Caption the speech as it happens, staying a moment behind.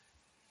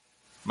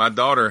My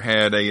daughter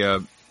had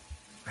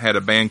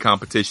a band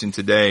competition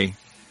today,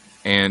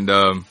 and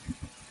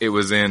it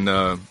was in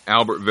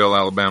Albertville,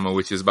 Alabama,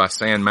 which is by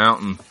Sand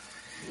Mountain.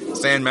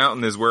 Sand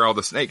Mountain is where all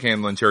the snake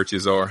handling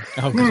churches are.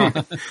 Oh,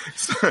 God.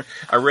 So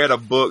I read a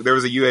book. There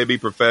was a UAB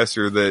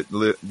professor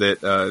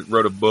that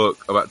wrote a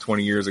book about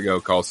 20 years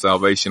ago called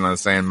Salvation on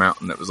Sand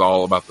Mountain that was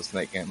all about the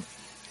snake handling.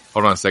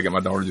 Hold on a second. My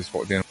daughter just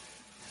walked in.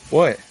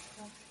 What?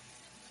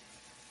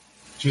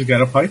 She's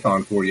got a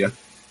python for you.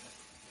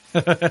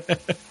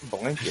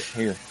 Blanket.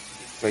 Here.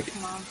 Take it.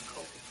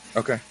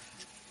 Okay.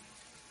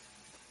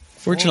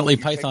 Fortunately,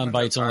 python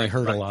bites only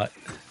hurt a lot.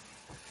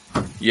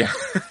 Yeah.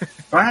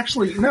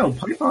 Actually, no,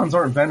 pythons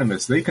aren't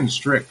venomous. They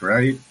constrict,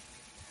 right?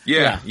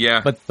 Yeah.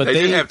 But they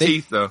do have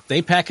teeth, though.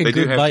 They pack a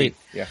good bite.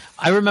 Teeth. Yeah.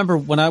 I remember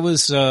when I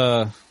was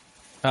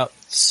about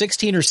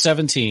 16 or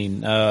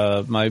 17,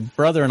 my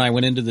brother and I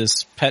went into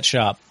this pet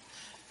shop,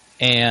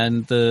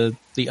 and the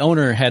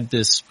owner had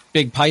this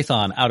big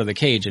python out of the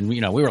cage, and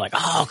we were like,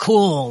 "Oh,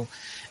 cool!"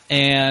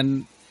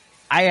 And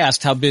I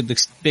asked how big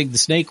the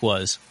snake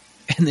was.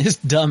 And this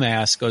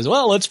dumbass goes,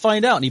 "Well, let's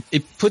find out." And he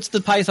puts the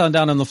python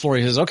down on the floor.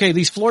 He says, "Okay,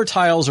 these floor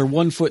tiles are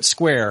 1 foot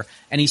square."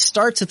 And he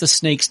starts at the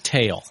snake's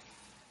tail.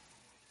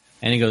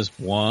 And he goes,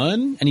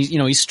 1. And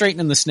he's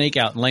straightening the snake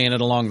out and laying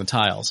it along the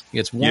tiles. He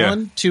gets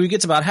 1, 2. He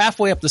gets about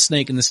halfway up the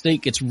snake, and the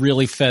snake gets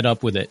really fed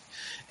up with it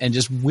and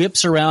just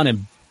whips around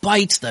and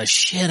bites the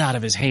shit out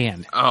of his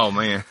hand. Oh,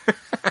 man.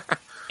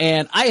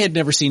 And I had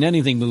never seen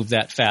anything move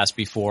that fast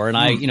before. And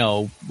I, you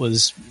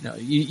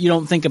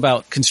don't think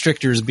about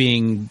constrictors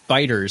being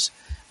biters,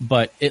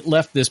 but it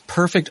left this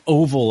perfect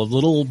oval of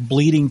little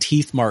bleeding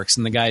teeth marks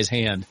in the guy's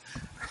hand.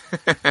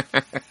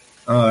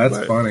 Oh,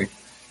 that's funny.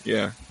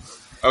 Yeah.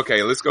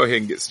 Okay, let's go ahead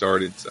and get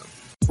started. So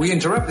we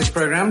interrupt this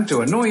program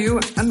to annoy you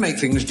and make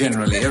things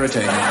generally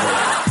irritating.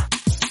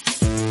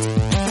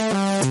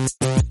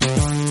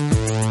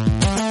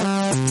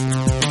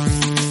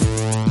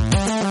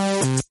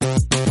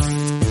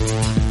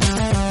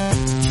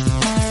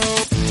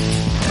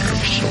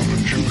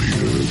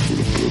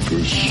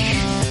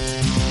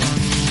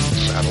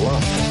 Saddle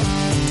up.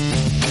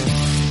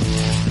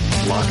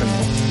 Lock and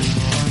roll.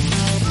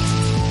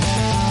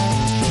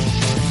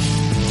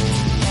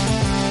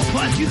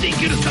 What, you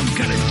think you're some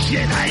kind of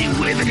Jedi?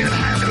 Where they gonna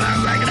handle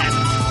around like that?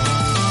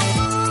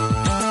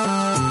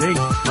 Big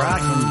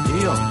fracking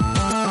deal.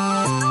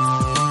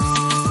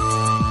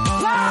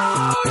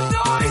 Loud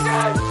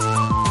noises!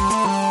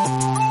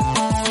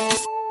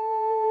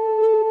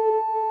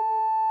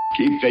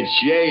 Keep the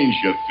change,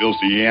 you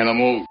filthy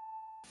animal.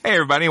 hey,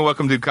 everybody, and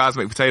welcome to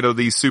Cosmic Potato,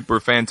 the Super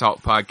Fan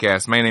Talk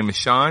podcast. My name is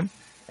Sean,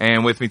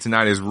 and with me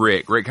tonight is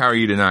Rick. Rick, how are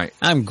you tonight?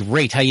 I'm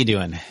great. How you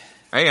doing?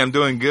 Hey, I'm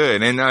doing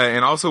good. And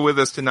also with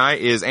us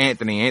tonight is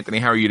Anthony. Anthony,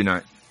 how are you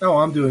tonight? Oh,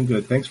 I'm doing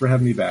good. Thanks for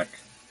having me back.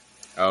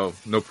 Oh,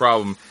 no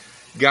problem.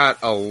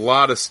 Got a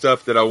lot of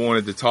stuff that I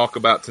wanted to talk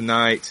about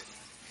tonight.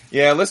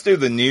 Yeah, let's do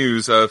the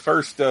news.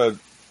 First,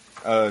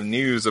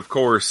 news, of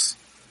course,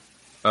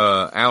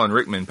 Alan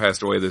Rickman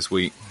passed away this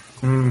week.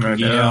 I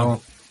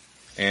know.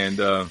 And,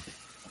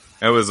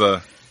 that was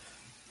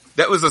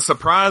a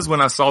surprise when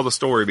I saw the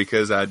story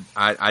because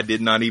I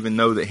did not even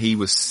know that he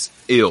was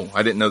ill.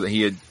 I didn't know that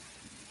he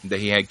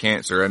had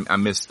cancer. I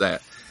missed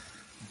that.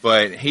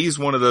 But he's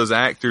one of those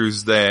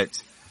actors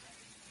that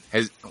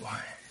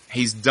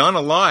he's done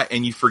a lot,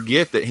 and you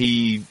forget that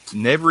he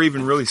never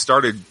even really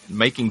started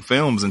making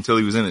films until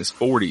he was in his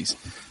 40s.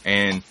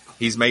 And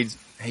he's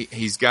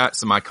got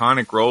some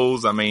iconic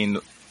roles. I mean,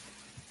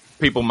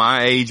 people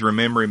my age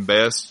remember him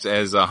best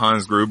as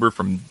Hans Gruber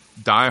from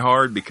Die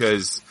Hard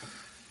because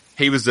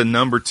he was the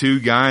number 2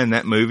 guy in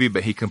that movie,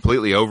 but he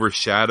completely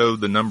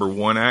overshadowed the number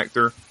 1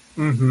 actor.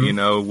 Mm-hmm. You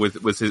know,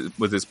 with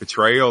his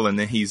portrayal, and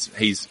then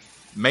he's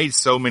made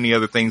so many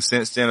other things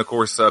since then. Of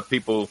course,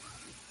 people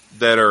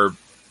that are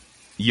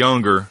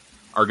younger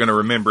are going to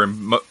remember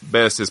him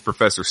best as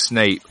Professor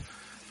Snape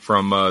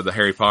from the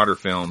Harry Potter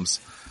films.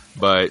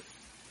 But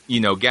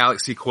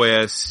Galaxy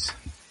Quest,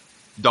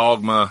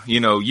 Dogma. You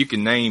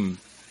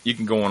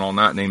can go on all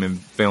night naming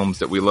films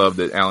that we love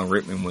that Alan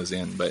Rickman was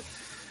in. But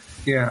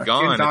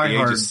gone at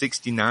the age of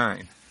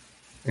 69.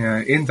 Yeah,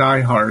 in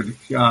Die Hard,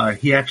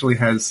 he actually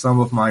has some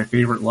of my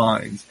favorite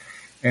lines,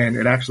 and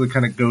it actually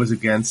kind of goes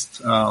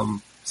against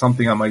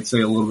something I might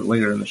say a little bit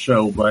later in the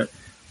show, but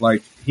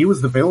like, he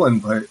was the villain,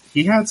 but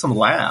he had some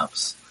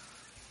laughs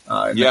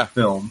in that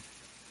film.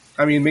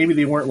 I mean, maybe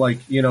they weren't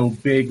like,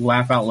 big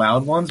laugh out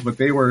loud ones, but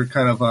they were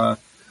kind of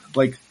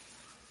like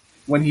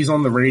when he's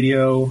on the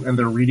radio and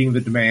they're reading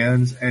the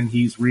demands and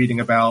he's reading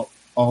about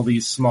all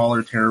these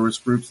smaller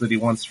terrorist groups that he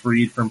wants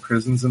freed from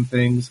prisons and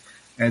things.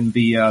 And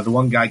the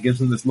one guy gives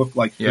him this look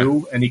like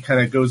who, and he kind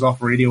of goes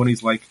off radio and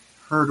he's like,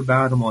 heard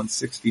about him on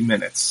 60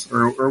 Minutes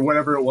or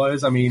whatever it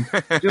was. I mean,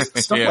 just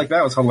stuff like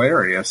that was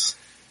hilarious.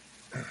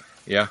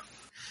 Yeah.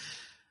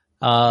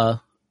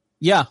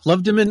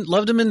 Loved him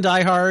in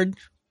Die Hard.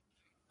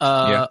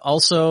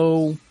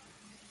 Also,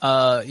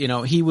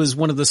 he was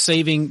one of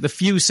the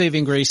few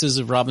saving graces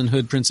of Robin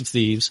Hood, Prince of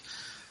Thieves.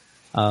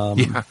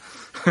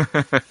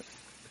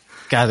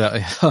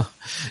 God,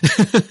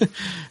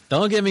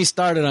 don't get me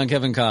started on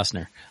Kevin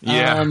Costner.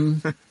 Yeah.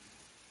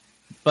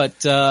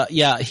 But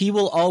yeah, he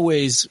will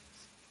always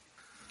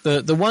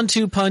the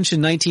 1-2 punch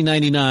in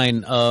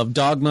 1999 of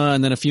Dogma,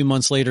 and then a few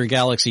months later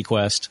Galaxy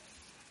Quest.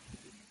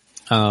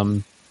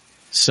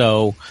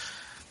 So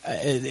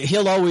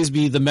he'll always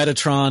be the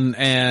Metatron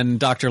and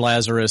Dr.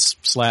 Lazarus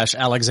 /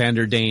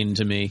 Alexander Dane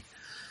to me.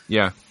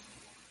 Yeah.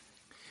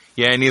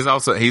 Yeah, and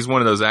he's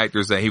one of those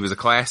actors that he was a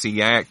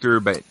classy actor,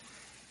 but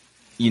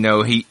you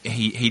know,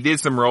 he did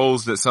some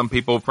roles that some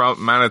people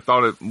probably might have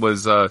thought it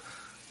was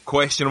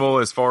questionable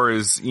as far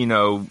as, you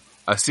know,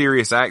 a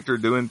serious actor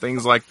doing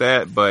things like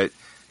that, but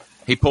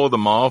he pulled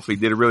them off. He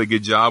did a really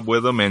good job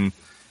with them. And,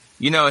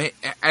 you know,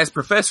 as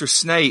Professor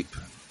Snape,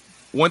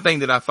 one thing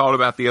that I thought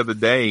about the other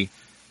day,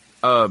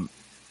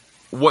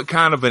 what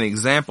kind of an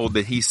example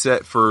did he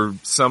set for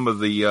some of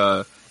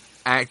the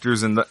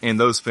actors in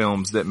those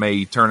films that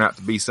may turn out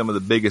to be some of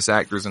the biggest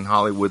actors in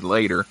Hollywood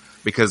later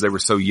because they were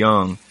so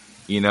young,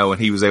 you know,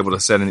 and he was able to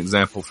set an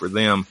example for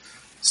them,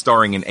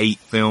 starring in 8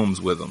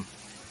 films with them.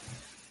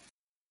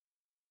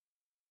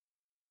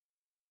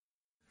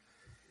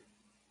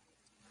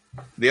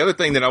 The other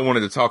thing that I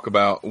wanted to talk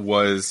about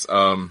was,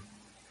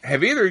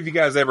 have either of you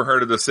guys ever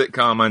heard of the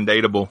sitcom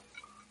Undateable?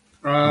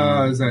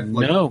 Is that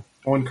like No.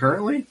 on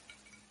currently?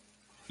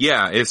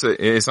 Yeah,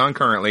 it's on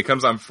currently. It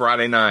comes on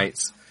Friday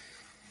nights,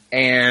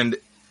 and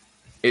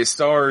it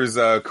stars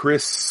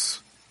Chris.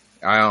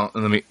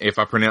 If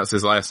I pronounce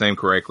his last name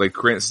correctly,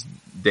 Chris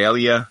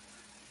D'Elia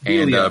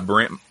and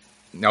Brent.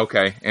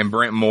 Okay, and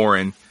Brent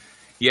Morin.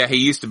 Yeah, he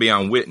used to be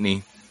on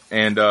Whitney,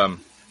 and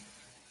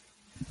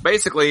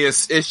basically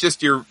it's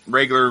just your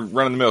regular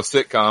run of the mill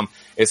sitcom.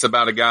 It's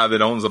about a guy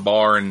that owns a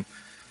bar and,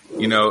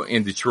 you know,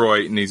 in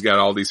Detroit, and he's got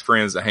all these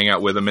friends that hang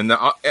out with him. And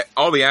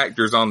all the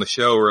actors on the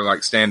show are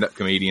like stand-up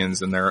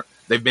comedians, and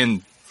they've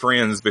been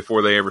friends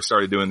before they ever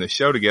started doing this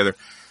show together.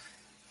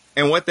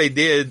 And what they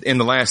did in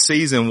the last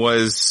season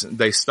was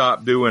they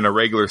stopped doing a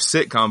regular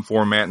sitcom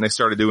format, and they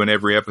started doing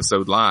every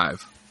episode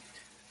live.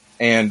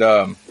 And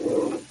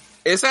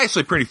it's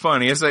actually pretty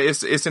funny.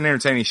 It's an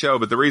entertaining show,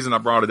 but the reason I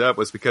brought it up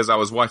was because I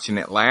was watching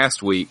it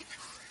last week,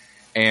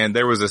 and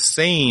there was a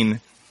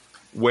scene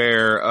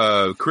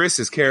where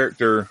Chris's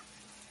character,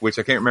 which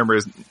I can't remember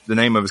the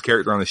name of his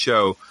character on the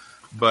show,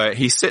 but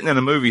he's sitting in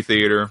a movie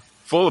theater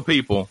full of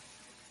people,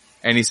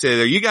 and he said,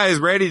 "Are you guys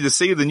ready to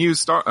see the new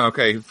Star?"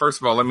 Okay,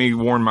 first of all, let me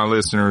warn my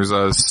listeners,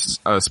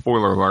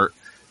 spoiler alert.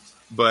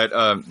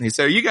 But he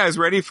said, "Are you guys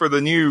ready for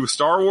the new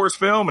Star Wars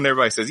film?" And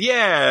everybody says,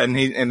 "Yeah," and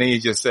then he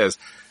just says,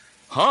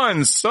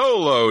 "Han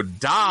Solo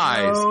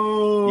dies."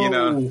 Oh. You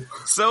know,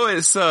 so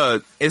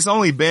it's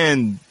only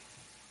been,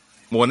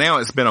 well, now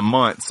it's been a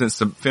month since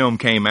the film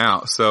came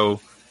out.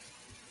 So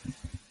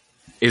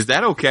is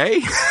that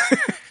okay?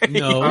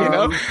 No, you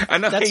know? I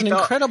know that's an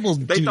incredible.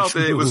 They thought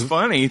that it was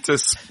funny to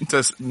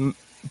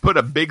put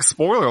a big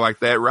spoiler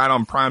like that right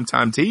on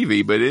primetime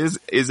TV. But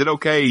is it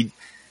okay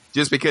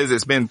just because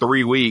it's been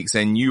 3 weeks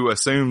and you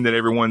assume that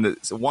everyone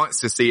that wants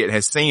to see it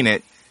has seen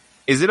it?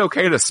 Is it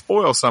okay to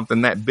spoil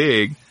something that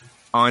big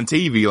on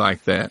TV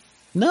like that?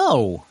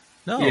 No.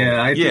 Yeah,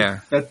 I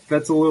think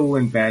that's a little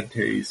in bad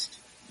taste.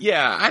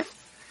 Yeah,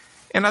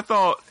 I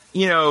thought,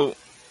 you know,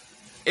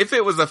 if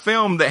it was a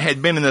film that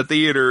had been in the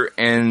theater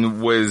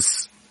and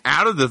was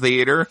out of the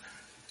theater,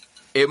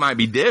 it might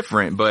be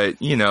different,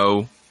 but, you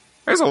know,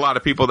 there's a lot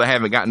of people that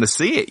haven't gotten to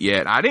see it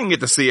yet. I didn't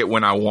get to see it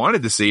when I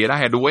wanted to see it. I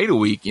had to wait a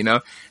week, you know,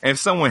 and if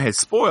someone had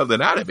spoiled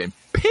it, I'd have been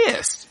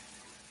pissed.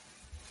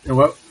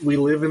 Well, we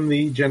live in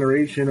the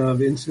generation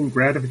of instant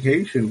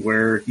gratification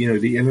where, you know,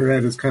 the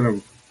internet has kind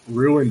of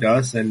ruined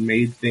us and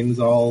made things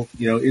all,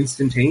 you know,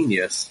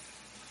 instantaneous.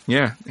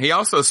 Yeah. He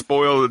also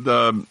spoiled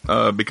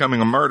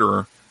becoming a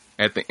murderer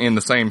in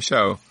the same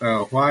show.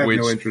 Oh, well, I have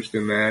no interest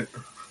in that.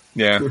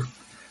 Yeah.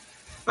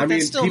 I mean,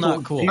 that's still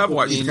not cool. I've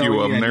watched a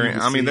few of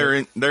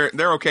them.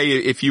 They're okay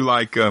if you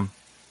like,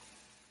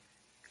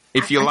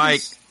 if you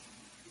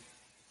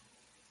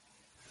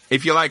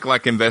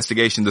like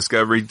investigation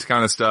discovery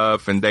kind of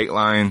stuff and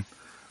Dateline,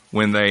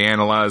 when they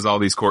analyze all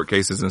these court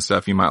cases and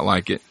stuff, you might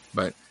like it.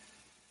 But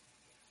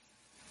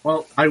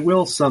well, I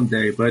will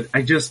someday, but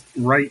I just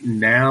right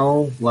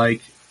now,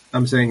 like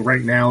I'm saying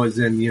right now as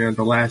in, you know,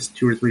 the last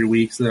 2 or 3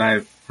 weeks that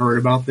I've heard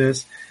about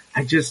this,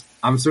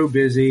 I'm so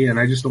busy and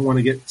I just don't want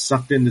to get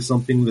sucked into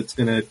something that's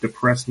going to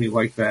depress me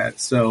like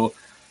that. So,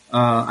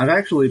 I've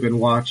actually been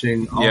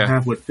watching I'll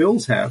Have What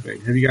Phil's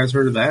Having. Have you guys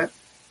heard of that?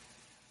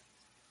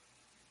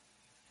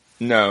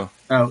 No.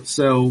 Oh,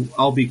 so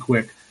I'll be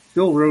quick.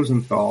 Phil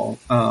Rosenthal,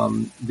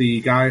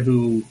 the guy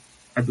who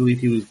I believe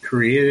he was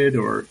created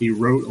or he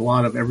wrote a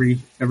lot of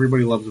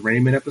Everybody Loves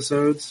Raymond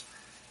episodes.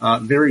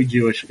 Very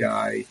Jewish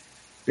guy.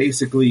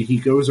 Basically, he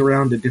goes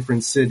around to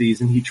different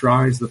cities and he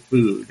tries the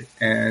food.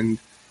 And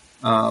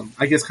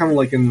I guess kind of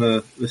like in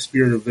the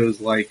spirit of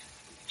those like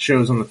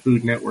shows on the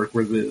Food Network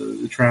where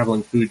the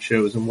traveling food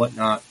shows and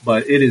whatnot.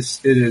 But it is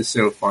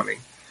so funny.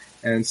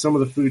 And some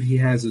of the food he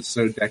has is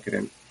so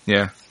decadent.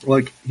 Yeah.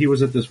 Like, he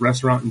was at this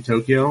restaurant in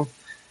Tokyo,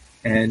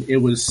 and it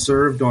was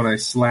served on a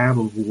slab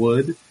of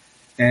wood,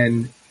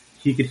 and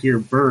he could hear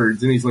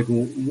birds, and he's like,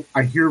 well,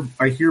 I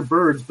hear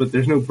birds, but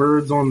there's no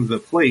birds on the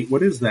plate.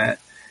 What is that?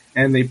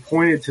 And they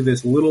pointed to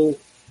this little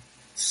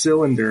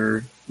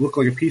cylinder, looked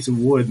like a piece of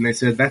wood, and they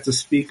said, that's a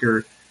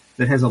speaker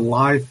that has a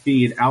live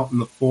feed out in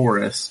the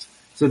forest.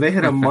 So they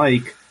had a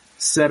mic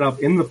set up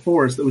in the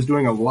forest that was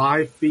doing a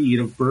live feed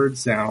of bird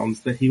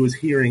sounds that he was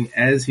hearing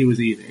as he was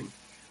eating.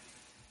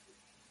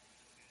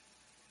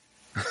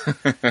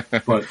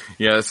 But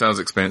yeah, that sounds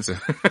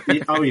expensive.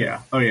 Oh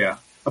yeah.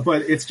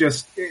 But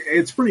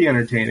it's pretty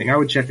entertaining. I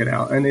would check it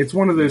out. And it's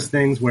one of those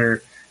things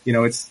where,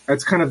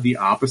 it's kind of the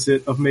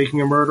opposite of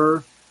Making a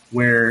Murderer,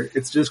 where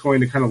it's just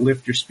going to kind of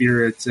lift your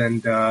spirits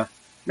and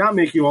not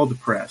make you all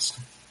depressed.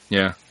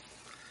 Yeah.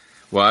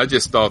 Well, I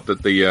just thought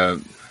that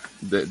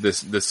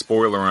this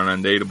spoiler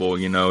on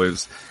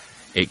Undateable,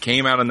 it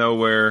came out of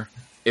nowhere.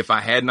 If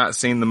I had not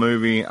seen the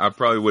movie, I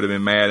probably would have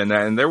been mad.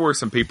 And there were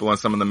some people on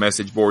some of the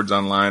message boards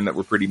online that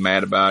were pretty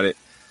mad about it.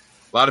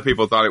 A lot of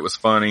people thought it was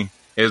funny.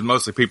 It was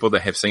mostly people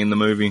that have seen the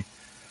movie.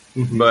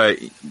 Mm-hmm. But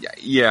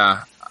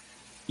yeah,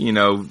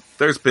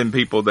 there's been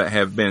people that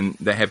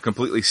have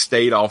completely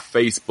stayed off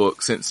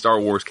Facebook since Star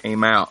Wars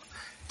came out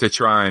to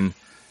try and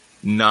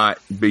not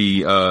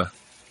be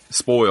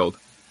spoiled.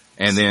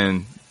 And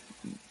then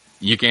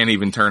you can't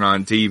even turn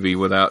on TV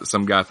without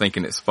some guy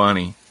thinking it's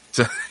funny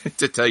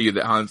to tell you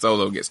that Han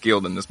Solo gets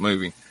killed in this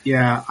movie.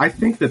 Yeah, I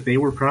think that they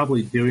were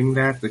probably doing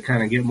that to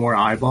kind of get more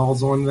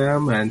eyeballs on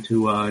them and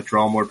to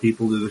draw more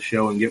people to the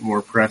show and get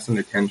more press and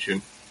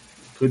attention.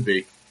 Could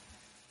be.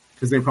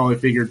 Because they probably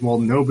figured, well,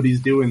 nobody's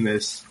doing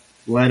this.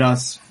 Let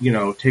us,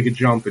 take a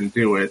jump and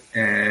do it,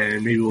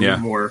 and maybe we'll get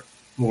more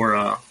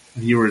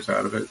viewers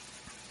out of it.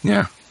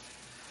 Yeah.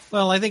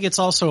 Well, I think it's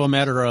also a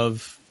matter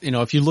of,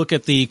 if you look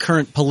at the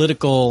current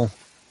political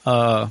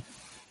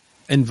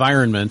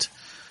environment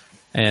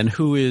and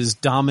who is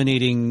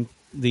dominating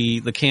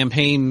the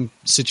campaign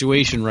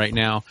situation right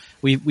now,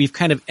 we've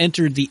kind of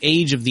entered the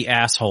age of the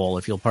asshole,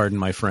 if you'll pardon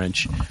my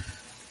French.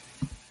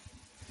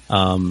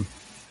 And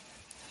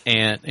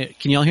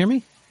can y'all hear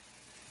me?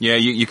 Yeah,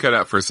 you cut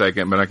out for a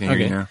second, but I can hear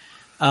you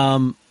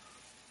now.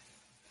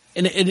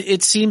 And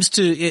it seems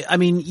to,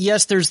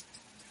 yes,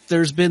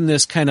 there's been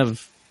this kind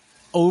of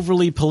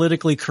overly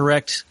politically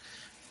correct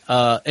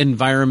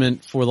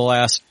environment for the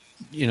last,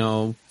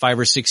 5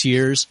 or 6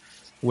 years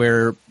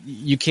where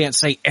you can't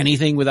say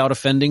anything without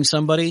offending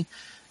somebody.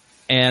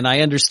 And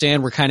I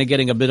understand we're kind of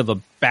getting a bit of a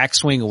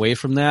backswing away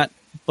from that,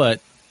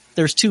 but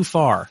there's too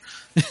far.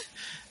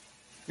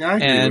 Yeah, I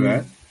agree with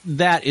that.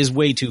 That is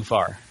way too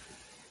far.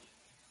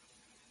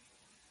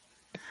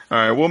 All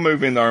right, we'll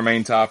move into our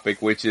main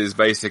topic, which is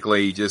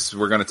basically just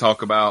we're going to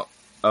talk about,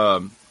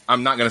 I'm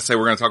not going to say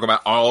we're going to talk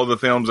about all of the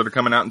films that are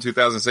coming out in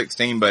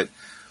 2016, but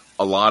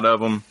a lot of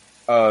them.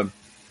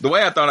 The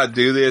way I thought I'd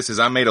do this is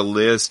I made a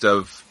list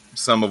of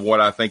some of what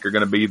I think are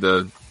going to be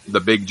the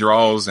big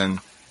draws, and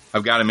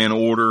I've got them in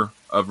order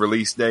of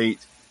release date.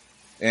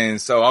 And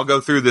so I'll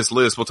go through this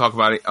list. We'll talk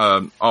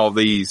about all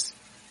these,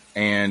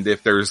 and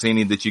if there's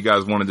any that you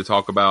guys wanted to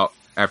talk about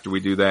after we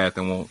do that,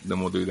 then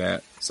we'll do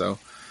that. So,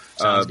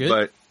 sounds good.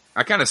 But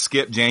I kind of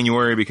skipped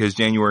January because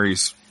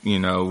January's,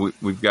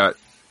 we've got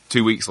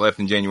 2 weeks left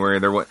in January.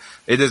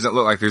 It doesn't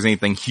look like there's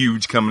anything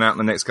huge coming out in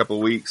the next couple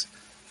of weeks.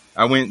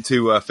 I went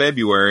to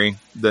February.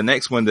 The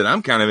next one that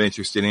I'm kind of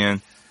interested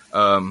in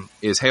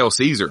is Hail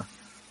Caesar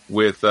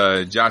with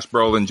Josh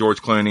Brolin,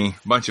 George Clooney,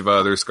 a bunch of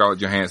others, Scarlett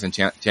Johansson,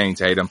 Channing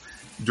Tatum,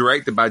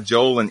 directed by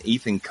Joel and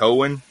Ethan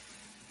Coen.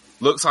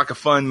 Looks like a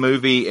fun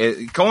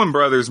movie. Coen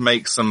brothers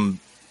make some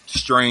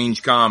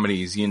strange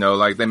comedies,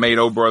 like they made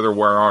Oh Brother,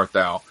 Where Art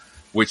Thou,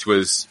 which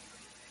was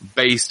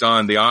based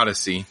on the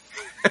Odyssey,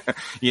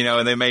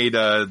 and they made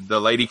The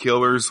Lady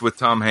Killers with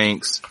Tom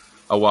Hanks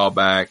a while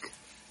back.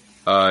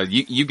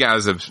 You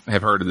guys have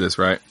heard of this,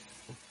 right?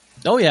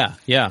 Oh yeah.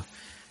 Yeah.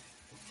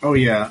 Oh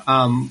yeah.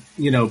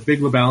 Big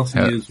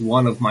Lebowski is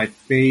one of my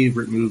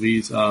favorite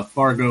movies.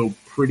 Fargo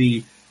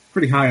pretty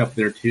high up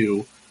there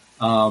too.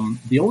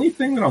 The only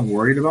thing that I'm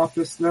worried about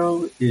this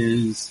though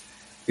is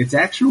it's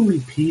actually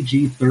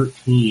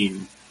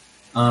PG-13.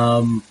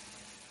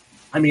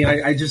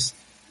 I just,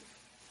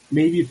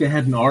 maybe if they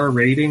had an R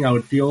rating, I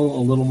would feel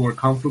a little more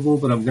comfortable,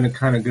 but I'm going to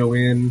kind of go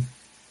in,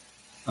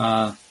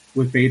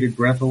 with bated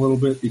breath a little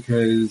bit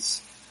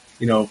because,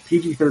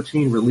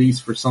 PG-13 release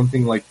for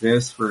something like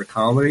this, for a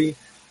comedy,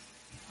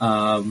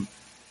 I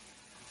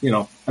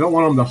don't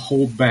want them to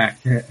hold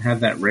back to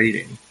have that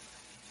rating.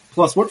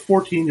 Plus, what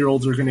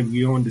 14-year-olds are going to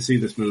be going to see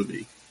this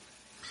movie?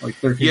 Like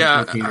 13 to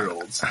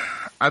 14-year-olds.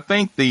 I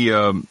think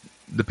the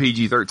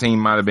PG-13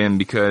 might have been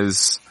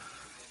because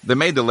they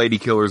made The Lady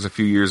Killers a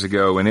few years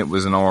ago and it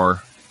was an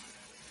R,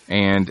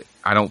 and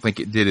I don't think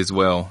it did as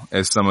well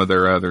as some of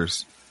their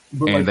others.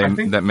 But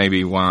and that may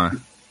be why.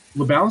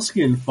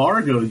 Lebowski and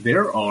Fargo,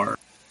 there are.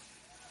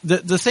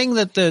 The thing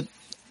that the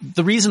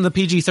reason the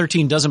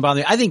PG-13 doesn't bother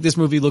me, I think this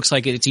movie looks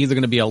like it's either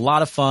going to be a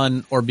lot of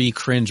fun or be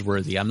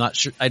cringeworthy. I'm not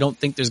sure. I don't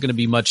think there's going to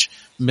be much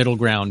middle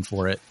ground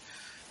for it.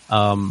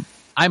 I'm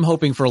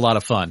hoping for a lot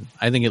of fun.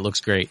 I think it looks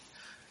great.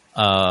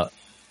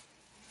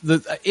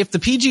 if the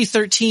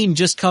PG-13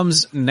 just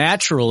comes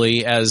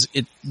naturally as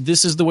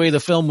this is the way the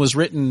film was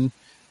written,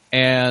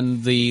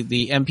 and the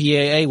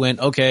MPAA went,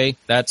 okay,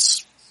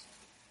 that's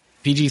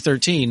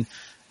PG-13,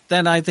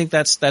 then I think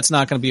that's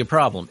not going to be a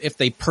problem. If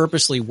they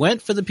purposely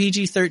went for the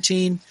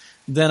PG-13,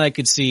 then I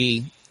could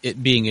see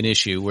it being an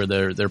issue where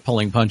they're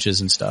pulling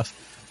punches and stuff.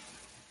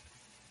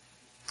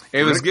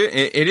 It was good.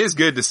 It is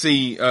good to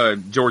see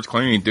George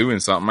Clooney doing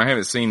something. I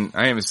haven't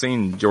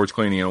seen George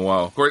Clooney in a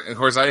while. Of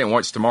course, I didn't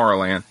watch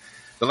Tomorrowland.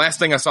 The last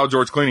thing I saw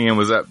George Clooney in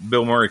was that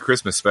Bill Murray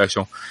Christmas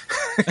special.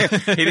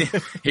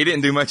 He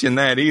didn't do much in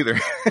that either.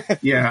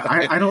 Yeah,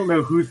 I don't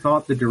know who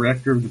thought the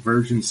director of the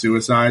Virgin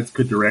Suicides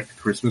could direct a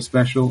Christmas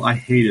special. I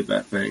hated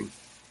that thing.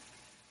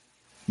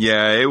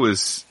 Yeah, it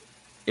was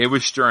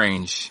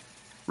strange.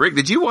 Rick,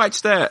 did you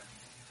watch that?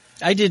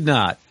 I did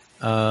not.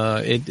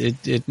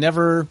 I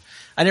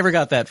never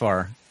got that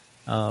far.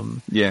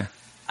 Yeah.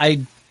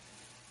 I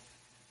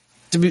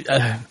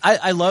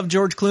love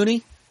George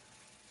Clooney.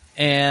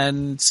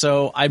 And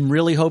so I'm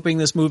really hoping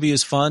this movie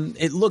is fun.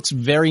 It looks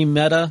very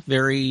meta,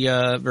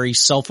 very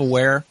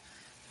self-aware.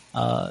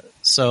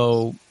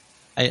 So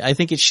I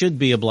think it should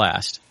be a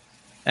blast.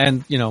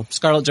 And,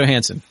 Scarlett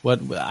Johansson,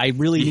 I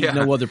really need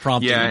no other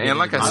prompt. Yeah. And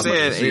like I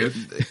said,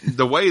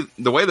 the way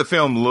the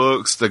film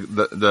looks,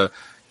 the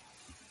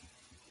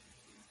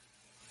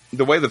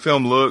way the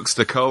film looks,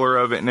 the color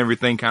of it and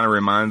everything kind of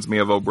reminds me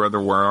of Oh Brother,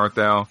 Where Art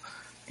Thou?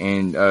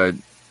 And,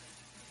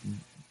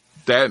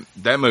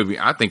 that movie,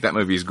 I think that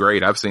movie is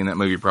great. I've seen that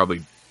movie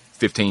probably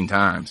 15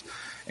 times.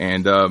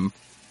 And,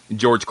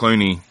 George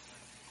Clooney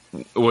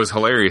was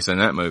hilarious in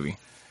that movie,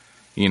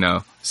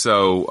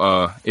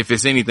 So, if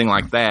it's anything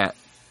like that,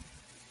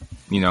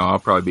 I'll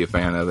probably be a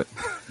fan of it.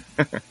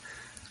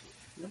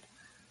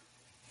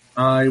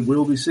 I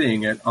will be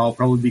seeing it. I'll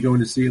probably be going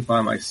to see it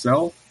by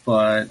myself,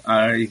 but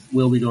I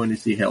will be going to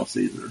see Hail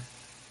Caesar.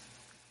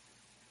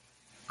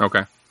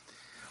 Okay.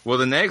 Well,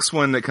 the next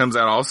one that comes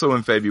out also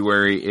in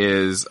February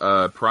is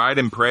Pride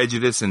and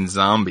Prejudice and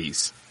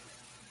Zombies.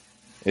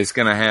 It's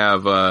going to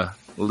have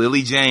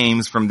Lily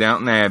James from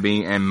Downton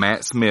Abbey and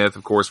Matt Smith,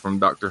 of course, from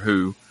Doctor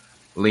Who,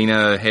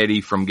 Lena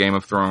Headey from Game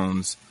of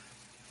Thrones.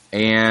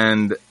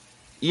 And,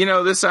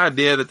 this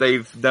idea that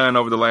they've done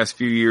over the last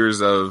few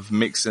years of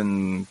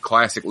mixing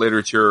classic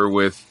literature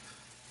with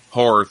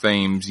horror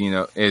themes,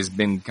 has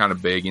been kind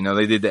of big.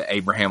 They did the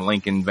Abraham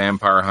Lincoln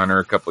Vampire Hunter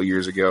a couple of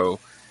years ago.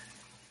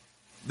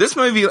 This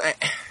movie,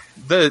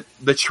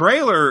 the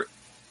trailer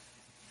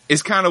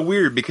is kind of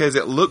weird because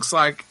it looks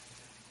like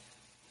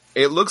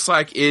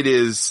it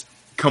is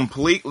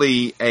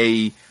completely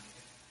a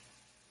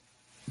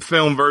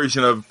film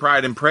version of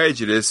Pride and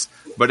Prejudice,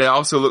 but it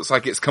also looks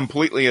like it's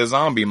completely a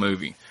zombie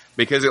movie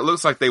because it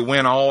looks like they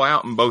went all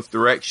out in both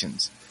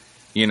directions.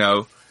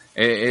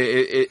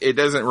 It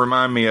doesn't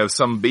remind me of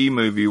some B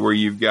movie where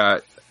you've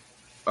got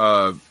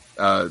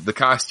the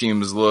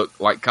costumes look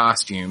like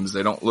costumes.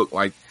 They don't look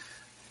like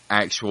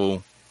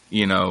actual,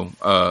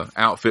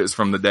 outfits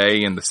from the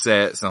day and the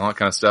sets and all that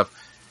kind of stuff.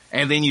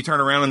 And then you turn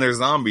around and there's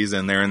zombies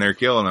in there and they're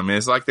killing them. And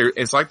it's like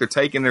they're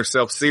taking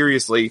themselves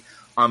seriously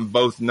on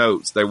both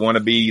notes. They want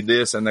to be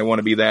this and they want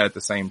to be that at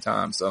the same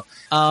time. So,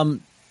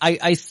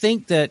 I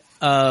think that,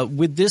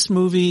 with this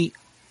movie,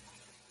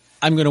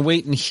 I'm going to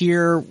wait and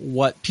hear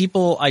what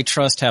people I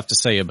trust have to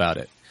say about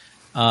it.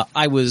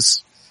 I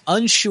was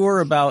unsure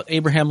about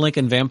Abraham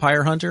Lincoln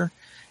Vampire Hunter.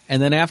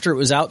 And then after it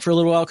was out for a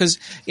little while, because,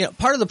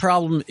 part of the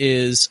problem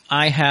is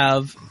I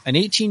have an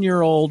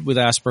 18-year-old with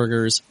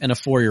Asperger's and a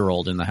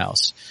 4-year-old in the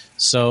house.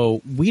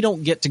 So we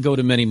don't get to go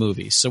to many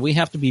movies. So we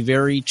have to be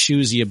very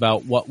choosy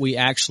about what we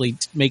actually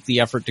make the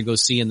effort to go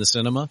see in the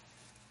cinema.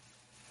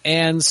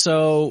 And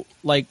so,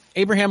 like,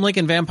 Abraham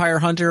Lincoln Vampire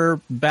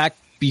Hunter back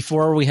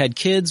before we had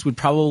kids would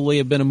probably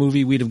have been a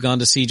movie we'd have gone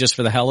to see just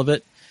for the hell of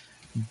it.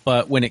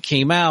 But when it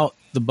came out,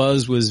 the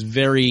buzz was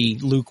very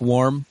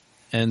lukewarm.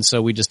 And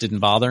so we just didn't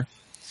bother.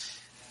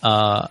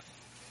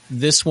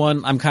 This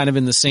one I'm kind of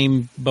in the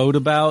same boat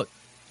about,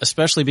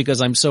 especially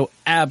because I'm so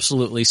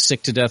absolutely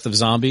sick to death of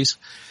zombies.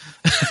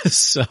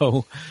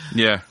 So,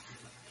 yeah.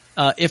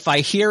 If I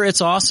hear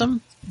it's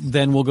awesome,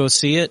 then we'll go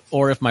see it.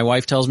 Or if my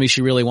wife tells me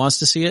she really wants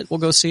to see it, we'll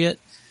go see it.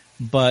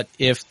 But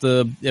if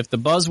the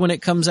buzz when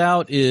it comes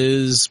out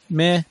is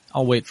meh,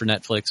 I'll wait for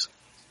Netflix.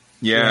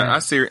 Yeah.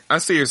 I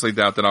seriously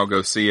doubt that I'll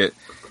go see it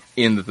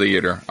in the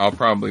theater. I'll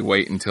probably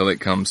wait until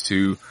it comes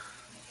to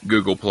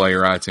Google Play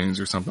or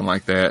iTunes or something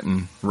like that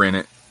and rent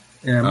it.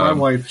 Yeah, my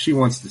wife, she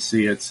wants to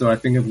see it, so I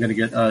think I'm going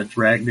to get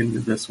dragged into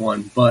this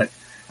one. But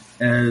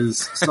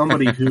as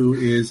somebody who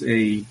is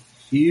a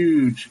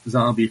huge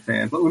zombie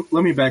fan, but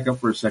let me back up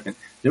for a second.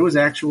 There was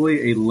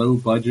actually a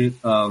low-budget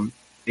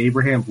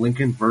Abraham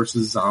Lincoln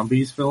versus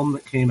Zombies film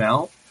that came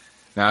out.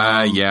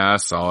 Yeah, I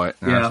saw it.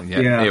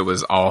 Yeah. It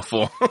was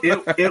awful.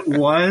 It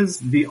was.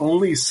 The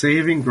only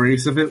saving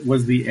grace of it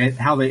was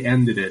how they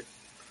ended it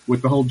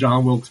with the whole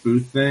John Wilkes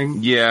Booth thing.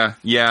 Yeah,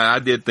 I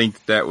did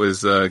think that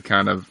was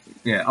kind of.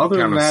 Yeah, other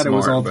than that, it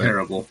was all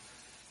terrible.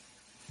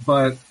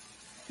 But,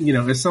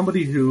 as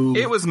somebody who...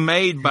 It was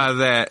made by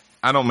that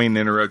I don't mean to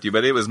interrupt you,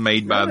 but it was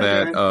made by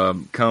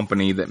that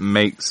company that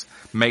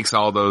makes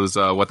all those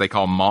what they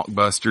call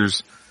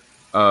mockbusters.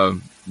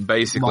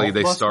 Basically,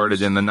 they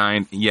started in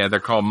the they're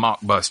called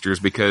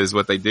mockbusters because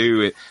what they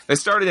do, they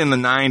started in the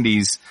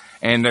 90s,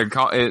 and they're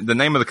the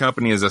name of the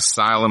company is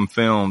Asylum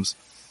Films,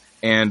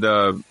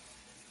 and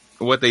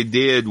what they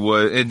did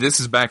was, and this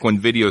is back when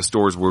video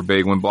stores were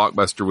big, when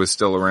Blockbuster was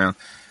still around.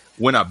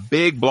 When a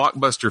big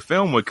blockbuster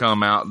film would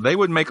come out, they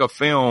would make a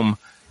film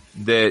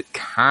that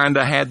kind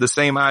of had the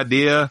same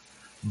idea,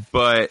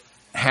 but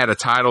had a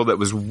title that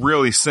was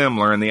really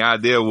similar, and the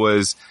idea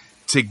was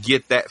to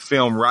get that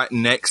film right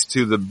next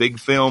to the big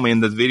film in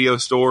the video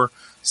store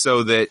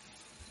so that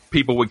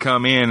people would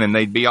come in and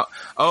they'd be,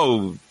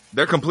 oh,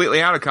 they're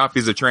completely out of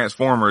copies of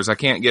Transformers. I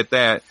can't get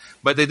that.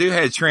 But they do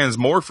have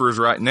Transmorphers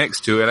right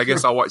next to it. I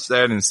guess I'll watch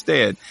that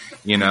instead,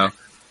 you know.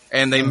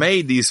 And they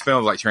made these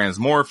films like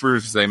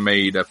Transmorphers. They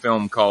made a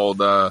film called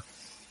The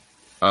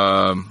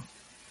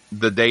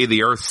Day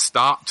the Earth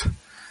Stopped.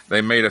 They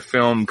made a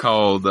film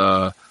called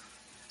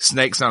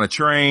Snakes on a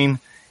Train.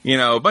 You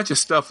know, a bunch of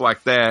stuff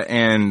like that.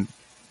 And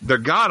they're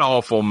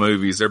god-awful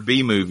movies. They're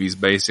B-movies,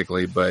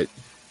 basically. But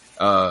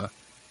yeah,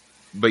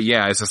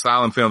 it's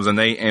Asylum Films.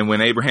 And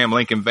when Abraham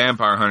Lincoln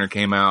Vampire Hunter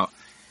came out,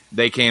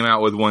 they came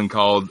out with one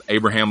called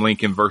Abraham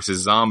Lincoln versus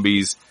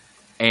Zombies.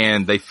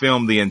 And they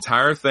filmed the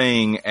entire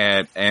thing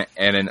at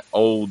an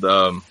old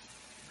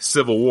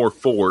Civil War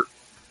fort.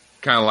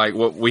 Kind of like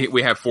what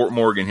we have Fort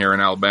Morgan here in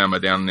Alabama,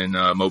 down in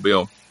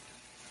Mobile.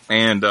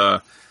 And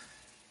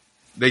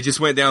they just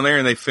went down there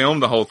and they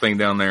filmed the whole thing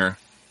down there,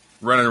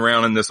 running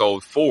around in this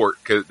old fort,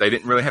 because they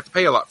didn't really have to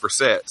pay a lot for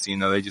sets. You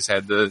know, they just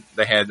had to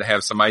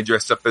have somebody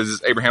dressed up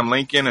as Abraham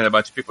Lincoln and a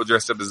bunch of people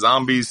dressed up as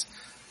zombies,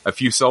 a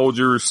few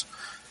soldiers,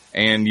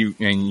 and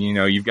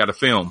you've got a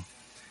film.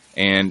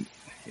 And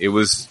it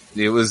was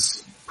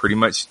pretty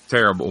much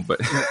terrible, but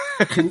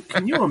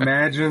can you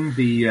imagine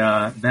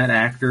that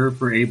actor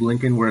for Abe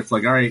Lincoln, where it's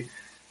like, all right,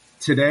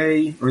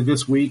 today or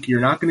this week,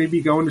 you're not going to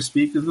be going to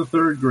speak to the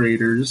third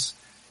graders,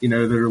 you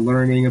know, that are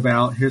learning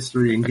about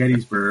history in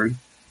Gettysburg.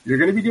 You're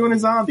going to be doing a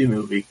zombie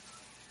movie.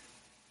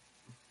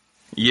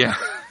 Yeah.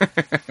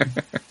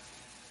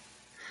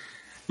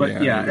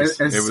 But yeah,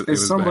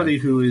 as somebody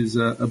who is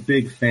a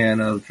big fan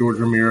of George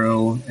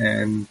Romero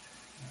and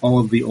all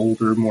of the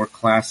older, more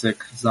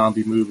classic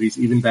zombie movies,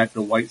 even back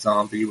to White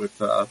Zombie with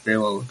Bela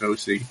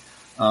Lugosi,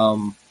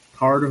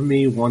 part of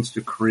me wants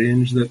to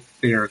cringe that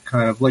they're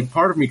kind of like,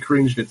 part of me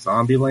cringed at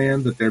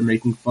Zombieland that they're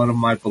making fun of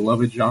my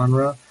beloved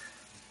genre,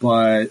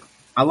 but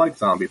I like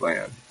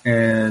Zombieland,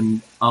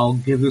 and I'll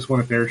give this one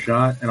a fair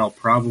shot, and I'll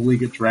probably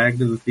get dragged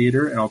to the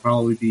theater, and I'll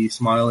probably be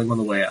smiling on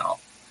the way out.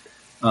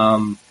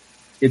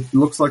 It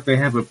looks like they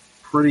have a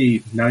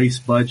pretty nice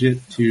budget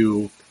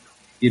to,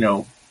 you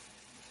know,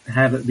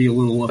 have it be a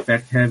little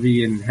effect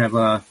heavy and have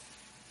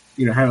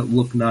it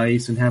look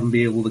nice and have them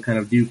be able to kind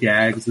of do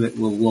gags that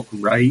will look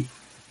right.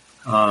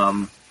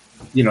 Have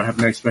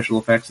nice special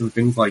effects and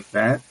things like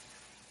that.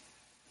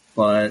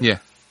 But yeah,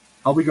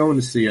 I'll be going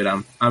to see it.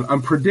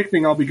 I'm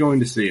predicting I'll be going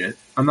to see it.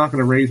 I'm not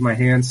going to raise my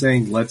hand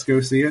saying let's go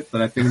see it,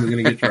 but I think we're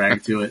going to get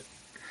dragged to it.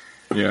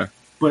 Yeah.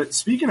 But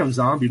speaking of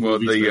zombie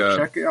movies,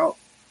 check out.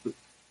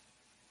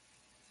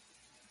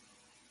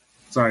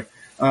 Sorry.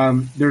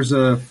 There's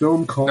a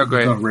film called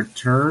The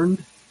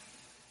Returned.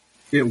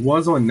 It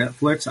was on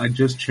Netflix. I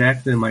just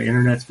checked, and my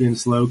internet's being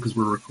slow because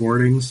we're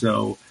recording,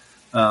 so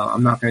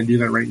I'm not going to do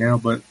that right now.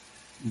 But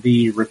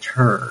The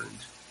Returned.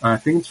 I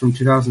think it's from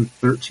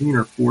 2013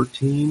 or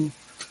 14.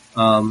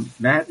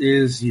 That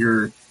is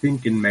your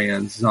thinking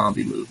man's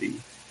zombie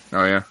movie.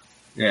 Oh, yeah?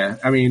 Yeah.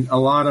 I mean, a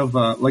lot of,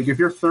 like, if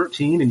you're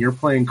 13 and you're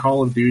playing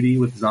Call of Duty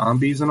with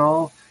zombies and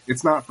all,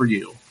 it's not for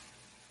you.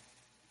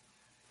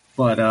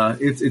 But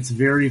it's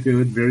very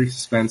good, very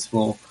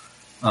suspenseful.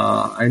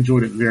 I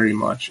enjoyed it very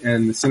much,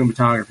 and the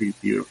cinematography is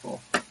beautiful.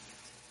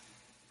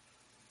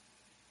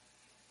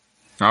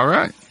 All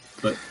right.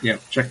 But, yeah,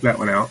 check that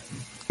one out.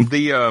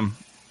 The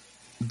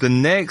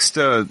next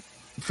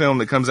film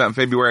that comes out in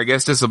February, I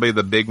guess this will be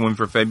the big one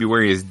for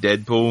February, is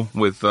Deadpool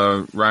with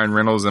Ryan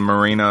Reynolds and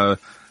Marina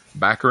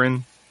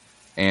Baccarin.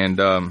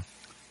 And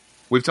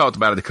we've talked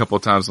about it a couple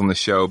of times on the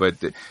show, but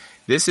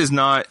this is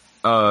not...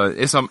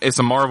 it's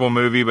a Marvel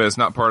movie, but it's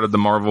not part of the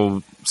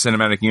Marvel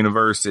Cinematic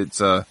Universe. It's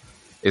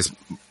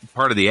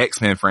part of the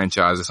X-Men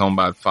franchise. It's owned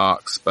by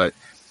Fox, but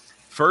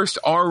first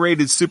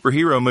R-rated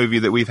superhero movie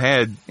that we've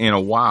had in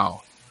a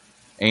while.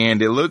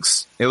 And it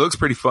looks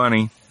pretty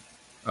funny.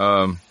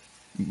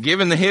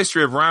 Given the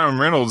history of Ryan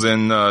Reynolds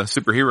in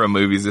superhero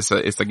movies,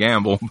 it's a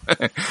gamble,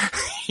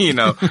 you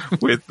know,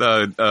 with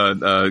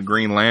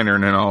Green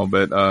Lantern and all.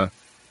 But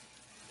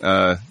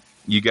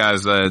you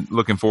guys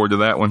looking forward to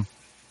that one?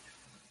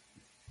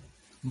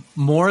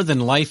 More than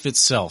life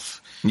itself.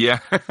 Yeah.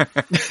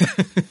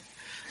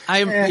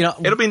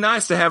 It'll be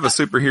nice to have a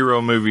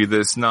superhero movie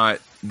that's not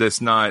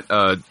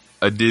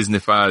a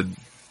Disney-fied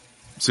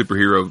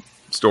superhero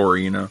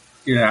story, you know.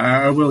 Yeah,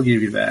 I will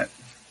give you that.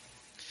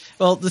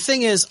 Well, the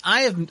thing is,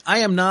 I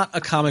am not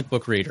a comic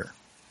book reader.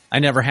 I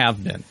never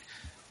have been.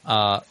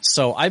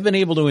 So I've been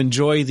able to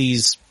enjoy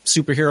these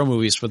superhero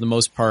movies for the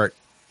most part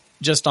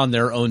just on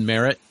their own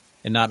merit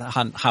and not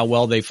on how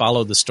well they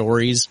follow the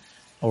stories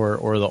or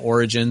the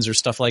origins or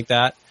stuff like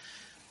that.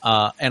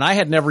 And I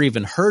had never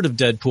even heard of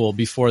Deadpool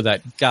before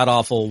that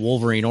god-awful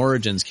Wolverine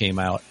Origins came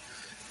out.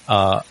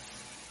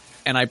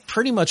 And I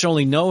pretty much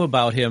only know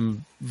about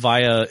him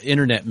via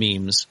internet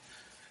memes.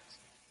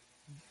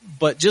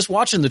 But just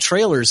watching the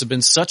trailers have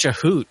been such a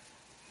hoot.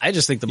 I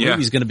just think the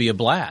movie's going to be a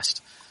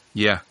blast.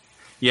 Yeah.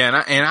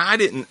 Yeah, and I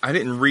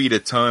didn't read a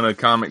ton of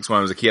comics when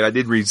I was a kid. I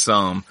did read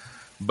some,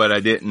 but I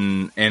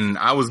didn't, and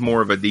I was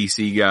more of a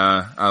DC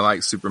guy. I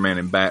like Superman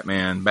and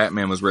Batman.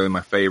 Batman was really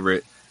my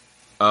favorite.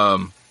 I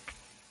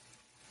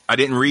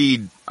didn't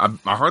read, I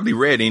hardly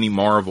read any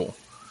Marvel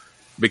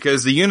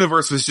because the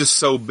universe was just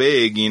so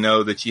big, you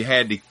know, that you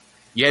had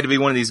to be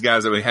one of these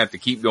guys that would have to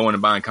keep going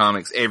and buying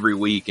comics every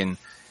week, and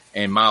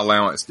my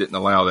allowance didn't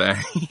allow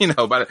that. You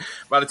know, by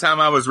the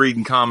time I was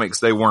reading comics,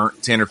 they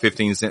weren't 10 or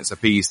 15 cents a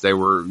piece. They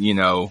were, you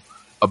know,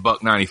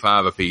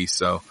 $1.95 a piece.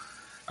 So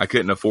I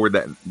couldn't afford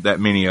that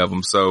many of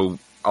them. So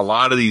a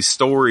lot of these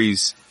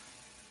stories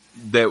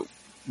that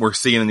we're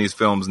seeing in these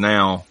films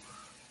now,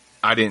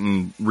 I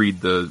didn't read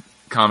the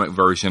comic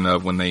version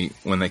of when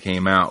they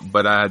came out,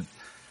 but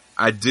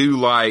I do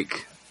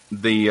like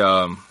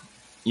the,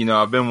 you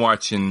know, I've been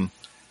watching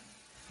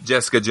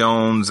Jessica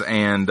Jones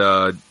and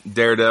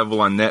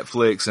Daredevil on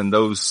Netflix, and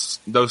those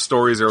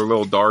stories are a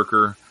little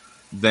darker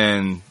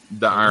than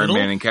the Iron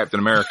Man and Captain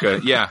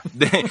America. Yeah,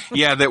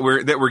 yeah, that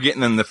we're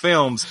getting in the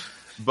films.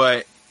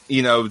 But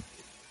you know,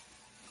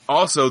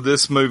 also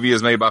this movie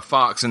is made by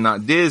Fox and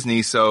not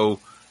Disney, so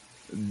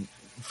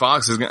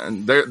Fox is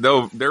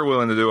they're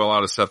willing to do a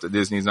lot of stuff that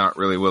Disney's not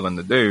really willing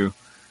to do.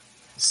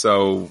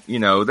 So you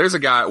know, there's a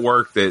guy at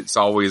work that's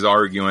always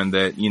arguing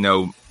that, you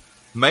know,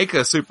 make a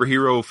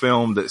superhero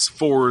film that's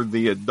for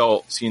the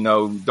adults, you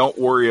know, don't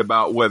worry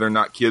about whether or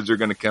not kids are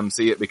going to come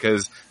see it,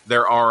 because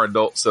there are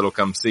adults that'll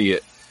come see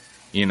it,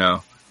 you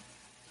know.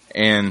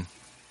 And,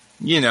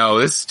 you know,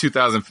 this is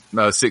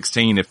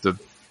 2016. If the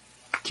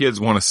kids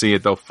want to see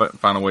it, they'll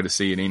find a way to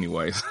see it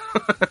anyways.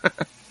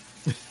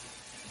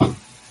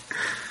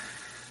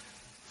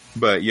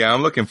 But yeah,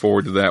 I'm looking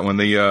forward to that one.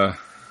 The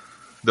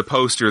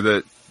poster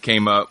that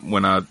came up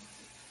when I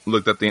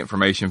looked up the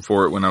information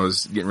for it when I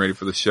was getting ready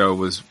for the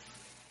show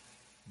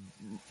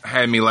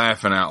had me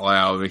laughing out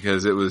loud,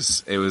 because it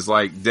was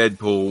like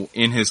Deadpool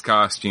in his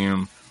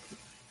costume,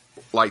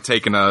 like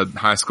taking a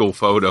high school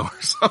photo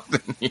or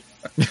something.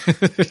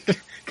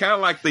 Kind of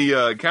like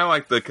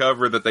the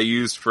cover that they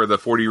used for the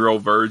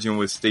 40-Year-Old Virgin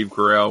with Steve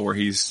Carell, where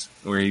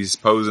he's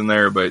posing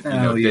there, but you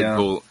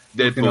know,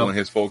 Deadpool in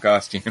his full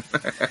costume.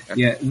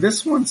 Yeah,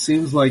 this one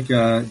seems like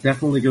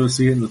definitely go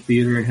see it in the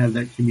theater and have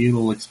that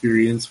communal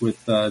experience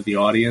with the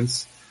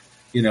audience.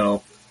 You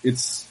know,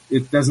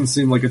 it doesn't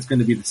seem like it's going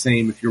to be the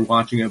same if you're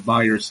watching it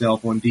by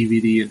yourself on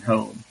DVD at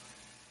home.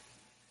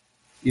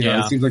 You know,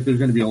 it seems like there's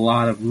going to be a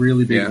lot of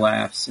really big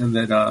laughs, and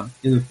that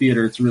in the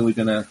theater it's really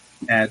going to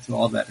add to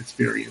all that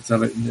experience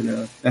of it,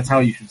 and that's how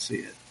you should see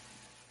it.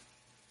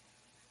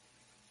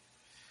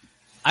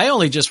 I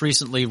only just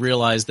recently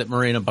realized that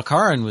Morena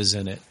Baccarin was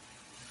in it.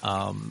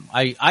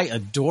 I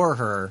adore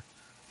her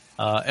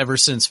ever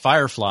since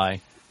Firefly.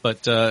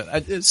 But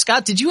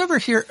Scott, did you ever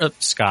hear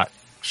Scott?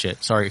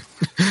 Shit, sorry.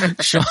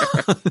 Sean.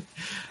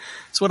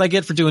 That's what I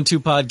get for doing 2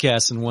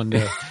 podcasts in one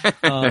day.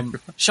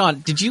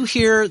 Sean, did you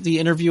hear the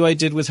interview I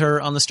did with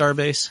her on the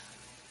Starbase?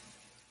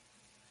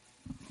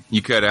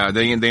 You cut out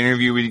the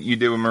interview you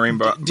did with Maureen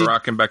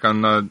Barakin back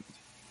on the.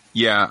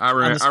 Yeah, I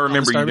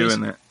remember you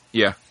doing that.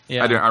 Yeah,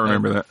 I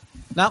remember that.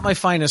 Not my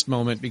finest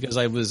moment, because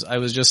I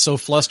was just so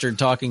flustered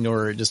talking to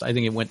her. I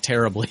think it went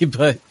terribly,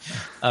 but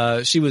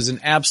she was an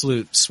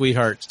absolute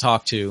sweetheart to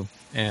talk to,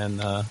 and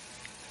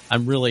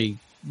I'm really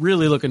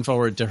looking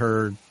forward to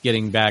her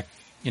getting back,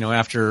 you know,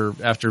 after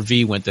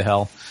V went to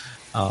hell.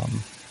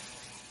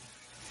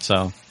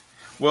 So.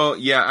 Well,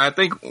 yeah, I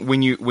think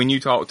when you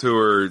talked to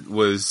her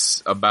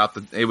was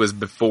it was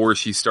before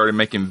she started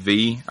making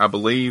V, I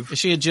believe.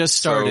 She had just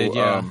started,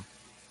 yeah.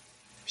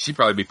 She'd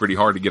probably be pretty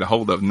hard to get a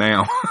hold of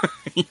now,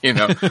 you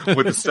know,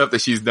 with the stuff that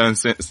she's done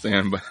since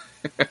then. But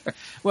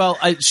well,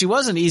 she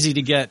wasn't easy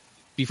to get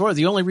before.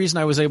 The only reason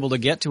I was able to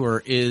get to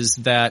her is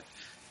that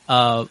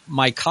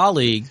my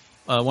colleague,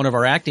 one of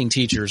our acting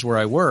teachers where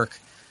I work,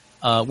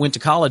 went to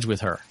college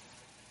with her.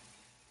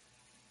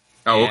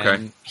 Oh, okay.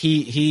 And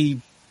he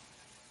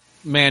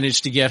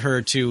managed to get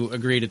her to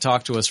agree to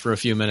talk to us for a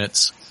few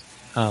minutes.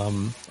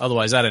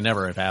 Otherwise, that'd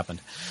never have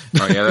happened.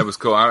 Oh yeah, that was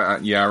cool. I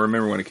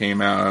remember when it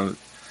came out.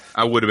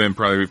 I would have been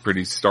probably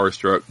pretty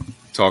starstruck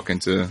talking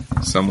to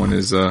someone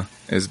as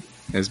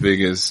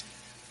big as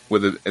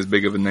as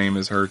big of a name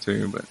as her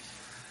too. But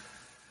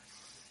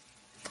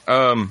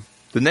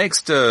the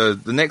next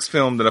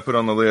film that I put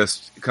on the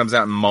list comes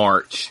out in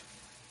March,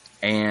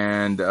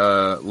 and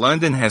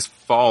London Has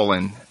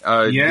Fallen.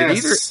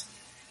 Yes.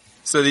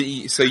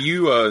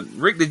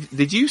 Rick,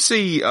 did you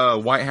see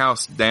White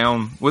House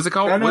Down? Was it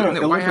called?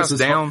 No, White House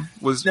Down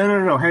was.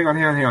 No. Hang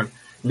on.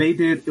 They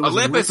did. It was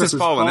Olympus Has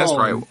Fallen. That's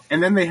right.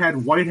 And then they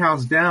had White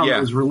House Down. Yeah.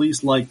 That was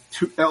released like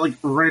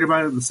right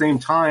about at the same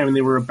time, and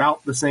they were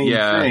about the same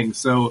thing.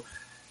 So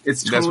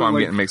it's totally that's why I'm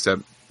getting mixed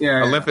up.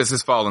 Yeah, Olympus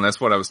Has Fallen. That's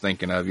what I was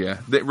thinking of. Yeah,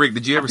 Rick,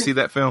 did you ever see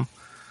that film?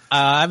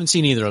 I haven't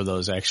seen either of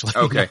those actually.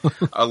 Okay,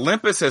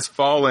 Olympus Has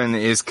Fallen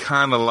is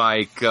kind of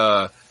like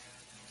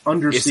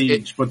Under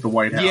Siege, but the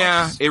White House.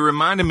 Yeah, it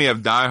reminded me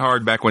of Die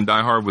Hard back when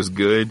Die Hard was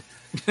good.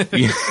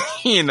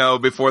 You know,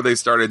 before they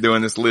started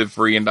doing this Live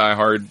Free and Die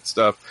Hard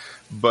stuff.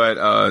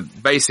 But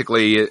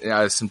basically,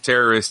 some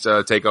terrorists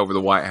take over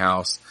the White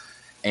House,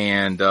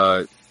 and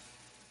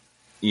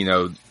you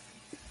know,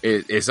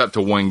 it's up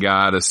to one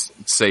guy to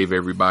save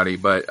everybody.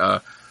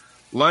 But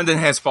London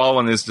Has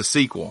Fallen is the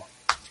sequel,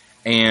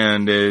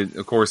 and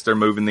of course they're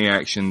moving the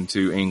action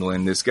to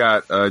England. It's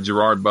got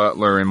Gerard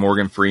Butler and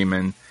Morgan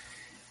Freeman,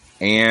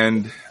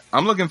 and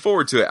I'm looking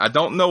forward to it. I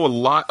don't know a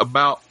lot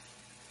about,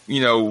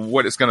 you know,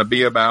 what it's going to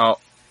be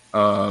about,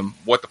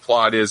 what the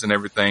plot is and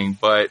everything,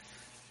 but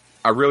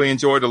I really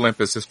enjoyed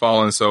Olympus Has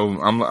Fallen,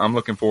 so I'm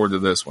looking forward to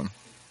this one.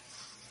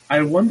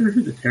 I wonder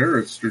who the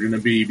terrorists are going to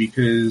be,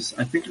 because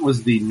I think it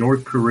was the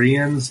North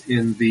Koreans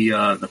in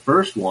the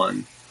first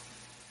one.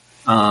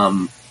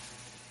 I'm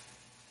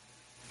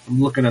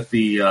looking at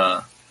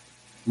the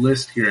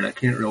list here, and I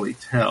can't really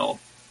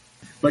tell.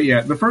 But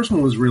yeah, the first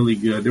one was really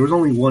good. There was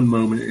only one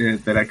moment in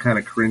it that I kind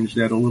of cringed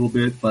at a little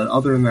bit, but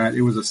other than that,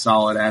 it was a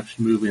solid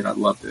action movie, and I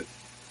loved it.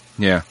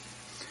 Yeah.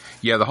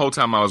 Yeah, the whole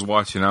time I was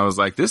watching, I was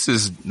like, this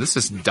is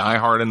Die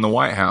Hard in the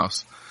White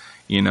House.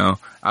 You know,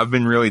 I've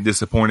been really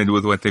disappointed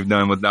with what they've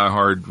done with Die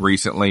Hard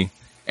recently,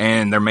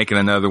 and they're making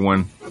another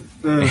one.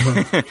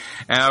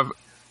 And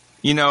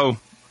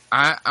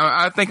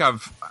I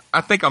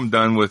think I'm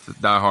done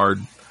with Die Hard,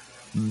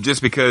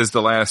 just because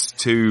the last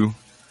two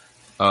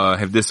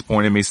have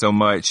disappointed me so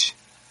much.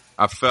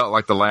 I felt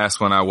like the last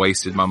one I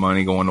wasted my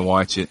money going to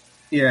watch it.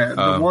 Yeah,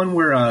 the one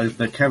where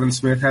the Kevin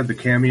Smith had the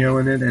cameo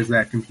in it as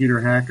that computer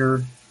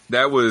hacker.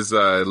 That was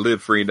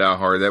Live Free, Die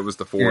Hard. That was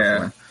the fourth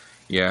one.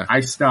 Yeah. I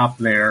stopped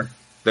there.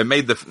 They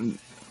made that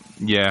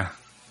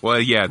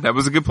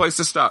was a good place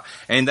to stop.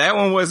 And that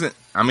one wasn't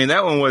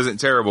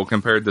terrible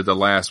compared to the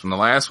last one. The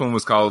last one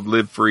was called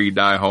Live Free,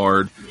 Die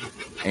Hard,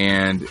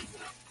 and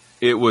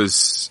it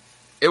was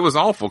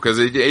awful because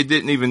it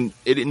didn't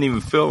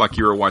even feel like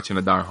you were watching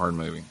a Die Hard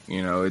movie.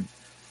 You know,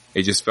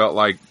 it just felt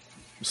like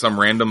some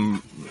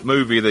random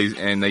movie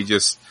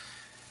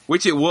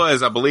which it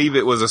was. I believe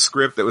it was a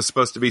script that was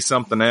supposed to be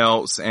something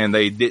else, and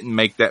they didn't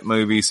make that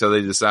movie, so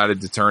they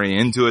decided to turn it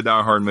into a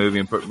Die Hard movie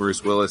and put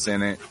Bruce Willis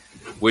in it,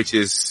 which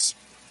is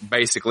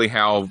basically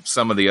how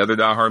some of the other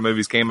Die Hard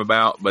movies came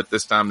about, but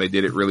this time they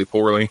did it really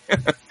poorly.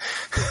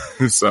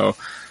 So,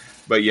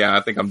 but yeah,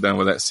 I think I'm done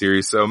with that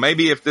series. So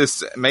maybe if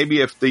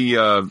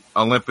the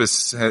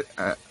Olympus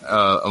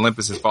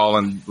Has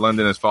Fallen,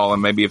 London Has Fallen,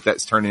 maybe if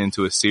that's turning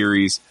into a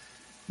series,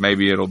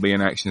 maybe it'll be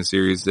an action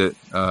series that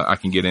I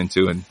can get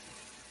into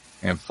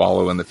and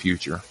follow in the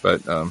future.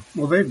 But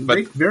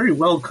they very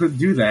well could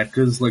do that,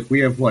 because like we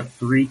have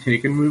 3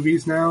 Taken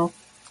movies now.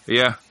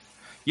 Yeah,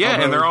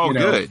 although, and they're all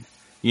good.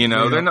 You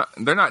know, yeah.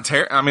 they're not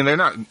they're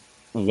not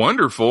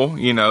wonderful.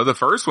 You know, the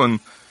first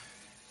one,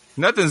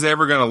 nothing's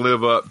ever going to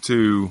live up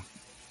to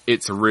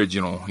its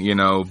original. You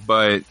know,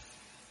 but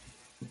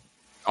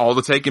all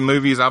the Taken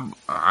movies,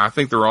 I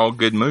think they're all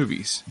good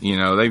movies. You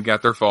know, they've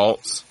got their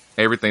faults.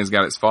 Everything's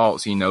got its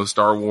faults. You know,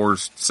 Star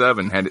Wars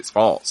 7 had its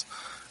faults.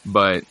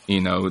 But,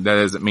 you know, that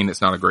doesn't mean it's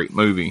not a great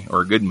movie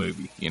or a good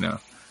movie, you know.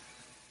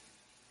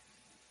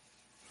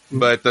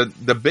 But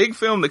the big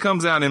film that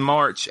comes out in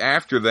March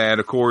after that,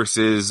 of course,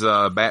 is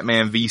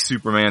Batman v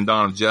Superman: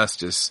 Dawn of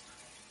Justice.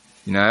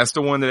 You know, that's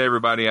the one that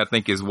everybody, I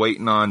think, is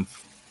waiting on.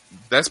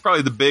 That's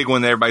probably the big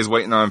one that everybody's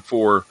waiting on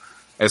for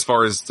as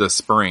far as the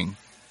spring.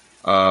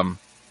 Arguably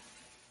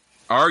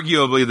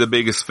the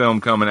biggest film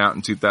coming out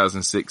in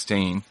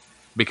 2016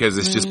 because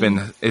it's just been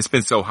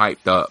so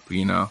hyped up,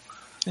 you know.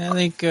 I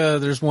think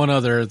there's one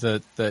other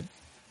that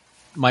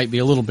might be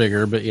a little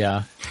bigger, but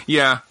yeah.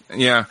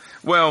 Yeah.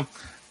 Well,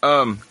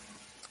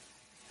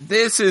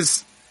 this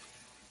is,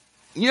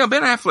 you know,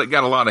 Ben Affleck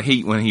got a lot of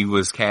heat when he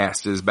was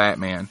cast as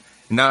Batman.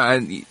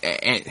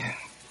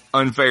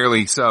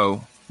 Unfairly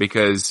so,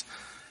 because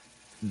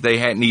they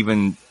hadn't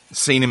even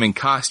seen him in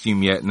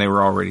costume yet, and they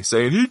were already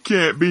saying, he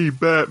can't be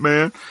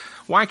Batman.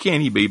 Why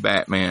can't he be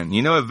Batman?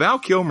 You know, if Val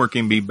Kilmer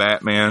can be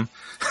Batman,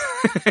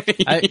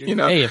 you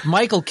know. Hey, if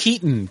Michael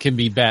Keaton can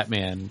be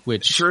Batman,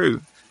 which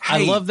true. Hey.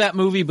 I love that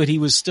movie, but he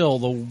was still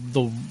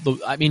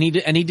he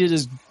did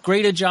as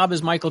great a job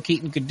as Michael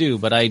Keaton could do,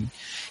 but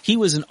he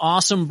was an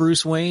awesome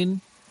Bruce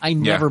Wayne. I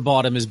never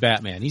bought him as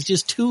Batman. He's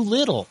just too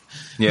little.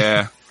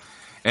 Yeah.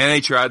 And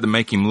they tried to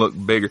make him look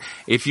bigger.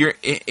 If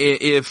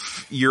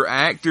your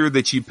actor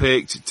that you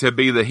picked to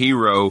be the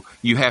hero,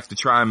 you have to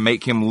try and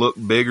make him look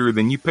bigger,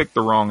 then you picked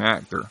the wrong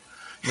actor.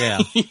 Yeah.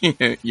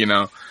 You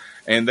know,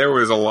 and there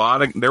were a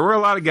lot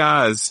of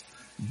guys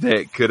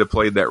that could have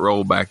played that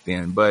role back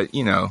then, but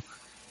you know,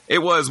 it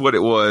was what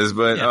it was.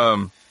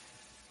 But,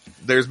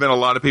 there's been a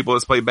lot of people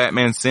that's played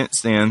Batman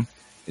since then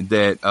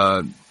that,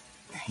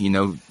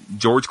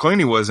 George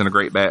Clooney wasn't a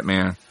great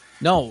Batman.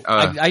 No,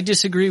 I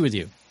disagree with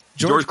you.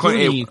 George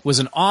Clooney was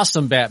an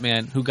awesome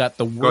Batman who got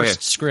the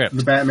worst script.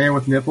 The Batman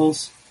with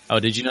nipples? Oh,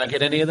 did you not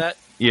get any of that?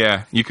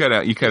 Yeah, you cut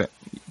out.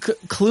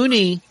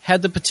 Clooney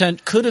had the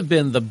potential, could have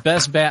been the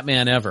best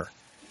Batman ever,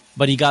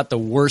 but he got the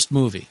worst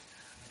movie.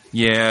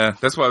 Yeah,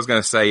 that's what I was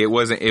going to say. It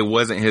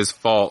wasn't his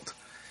fault.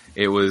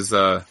 It was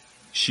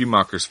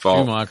Schumacher's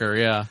fault. Schumacher,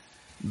 yeah.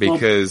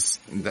 Because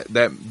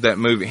that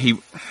movie,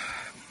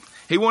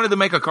 he wanted to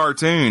make a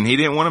cartoon. He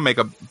didn't want to make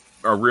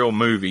a real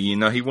movie.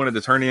 He wanted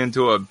to turn it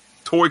into a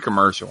toy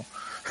commercial.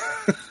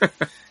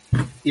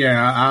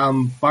 Yeah,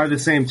 by the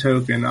same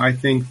token, I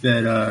think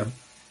that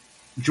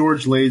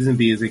George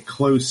Lazenby is a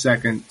close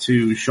second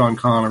to Sean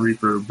Connery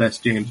for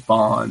Best James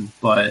Bond,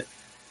 but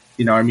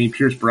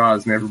Pierce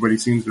Brosnan, everybody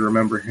seems to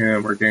remember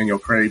him, or Daniel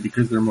Craig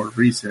because they're more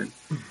recent.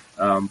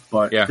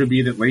 But it could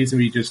be that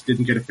Lazenby just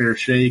didn't get a fair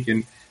shake,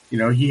 and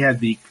he had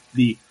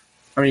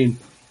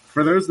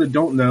for those that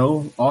don't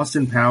know,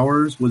 Austin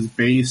Powers was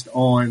based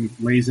on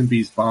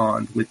Lazenby's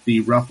Bond with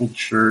the ruffled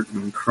shirt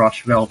and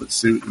crushed velvet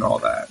suit and all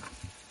that.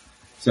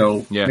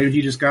 So maybe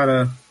he just got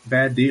a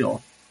bad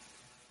deal.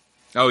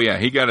 Oh yeah,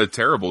 he got a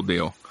terrible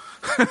deal.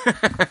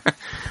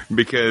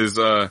 Because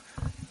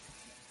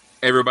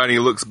everybody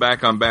looks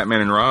back on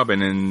Batman and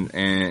Robin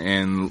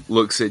and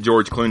looks at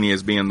George Clooney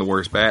as being the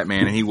worst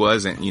Batman, and he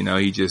wasn't.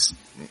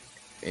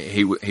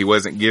 He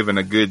wasn't given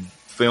a good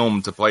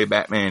film to play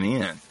Batman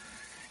in.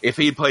 If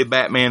he'd played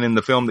Batman in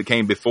the film that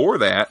came before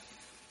that,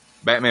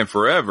 Batman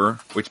Forever,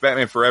 which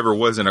Batman Forever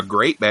wasn't a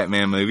great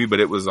Batman movie,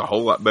 but it was a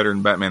whole lot better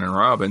than Batman and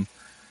Robin,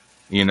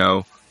 they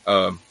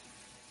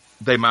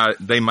might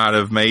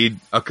have made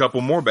a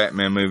couple more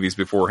Batman movies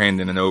before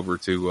handing it over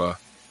to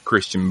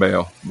Christian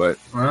Bale. But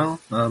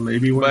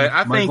maybe when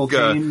Michael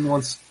Caine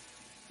wants.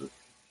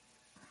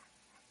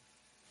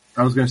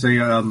 I was going to say,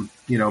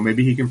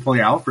 maybe he can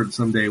play Alfred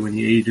someday when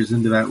he ages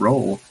into that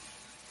role.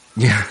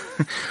 Yeah.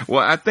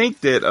 Well, I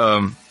think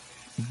that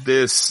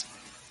this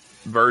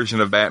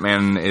version of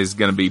Batman is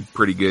going to be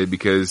pretty good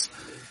because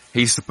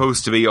he's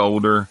supposed to be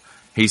older.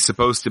 He's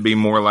supposed to be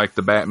more like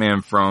the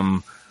Batman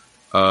from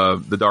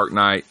The Dark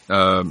Knight.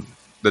 The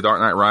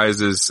Dark Knight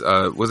Rises.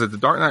 Was it The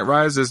Dark Knight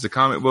Rises, the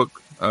comic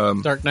book?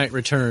 Dark Knight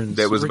Returns.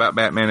 That was about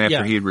Batman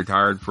after he had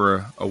retired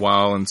for a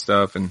while and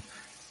stuff.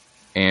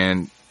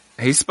 And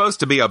he's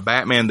supposed to be a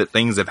Batman that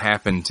things have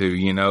happened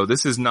to.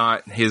 This is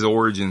not his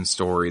origin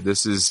story.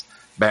 This is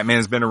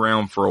Batman's been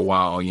around for a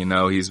while.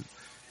 He's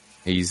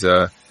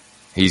gone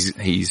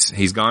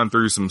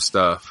through some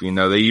stuff.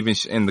 They even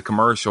in the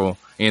commercial,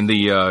 in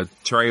the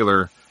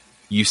trailer,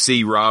 you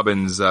see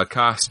Robin's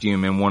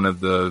costume in one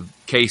of the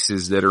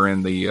cases that are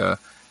in the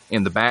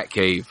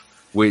Batcave,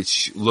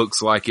 which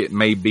looks like it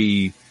may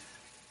be,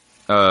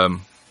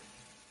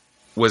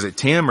 was it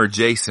Tim or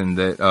Jason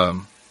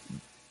that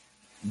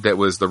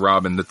was the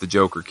Robin that the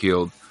Joker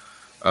killed?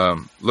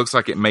 Looks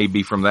like it may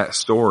be from that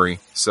story.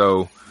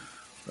 So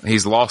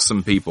he's lost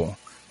some people,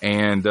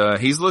 and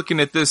he's looking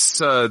at this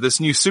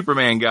new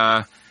Superman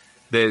guy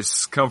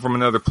that's come from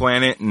another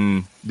planet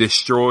and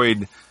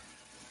destroyed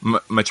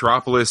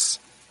Metropolis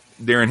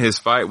during his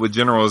fight with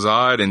General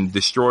Zod, and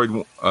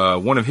destroyed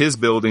one of his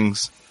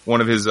buildings, one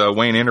of his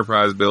Wayne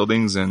Enterprise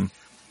buildings, and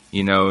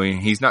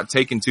he's not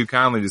taking too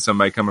kindly to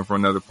somebody coming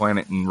from another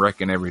planet and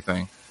wrecking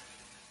everything.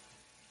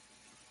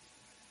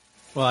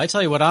 Well, I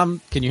tell you what,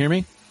 can you hear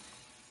me?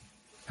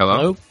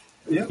 Hello?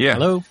 Yeah.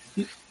 Hello?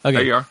 Okay.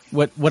 There you are.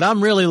 What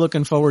I'm really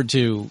looking forward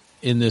to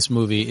in this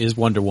movie is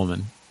Wonder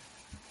Woman.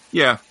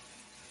 Yeah.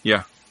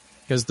 Yeah.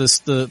 Because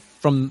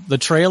from the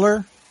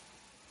trailer,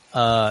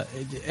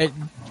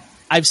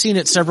 I've seen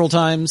it several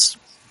times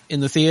in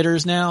the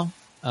theaters now,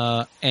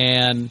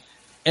 and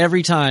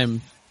every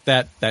time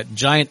that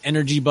giant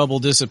energy bubble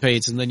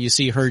dissipates and then you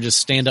see her just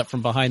stand up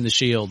from behind the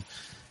shield,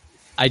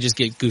 I just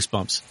get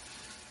goosebumps.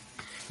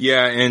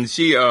 Yeah, and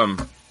she,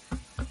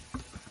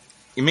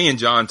 me and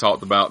John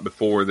talked about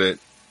before that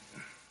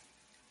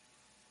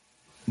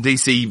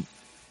DC,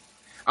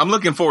 I'm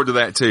looking forward to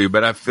that too,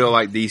 but I feel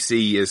like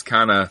DC is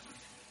kind of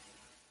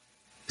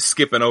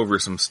skipping over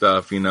some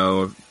stuff,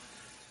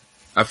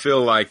 I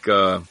feel like,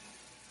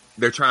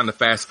 they're trying to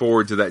fast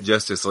forward to that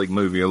Justice League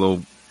movie a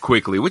little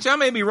quickly, which I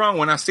may be wrong.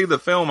 When I see the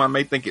film, I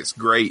may think it's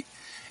great.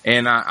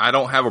 And I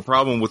don't have a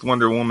problem with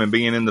Wonder Woman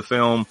being in the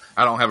film.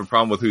 I don't have a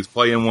problem with who's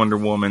playing Wonder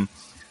Woman.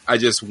 I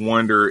just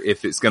wonder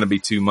if it's going to be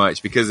too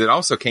much, because it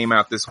also came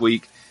out this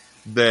week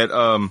that,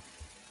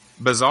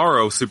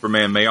 Bizarro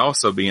Superman may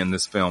also be in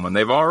this film, and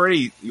we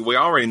already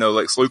know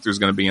Lex Luthor's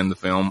going to be in the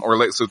film, or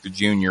Lex Luthor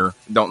Jr.,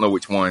 don't know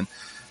which one,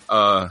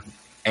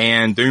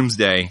 and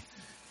Doomsday.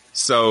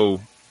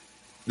 So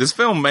this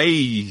film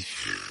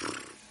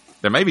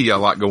there may be a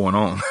lot going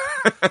on.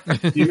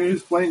 Do you know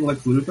who's playing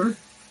Lex Luthor?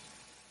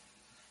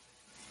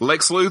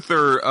 Lex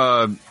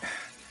Luthor,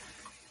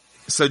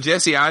 so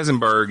Jesse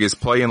Eisenberg is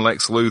playing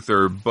Lex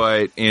Luthor,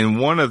 but in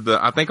one of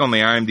the, I think on the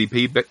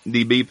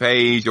IMDb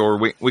page or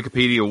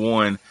Wikipedia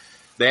one,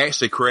 they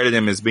actually credit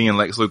him as being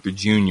Lex Luthor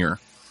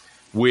Jr.,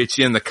 which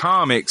in the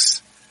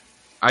comics,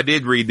 I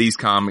did read these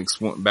comics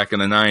back in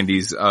the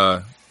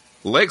 90s.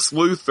 Lex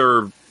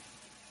Luthor,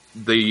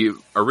 the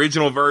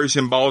original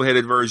version,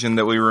 bald-headed version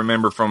that we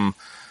remember from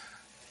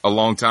a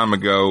long time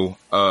ago,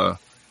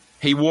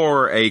 he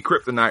wore a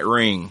kryptonite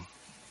ring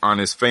on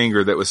his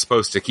finger that was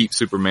supposed to keep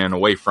Superman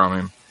away from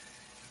him.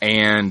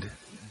 And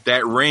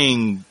that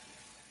ring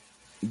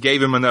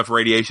gave him enough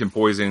radiation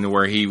poisoning to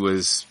where he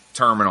was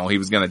terminal. He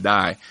was going to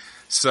die.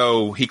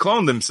 So he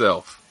cloned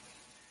himself.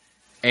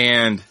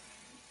 And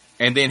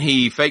then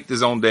he faked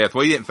his own death.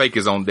 Well, he didn't fake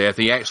his own death.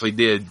 He actually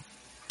did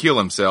kill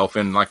himself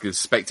in like a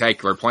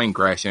spectacular plane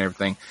crash and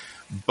everything.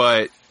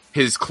 But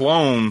his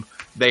clone,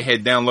 they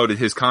had downloaded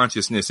his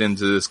consciousness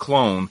into this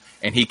clone,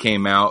 and he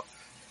came out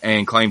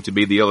and claimed to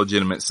be the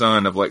illegitimate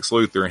son of Lex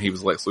Luthor, and he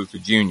was Lex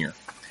Luthor Jr.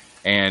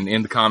 And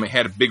in the comic,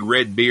 had a big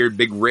red beard,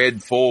 big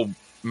red full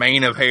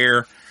mane of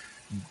hair,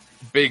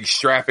 big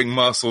strapping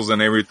muscles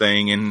and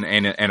everything, and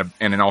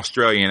an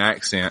Australian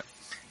accent.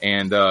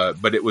 And,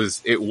 but it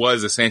was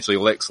essentially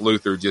Lex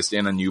Luthor just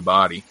in a new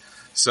body.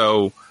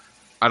 So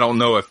I don't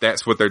know if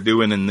that's what they're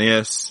doing in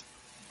this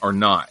or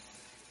not.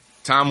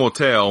 Time will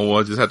tell.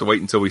 We'll just have to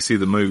wait until we see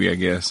the movie, I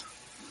guess.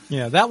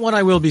 Yeah, that one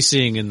I will be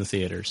seeing in the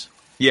theaters.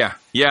 Yeah.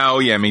 Yeah. Oh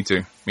yeah. Me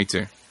too.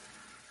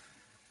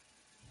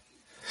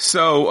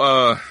 So,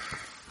 a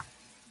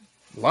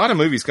lot of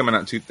movies coming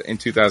out in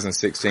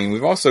 2016.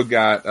 We've also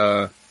got,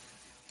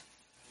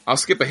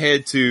 let's skip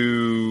ahead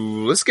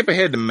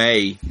to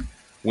May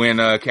when,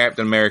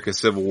 Captain America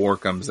Civil War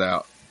comes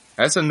out.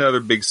 That's another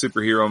big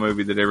superhero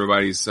movie that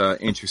everybody's,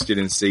 interested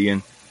in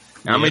seeing.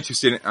 Yeah. I'm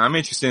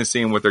interested in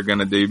seeing what they're going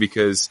to do,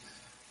 because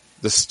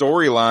the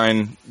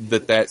storyline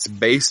that's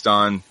based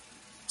on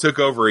took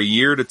over a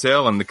year to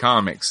tell in the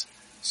comics.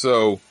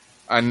 So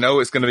I know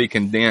it's going to be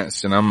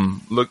condensed, and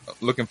I'm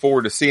looking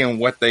forward to seeing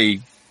what they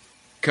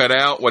cut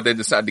out, what they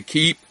decide to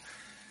keep.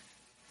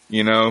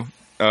 You know,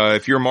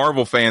 if you're a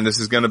Marvel fan, this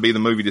is going to be the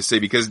movie to see,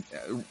 because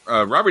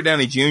Robert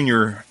Downey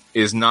Jr.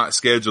 is not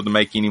scheduled to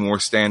make any more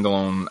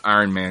standalone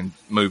Iron Man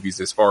movies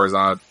as far as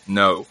I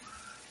know.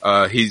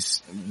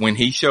 When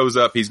he shows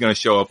up, he's going to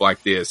show up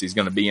like this. He's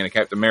going to be in a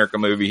Captain America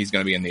movie. He's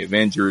going to be in the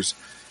Avengers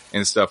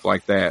and stuff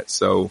like that.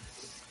 So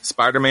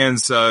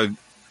Spider-Man's,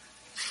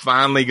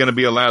 finally going to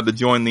be allowed to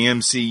join the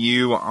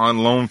MCU on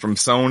loan from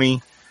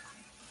Sony.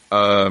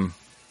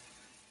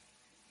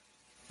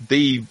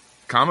 The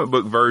comic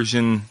book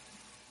version,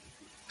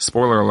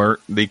 spoiler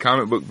alert, the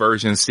comic book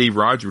version, Steve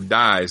Rogers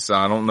dies. So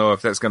I don't know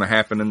if that's going to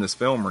happen in this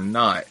film or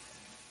not.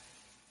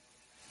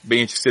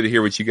 Be interested to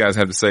hear what you guys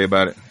have to say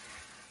about it.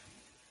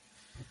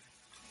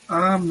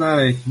 I'm not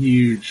a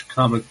huge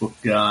comic book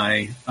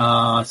guy.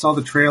 I saw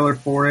the trailer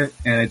for it,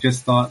 and I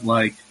just thought,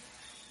 like,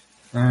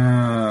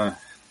 not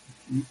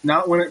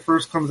when it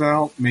first comes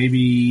out,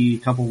 maybe a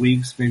couple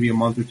weeks, maybe a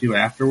month or two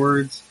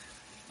afterwards.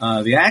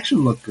 The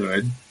action looked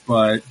good,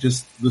 but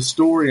just the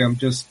story, I'm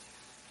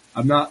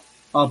not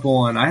up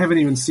on. I haven't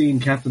even seen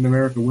Captain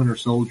America Winter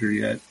Soldier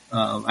yet.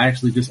 I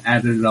actually just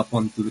added it up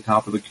onto the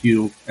top of the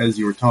queue as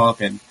you were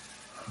talking.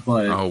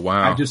 But oh,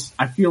 wow.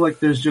 I feel like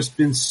there's just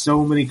been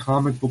so many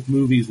comic book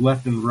movies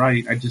left and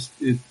right.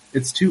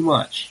 It's too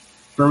much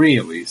for me,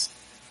 at least.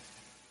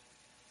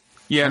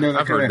 Yeah,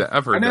 I've heard that.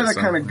 I know that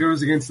kind of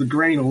goes against the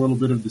grain a little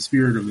bit of the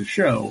spirit of the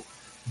show,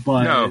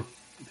 but no.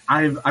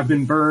 I've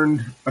been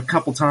burned a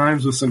couple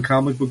times with some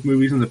comic book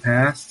movies in the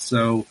past,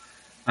 so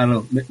I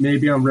don't know.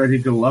 Maybe I'm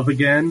ready to love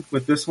again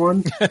with this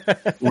one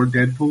or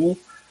Deadpool,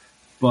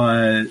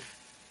 but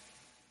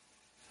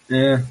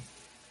yeah.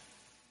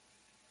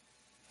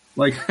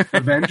 Like,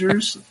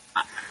 Avengers,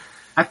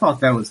 I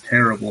thought that was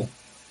terrible.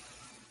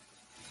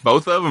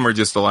 Both of them, or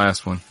just the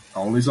last one? I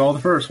only saw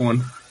the first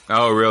one.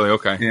 Oh, really?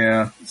 Okay.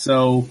 Yeah.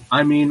 So,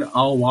 I mean,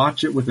 I'll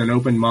watch it with an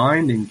open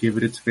mind and give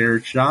it its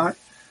fair shot,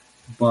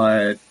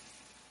 but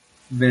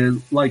they're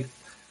like,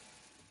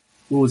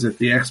 what was it,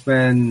 the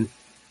X-Men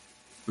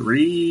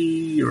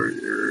 3 or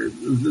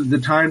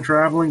the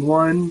time-traveling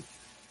one?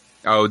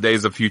 Oh,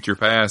 Days of Future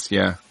Past,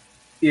 yeah.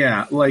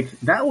 Yeah, like,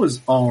 that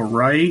was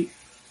alright.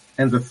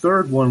 And the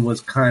third one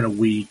was kind of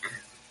weak.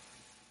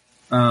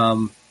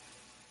 But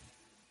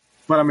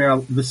I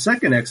mean, the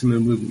second X-Men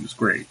movie was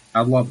great.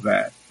 I love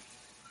that.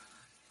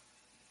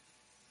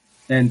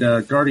 And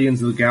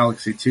Guardians of the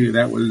Galaxy 2,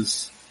 that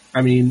was,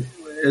 I mean,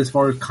 as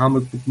far as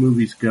comic book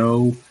movies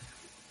go,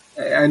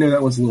 I know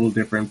that was a little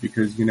different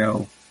because, you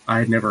know, I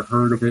had never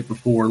heard of it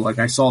before. Like,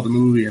 I saw the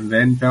movie and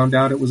then found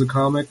out it was a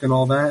comic and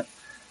all that.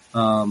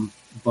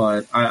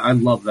 But I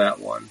love that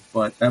one.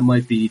 But that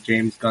might be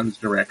James Gunn's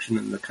direction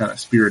and the kind of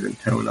spirit and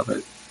tone of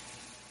it.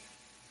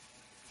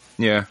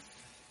 Yeah.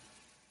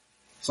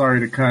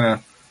 Sorry to kind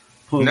of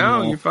put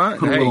you're fine.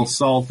 Put a little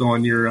salt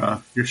on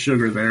your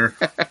sugar there.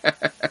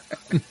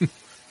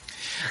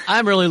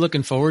 I'm really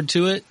looking forward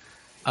to it.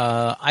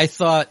 I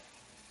thought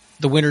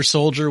The Winter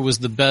Soldier was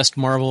the best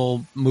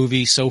Marvel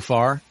movie so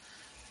far.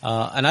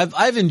 And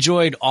I've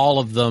enjoyed all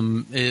of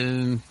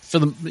them for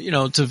the, you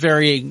know, to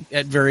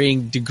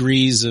varying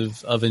degrees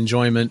of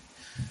enjoyment.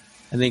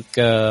 I think,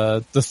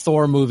 the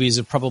Thor movies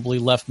have probably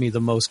left me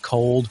the most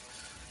cold.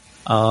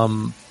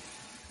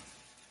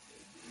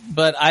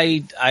 but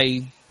I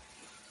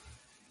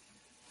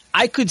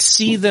could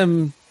see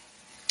them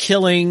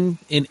killing,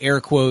 in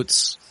air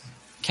quotes,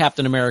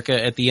 Captain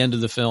America at the end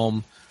of the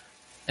film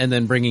and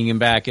then bringing him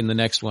back in the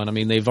next one. I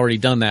mean, they've already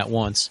done that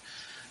once.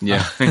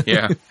 Yeah.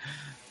 Yeah.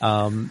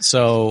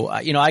 So,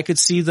 you know, I could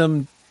see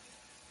them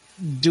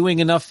doing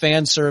enough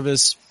fan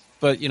service,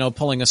 but, you know,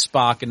 pulling a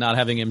Spock and not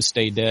having him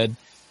stay dead.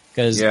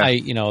 Cause Yeah.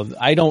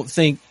 I don't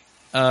think,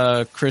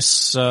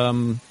 Chris,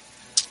 who's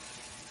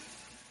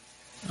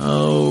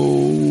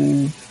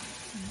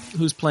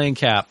playing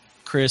Cap?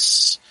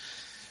 Chris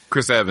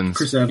Evans.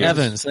 Chris Evans.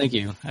 Evans, thank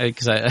you.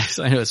 Because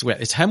I know it's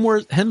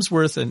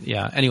Hemsworth, and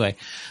yeah. Anyway,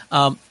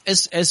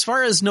 as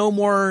far as no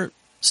more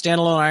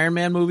standalone Iron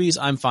Man movies,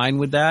 I'm fine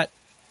with that.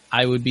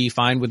 I would be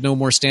fine with no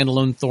more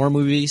standalone Thor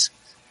movies.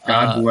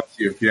 God bless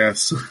you.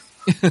 Yes.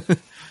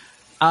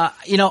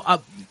 You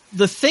know,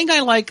 the thing I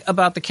like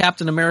about the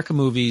Captain America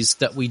movies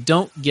that we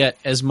don't get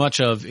as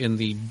much of in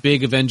the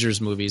big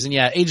Avengers movies, and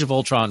yeah, Age of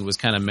Ultron was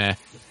kind of meh.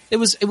 It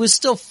was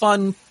still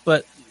fun,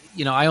 but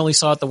you know, I only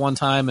saw it the one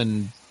time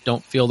and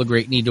don't feel the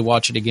great need to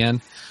watch it again.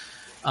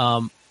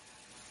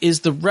 Is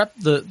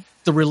the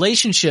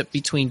relationship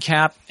between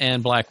Cap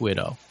and Black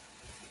Widow?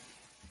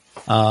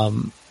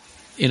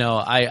 You know,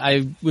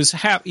 I was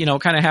kind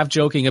of half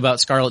joking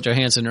about Scarlett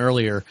Johansson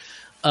earlier.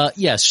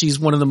 Yes, she's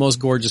one of the most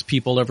gorgeous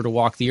people ever to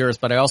walk the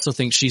earth, but I also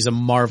think she's a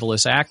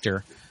marvelous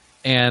actor.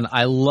 And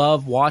I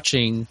love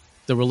watching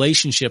the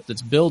relationship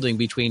that's building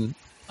between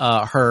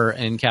her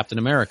and Captain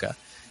America.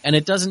 And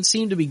it doesn't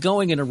seem to be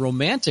going in a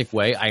romantic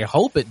way. I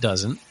hope it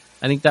doesn't.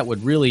 I think that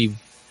would really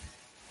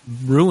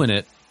ruin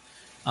it.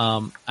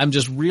 I'm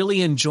just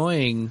really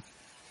enjoying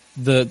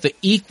the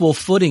equal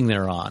footing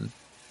they're on.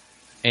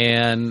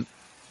 And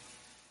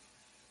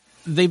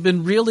they've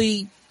been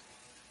really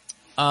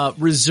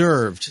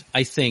reserved,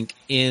 I think,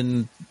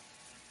 in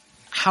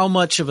how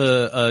much of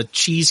a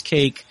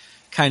cheesecake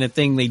kind of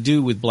thing they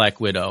do with Black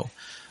Widow.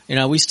 You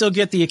know, we still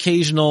get the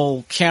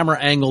occasional camera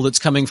angle that's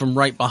coming from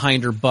right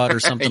behind her butt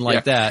or something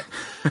like that.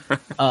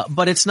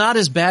 But it's not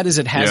as bad as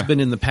it has been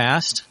in the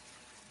past.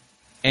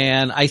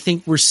 And I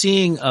think we're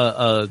seeing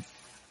a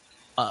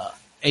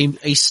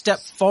step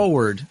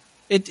forward.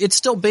 It's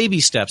still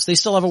baby steps. They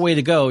still have a way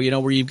to go, you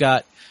know, where you've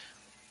got,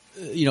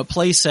 you know,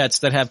 play sets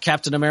that have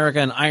Captain America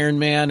and Iron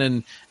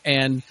Man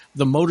and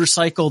the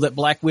motorcycle that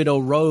Black Widow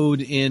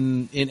rode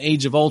in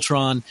Age of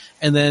Ultron,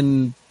 and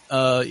then,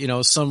 you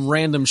know, some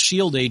random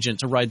SHIELD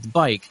agent to ride the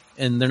bike,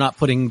 and they're not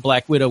putting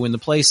Black Widow in the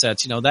play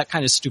sets. You know, that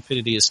kind of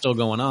stupidity is still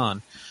going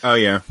on. Oh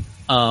yeah.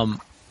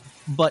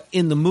 But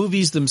in the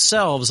movies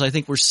themselves, I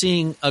think we're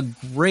seeing a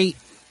great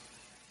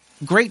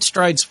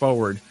strides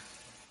forward,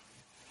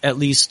 at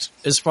least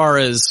as far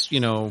as, you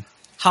know,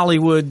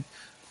 Hollywood,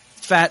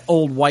 fat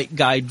old white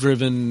guy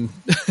driven,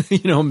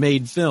 you know,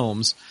 made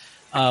films.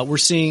 We're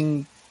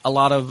seeing a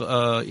lot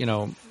of, you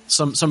know,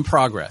 some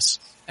progress.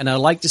 And I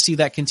like to see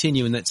that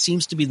continue. And that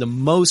seems to be the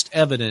most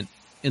evident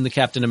in the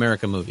Captain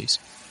America movies.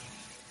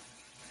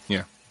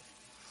 Yeah.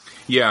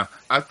 Yeah.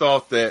 I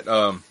thought that,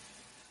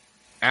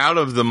 out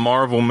of the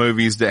Marvel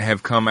movies that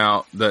have come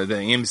out, the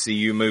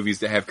MCU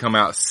movies that have come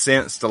out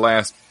since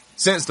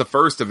the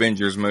first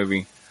Avengers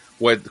movie,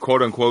 what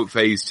quote unquote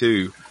phase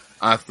 2,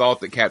 I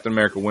thought that Captain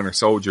America Winter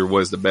Soldier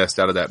was the best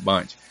out of that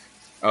bunch.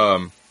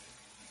 I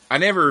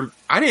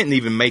didn't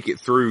even make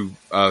it through,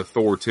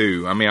 Thor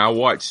 2. I mean, I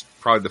watched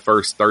probably the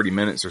first 30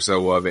 minutes or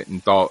so of it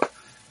and thought,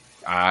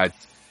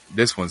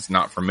 this one's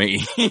not for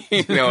me.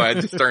 You know, I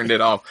just turned it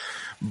off.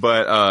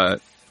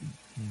 But,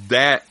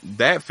 that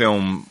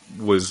film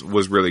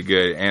was really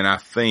good. And I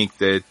think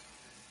that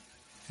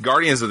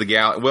Guardians of the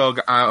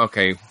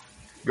Galaxy,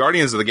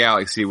 Guardians of the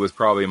Galaxy was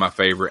probably my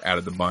favorite out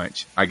of the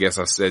bunch. I guess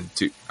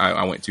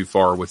I went too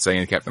far with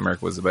saying Captain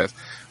America was the best.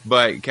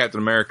 But Captain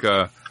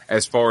America,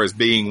 as far as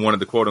being one of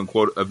the quote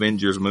unquote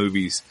Avengers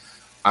movies,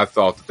 I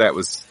thought that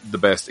was the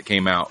best that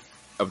came out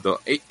of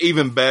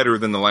even better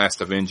than the last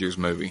Avengers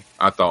movie,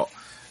 I thought.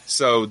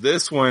 So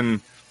this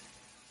one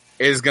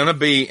is gonna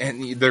be,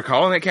 and they're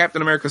calling it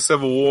Captain America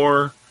Civil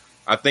War.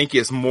 I think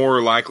it's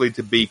more likely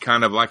to be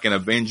kind of like an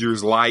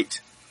Avengers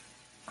light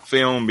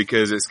film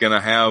because it's going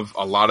to have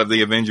a lot of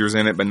the Avengers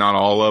in it, but not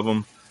all of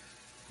them.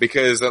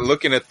 Because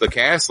looking at the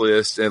cast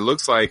list, it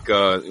looks like,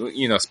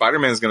 you know,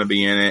 Spider-Man's going to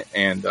be in it,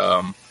 and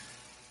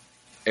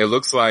it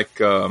looks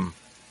like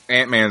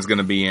Ant-Man's going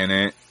to be in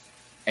it,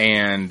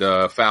 and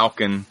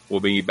Falcon will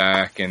be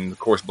back, and of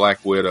course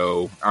Black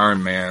Widow,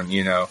 Iron Man,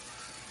 you know.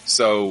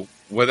 So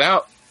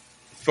without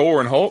Thor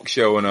and Hulk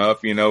showing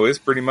up, you know, it's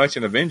pretty much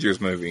an Avengers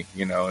movie,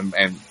 you know,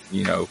 and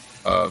you know,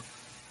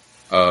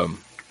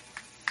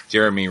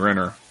 Jeremy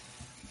Renner.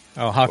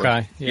 Oh,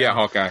 Hawkeye. Yeah,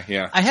 Hawkeye.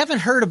 Yeah. I haven't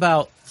heard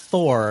about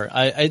Thor.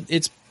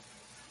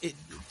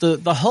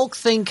 The Hulk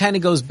thing kind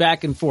of goes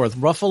back and forth.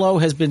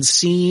 Ruffalo has been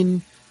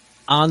seen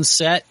on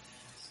set,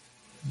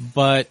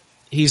 but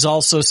he's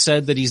also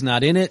said that he's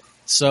not in it.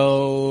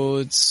 So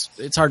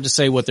it's hard to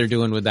say what they're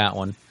doing with that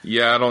one.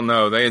 Yeah, I don't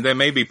know. They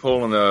may be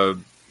pulling a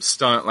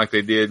stunt like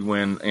they did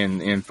when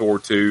in Thor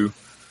 2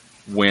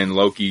 when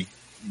Loki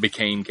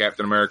became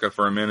Captain America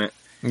for a minute.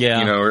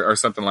 Yeah. Or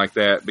something like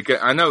that. Because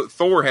I know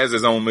Thor has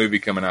his own movie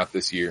coming out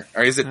this year.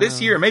 Or is it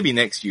this year or maybe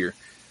next year?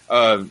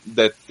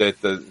 That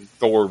the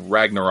Thor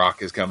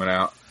Ragnarok is coming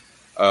out.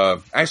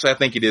 Actually, I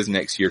think it is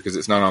next year because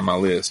it's not on my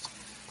list.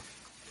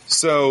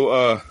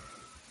 So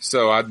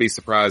I'd be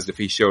surprised if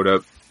he showed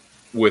up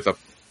with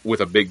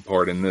a big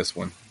part in this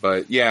one.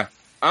 But yeah,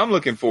 I'm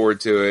looking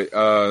forward to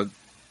it.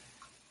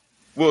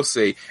 We'll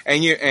see.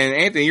 And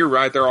Anthony, you're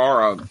right. There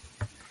are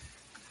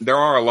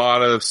a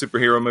lot of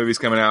superhero movies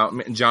coming out.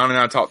 John and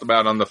I talked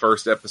about on the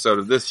first episode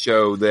of this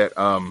show that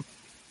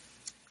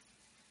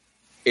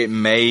there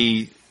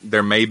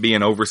may be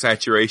an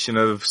oversaturation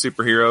of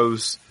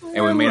superheroes,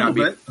 and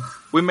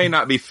we may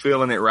not be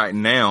feeling it right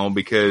now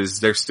because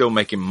they're still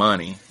making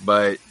money.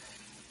 But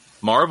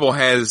Marvel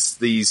has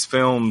these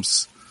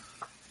films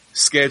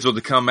scheduled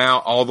to come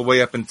out all the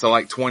way up until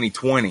like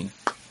 2020.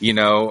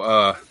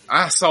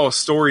 I saw a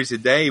story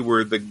today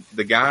where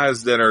the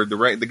guys that are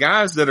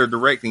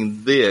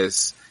directing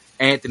this,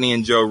 Anthony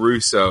and Joe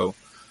Russo,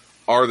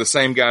 are the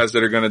same guys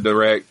that are going to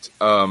direct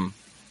the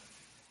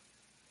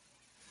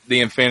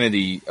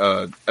Infinity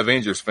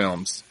Avengers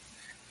films.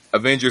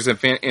 Avengers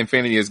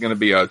Infinity is going to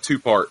be a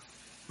 2-part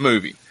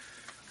movie.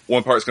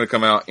 One part's going to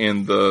come out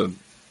in the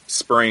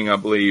spring, I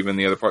believe, and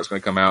the other part's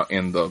going to come out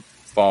in the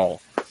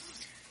fall.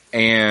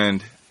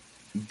 And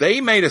they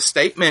made a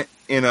statement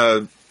in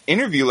a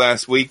interview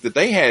last week that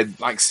they had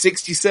like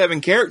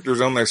 67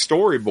 characters on their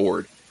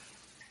storyboard.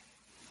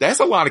 That's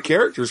a lot of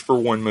characters for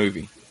one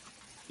movie,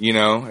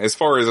 as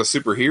far as a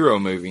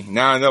superhero movie.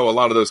 Now I know a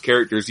lot of those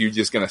characters, you're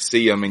just going to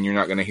see them and you're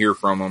not going to hear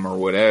from them or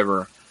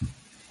whatever.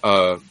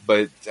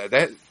 But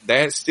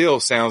that still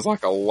sounds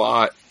like a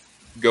lot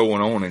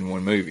going on in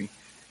one movie.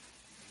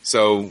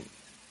 So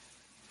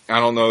I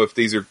don't know if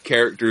these are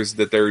characters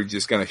that they're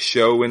just going to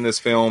show in this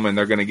film and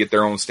they're going to get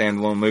their own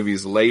standalone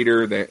movies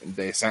later.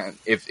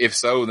 If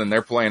so, then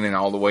they're planning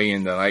all the way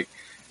into like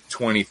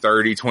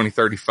 2030,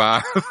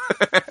 2035,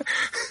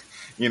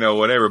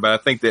 whatever. But I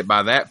think that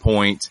by that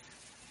point,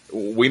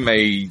 we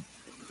may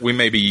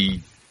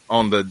be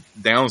on the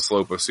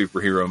downslope of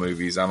superhero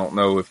movies. I don't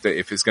know if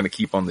it's going to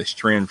keep on this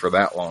trend for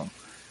that long.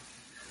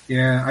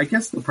 Yeah, I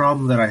guess the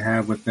problem that I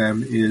have with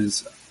them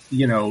is,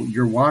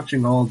 you're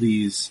watching all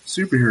these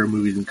superhero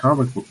movies and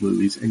comic book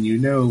movies, and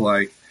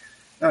like,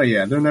 oh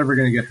yeah, they're never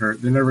going to get hurt.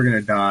 They're never going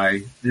to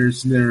die.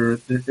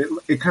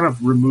 It kind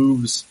of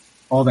removes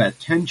all that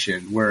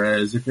tension.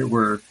 Whereas if it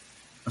were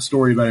a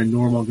story about a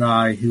normal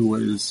guy who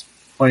was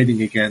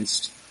fighting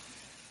against,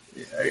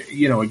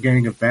 a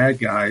gang of bad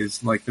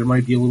guys, like there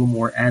might be a little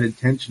more added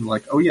tension.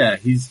 Like, oh yeah,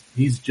 he's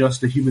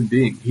just a human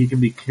being. He can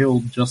be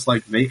killed just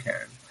like they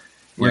can.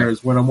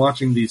 Whereas when I'm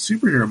watching these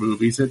superhero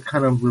movies, it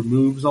kind of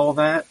removes all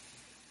that.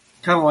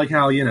 Kind of like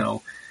how,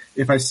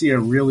 if I see a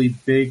really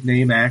big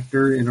name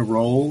actor in a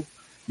role,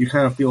 you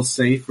kind of feel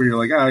safe where you're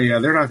like, oh yeah,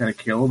 they're not going to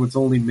kill him. It's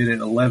only minute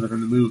 11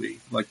 in the movie.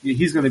 Like,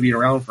 he's going to be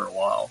around for a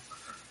while.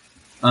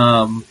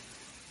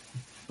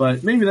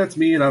 But maybe that's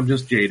me and I'm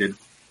just jaded.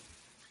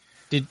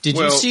 Did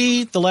you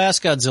see the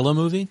last Godzilla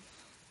movie?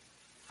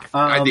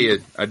 I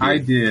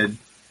did.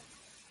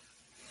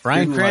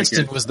 Bryan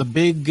Cranston was the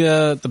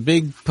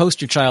big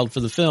poster child for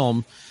the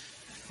film,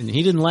 and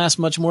he didn't last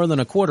much more than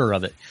a quarter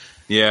of it.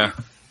 Yeah.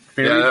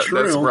 Very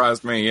true. That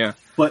surprised me, yeah.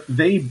 But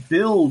they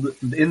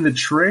in the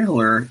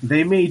trailer,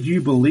 they made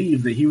you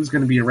believe that he was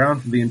going to be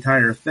around for the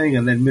entire thing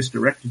and then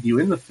misdirected you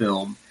in the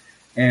film.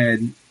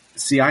 And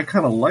see, I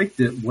kind of liked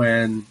it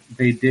when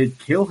they did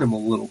kill him a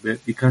little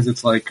bit because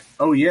it's like,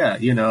 oh yeah,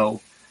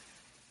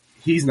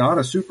 he's not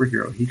a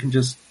superhero. He can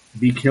just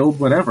be killed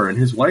whenever, and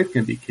his wife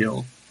can be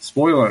killed.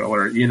 Spoiler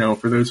alert,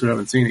 for those who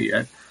haven't seen it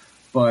yet.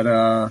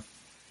 But,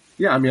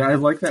 yeah, I mean, I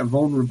like that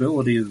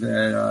vulnerability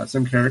that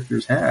some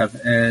characters have.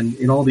 And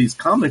in all these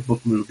comic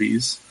book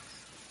movies,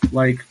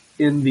 like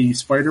in the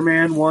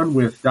Spider-Man one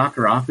with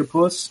Dr.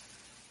 Octopus,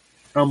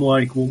 I'm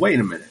like, well, wait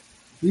a minute.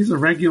 He's a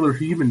regular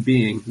human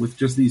being with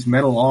just these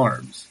metal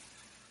arms.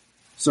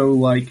 So,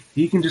 like,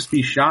 he can just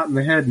be shot in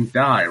the head and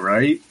die,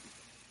 right?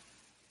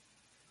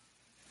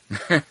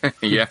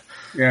 Yeah.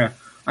 Yeah.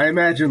 I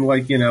imagine,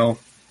 like,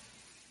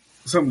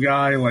 some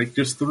guy, like,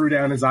 just threw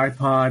down his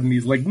iPod and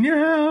he's like,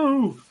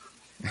 no!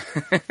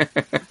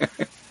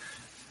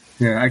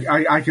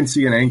 Yeah, I can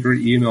see an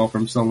angry email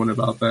from someone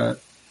about that.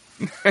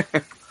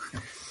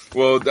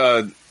 Well,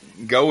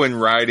 going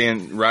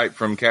right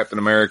from Captain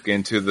America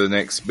into the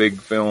next big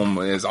film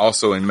is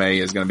also in May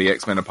is going to be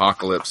X-Men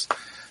Apocalypse.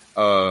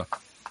 All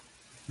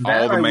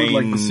the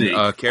main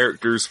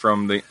characters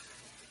from the...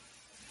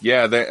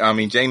 Yeah,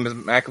 James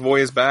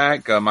McAvoy is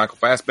back, Michael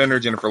Fassbender,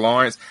 Jennifer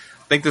Lawrence.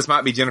 I think this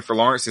might be Jennifer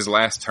Lawrence's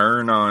last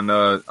turn on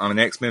an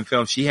X-Men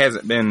film. She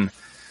didn't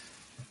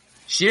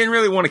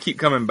really want to keep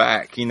coming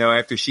back,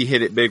 after she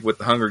hit it big with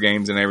the Hunger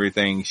Games and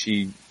everything.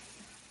 She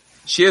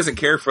doesn't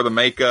care for the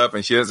makeup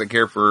and she doesn't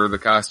care for the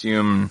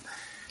costume.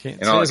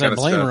 Can't say I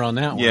blame her on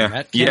that one. Yeah,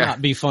 that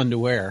cannot be fun to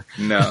wear.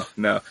 No.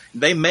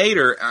 They made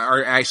her,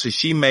 or actually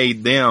she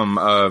made them,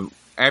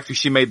 after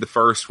she made the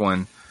first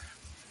one,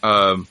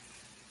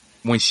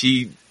 when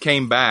she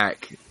came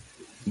back,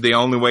 the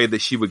only way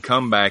that she would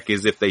come back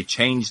is if they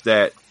changed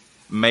that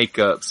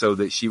makeup so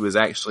that she was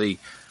actually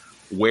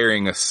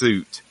wearing a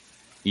suit,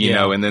 you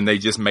know, and then they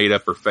just made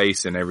up her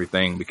face and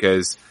everything,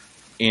 because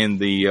in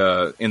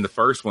the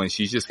first one,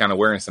 she's just kind of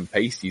wearing some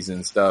pasties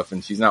and stuff,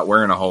 and she's not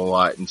wearing a whole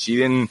lot, and she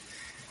didn't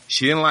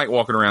like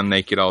walking around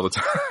naked all the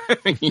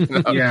time, you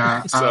know?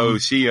 Yeah. So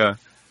she,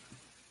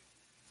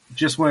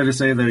 just wanted to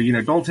say that, you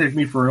know, don't take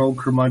me for an old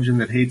curmudgeon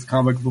that hates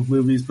comic book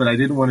movies, but I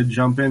didn't want to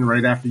jump in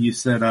right after you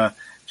said,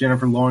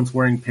 Jennifer Lawrence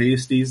wearing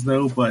pasties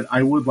though, but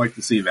I would like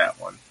to see that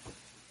one.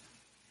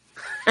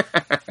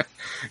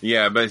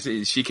 Yeah, but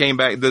she came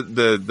back.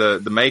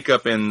 The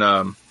makeup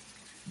in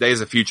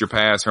Days of Future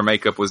Past, her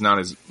makeup was not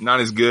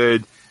as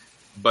good,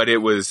 but it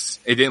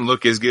didn't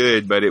look as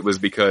good, but it was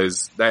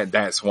because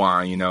that's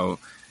why, you know,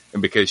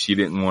 and because she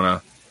didn't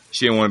want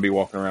to be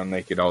walking around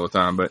naked all the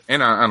time. But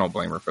and I don't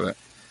blame her for that.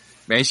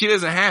 Man, she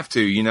doesn't have to,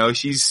 you know.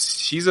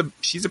 She's a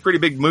pretty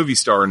big movie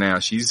star now.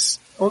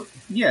 Well,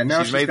 yeah,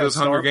 now she's made those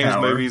Hunger Games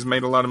movies,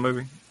 made a lot of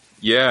movies.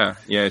 Yeah,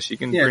 she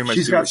can pretty much.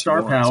 She's got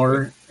star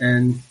power,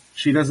 and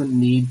she doesn't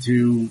need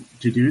to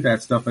do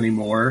that stuff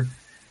anymore.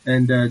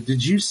 And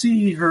did you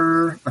see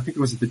her? I think it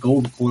was at the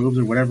Golden Globes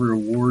or whatever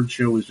award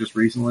show was just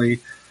recently.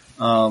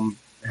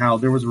 How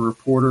there was a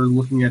reporter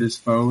looking at his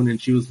phone, and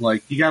she was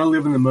like, "You got to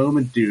live in the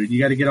moment, dude. You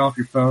got to get off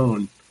your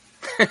phone."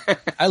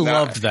 I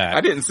loved that.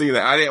 I didn't see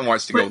that. I didn't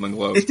watch the Golden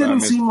Globes. It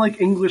didn't seem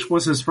like English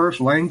was his first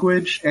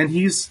language, and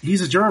he's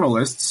a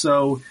journalist,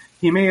 so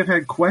he may have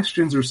had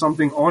questions or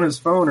something on his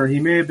phone, or he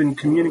may have been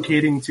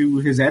communicating to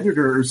his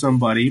editor or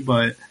somebody,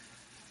 but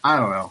I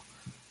don't know.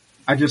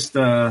 I just,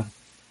 I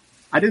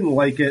didn't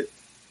like it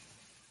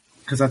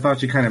because I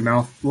thought she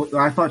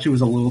I thought she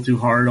was a little too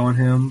hard on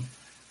him.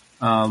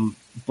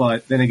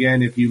 But then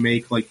again, if you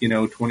make like, you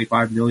know,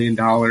 $25 million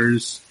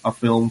a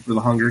film for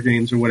the Hunger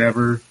Games or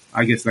whatever,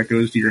 I guess that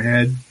goes to your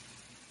head.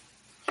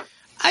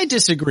 I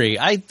disagree.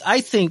 I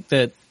think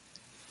that,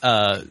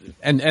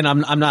 and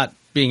I'm not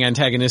being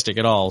antagonistic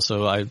at all,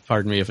 so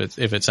pardon me if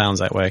it sounds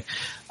that way.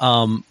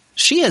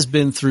 She has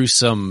been through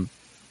some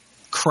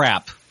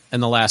crap in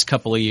the last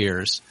couple of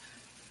years.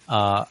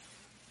 And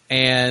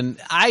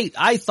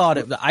I thought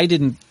I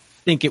didn't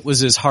think it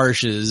was as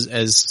harsh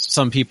as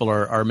some people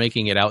are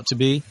making it out to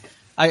be.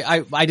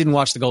 I didn't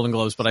watch the Golden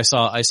Globes, but I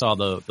saw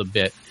the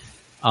bit.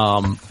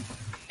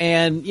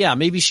 And yeah,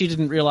 maybe she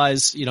didn't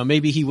realize, you know,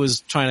 maybe he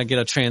was trying to get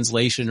a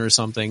translation or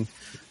something.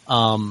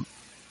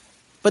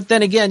 But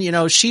then again, you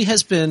know, she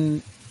has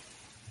been,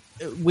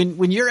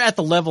 when you're at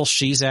the level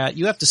she's at,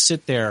 you have to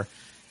sit there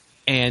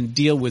and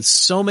deal with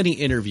so many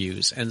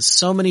interviews and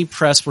so many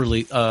press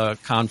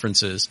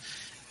conferences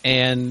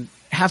and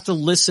have to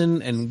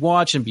listen and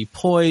watch and be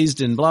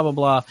poised and blah, blah,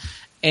 blah.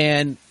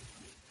 And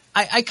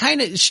I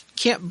kind of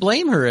can't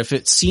blame her if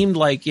it seemed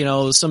like, you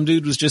know, some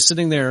dude was just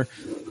sitting there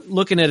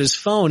looking at his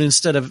phone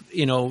instead of,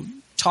 you know,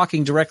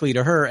 talking directly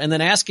to her and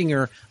then asking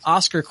her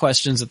Oscar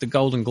questions at the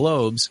Golden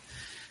Globes.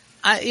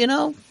 You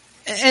know,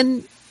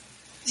 and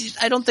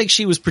I don't think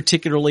she was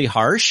particularly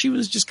harsh. She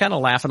was just kind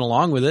of laughing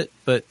along with it.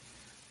 But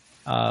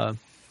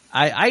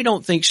I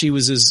don't think she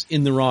was as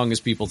in the wrong as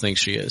people think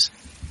she is.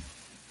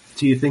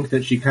 Do you think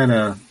that she kind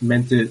of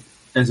meant it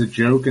as a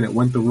joke and it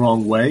went the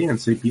wrong way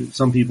and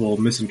some people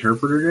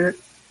misinterpreted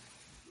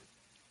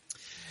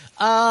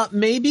it?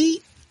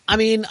 Maybe. I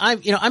mean,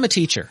 I'm a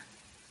teacher,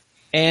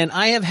 and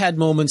I have had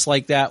moments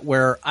like that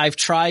where I've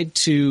tried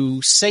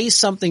to say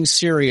something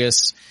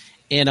serious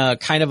in a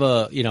kind of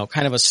a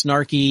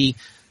snarky,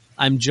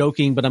 I'm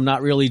joking, but I'm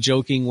not really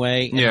joking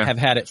way, and have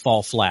had it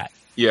fall flat.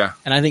 Yeah.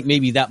 And I think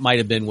maybe that might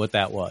have been what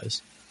that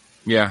was.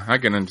 Yeah, I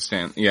can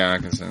understand. Yeah, I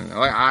can understand.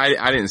 Like,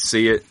 I didn't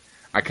see it.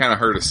 I kind of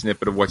heard a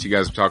snippet of what you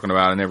guys were talking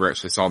about. I never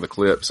actually saw the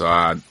clip, so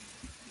I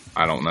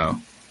don't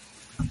know.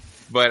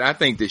 But I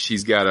think that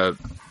she's got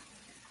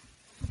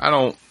I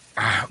don't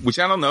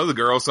know the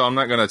girl, so I'm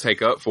not going to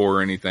take up for her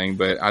or anything,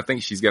 but I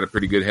think she's got a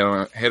pretty good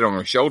head on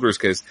her shoulders,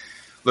 because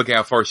look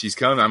how far she's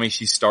come. I mean,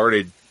 she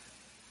started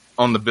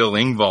on the Bill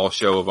Engvall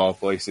show of all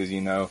places,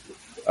 you know.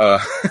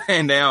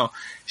 And now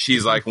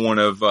she's like one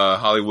of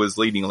Hollywood's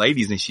leading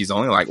ladies, and she's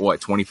only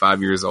like,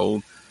 25 years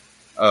old.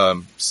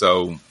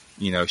 So,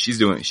 you know, she's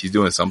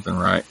doing something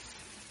right.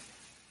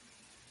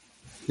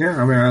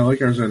 Yeah, I mean, I like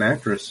her as an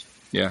actress.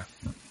 Yeah.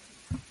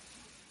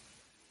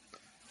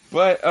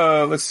 But,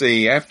 let's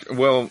see.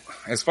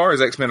 As far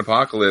as X-Men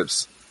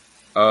Apocalypse,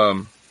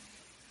 and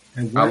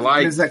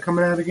when is that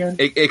coming out again?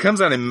 It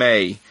comes out in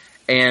May,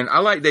 and I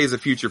like Days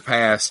of Future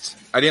Past.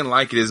 I didn't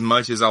like it as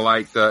much as I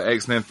liked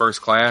X-Men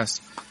First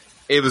Class.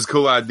 It was a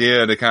cool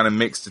idea to kind of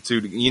mix the two.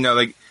 You know,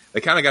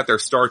 they kind of got their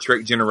Star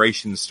Trek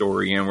Generation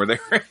story in, where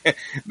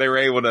they were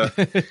able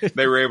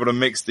to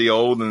mix the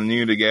old and the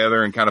new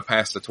together and kind of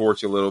pass the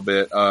torch a little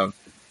bit.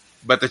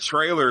 But the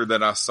trailer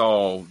that I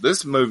saw,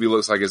 this movie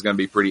looks like it's going to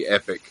be pretty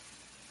epic,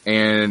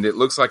 and it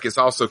looks like it's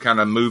also kind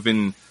of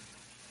moving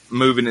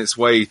its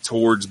way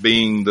towards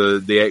being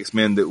the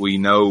X-Men that we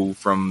know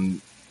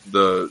from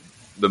the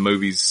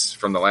movies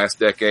from the last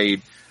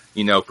decade.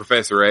 You know,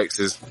 Professor X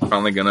is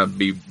finally going to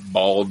be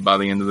bald by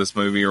the end of this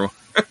movie,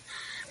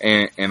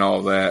 and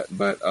all that.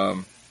 But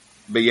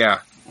yeah,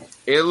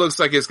 it looks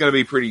like it's going to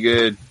be pretty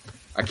good.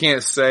 I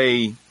can't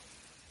say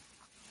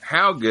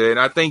how good.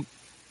 I think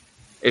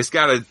it's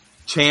got a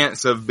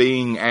chance of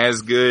being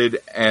as good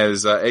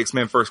as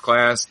X-Men First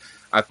Class.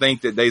 I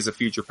think that Days of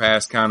Future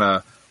Past kind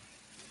of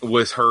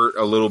was hurt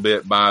a little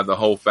bit by the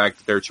whole fact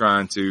that they're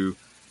trying to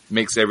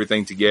mix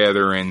everything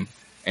together and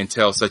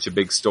tell such a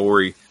big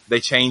story. They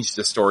changed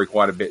the story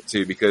quite a bit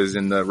too, because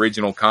in the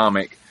original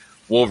comic,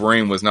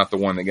 Wolverine was not the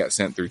one that got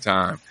sent through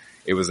time.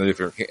 It was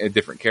a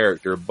different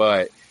character.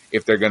 But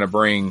if they're going to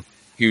bring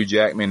Hugh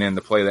Jackman in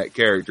to play that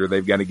character,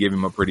 they've got to give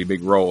him a pretty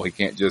big role. He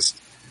can't just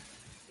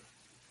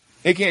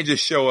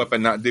show up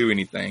and not do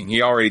anything.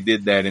 He already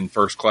did that in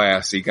First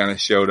Class. He kind of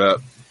showed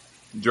up,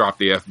 dropped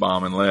the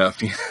F-bomb and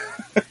left,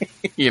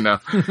 you know,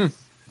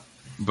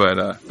 but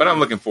I'm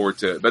looking forward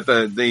to it. But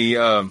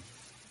the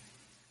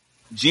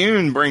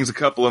June brings a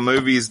couple of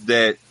movies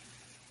that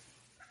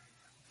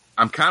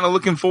I'm kind of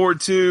looking forward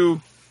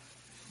to,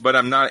 but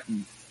I'm not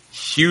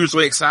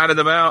hugely excited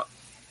about.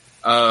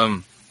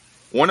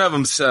 One of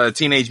them's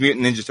Teenage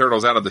Mutant Ninja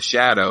Turtles Out of the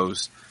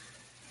Shadows.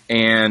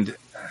 And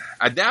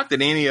I doubt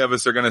that any of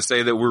us are going to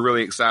say that we're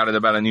really excited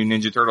about a new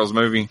Ninja Turtles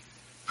movie.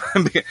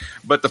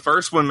 But the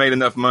first one made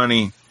enough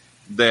money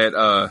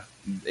that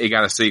it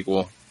got a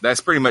sequel.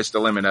 That's pretty much the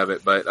limit of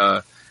it.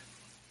 But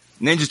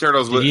Ninja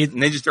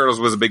Turtles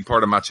was a big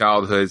part of my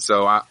childhood.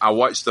 So I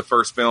watched the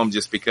first film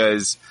just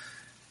because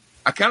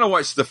I kind of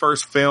watched the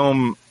first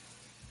film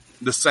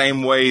the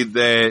same way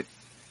that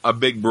a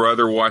big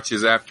brother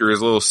watches after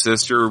his little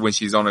sister when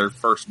she's on her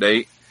first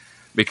date,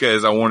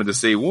 because I wanted to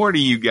see, what are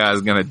you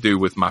guys going to do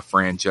with my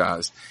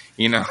franchise?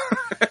 You know,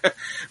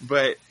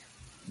 but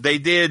they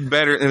did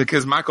better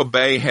because Michael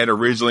Bay had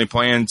originally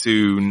planned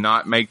to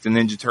not make the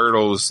Ninja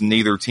Turtles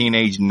neither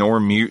teenage nor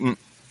mutant.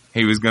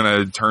 He was going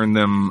to turn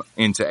them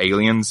into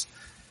aliens,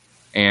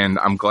 and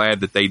I'm glad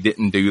that they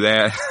didn't do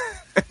that.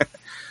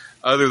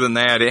 Other than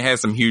that, it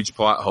has some huge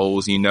plot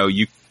holes. You know,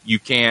 you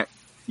can't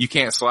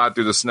slide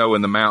through the snow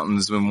in the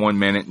mountains in 1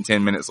 minute and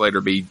 10 minutes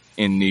later be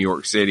in New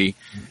York City,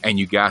 and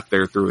you got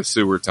there through a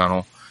sewer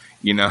tunnel,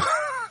 you know,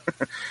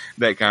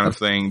 that kind of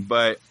thing.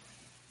 But,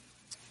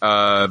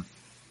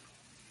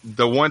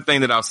 the one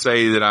thing that I'll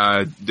say that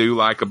I do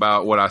like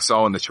about what I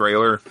saw in the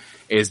trailer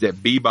is that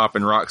Bebop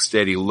and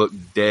Rocksteady look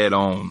dead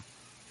on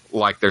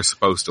like they're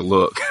supposed to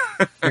look.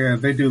 Yeah,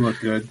 they do look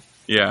good.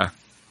 Yeah.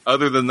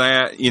 Other than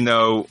that, you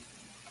know,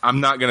 I'm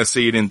not going to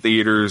see it in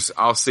theaters.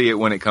 I'll see it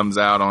when it comes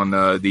out on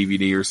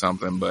DVD or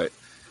something, but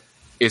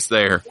it's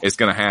there. It's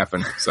going to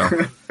happen. So,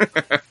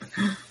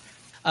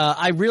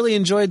 I really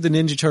enjoyed the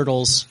Ninja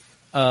Turtles.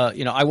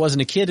 You know, I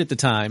wasn't a kid at the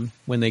time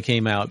when they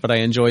came out, but I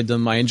enjoyed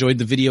them. I enjoyed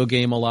the video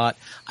game a lot.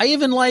 I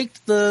even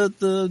liked the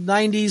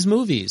 90s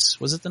movies.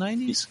 Was it the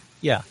 90s?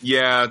 Yeah.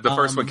 Yeah, the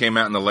first one came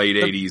out in the late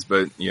 80s,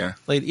 but yeah.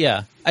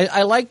 Yeah.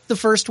 I liked the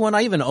first one.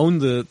 I even owned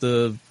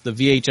the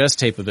VHS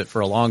tape of it for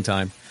a long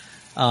time.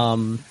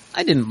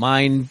 I didn't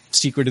mind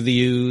Secret of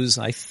the Ooze.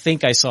 I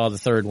think I saw the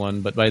third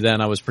one, but by then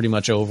I was pretty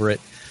much over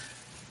it.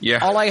 Yeah.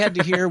 All I had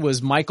to hear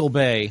was Michael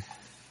Bay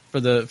for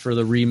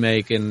the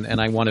remake,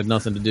 and I wanted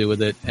nothing to do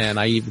with it, and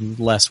I even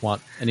less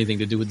want anything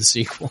to do with the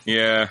sequel.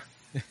 Yeah.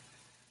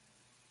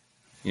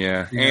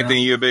 Yeah.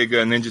 Anthony, you a big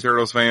Ninja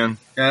Turtles fan?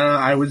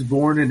 I was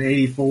born in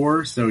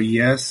 84, so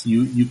yes,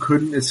 you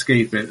couldn't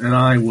escape it. And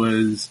I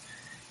was,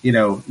 you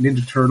know,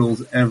 Ninja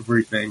Turtles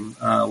everything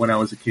when I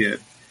was a kid.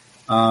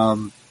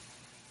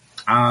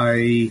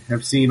 I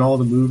have seen all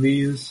the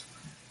movies.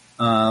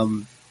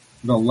 The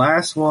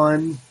last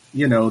one,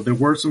 you know, there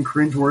were some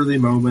cringeworthy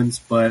moments,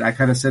 but I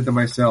kind of said to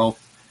myself,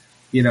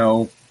 you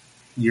know,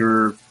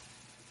 you're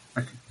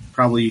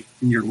probably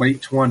in your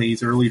late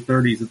 20s, early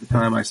 30s at the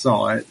time I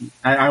saw it.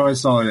 I always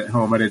saw it at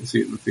home. I didn't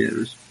see it in the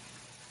theaters.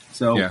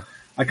 So yeah.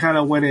 I kind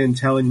of went in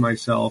telling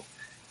myself,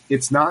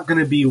 it's not going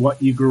to be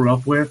what you grew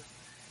up with.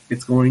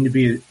 It's going to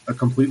be a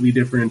completely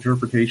different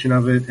interpretation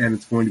of it, and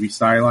it's going to be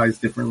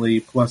stylized differently.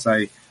 Plus,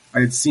 I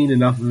had seen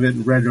enough of it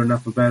and read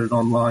enough about it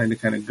online to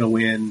kind of go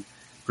in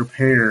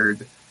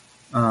prepared.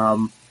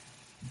 But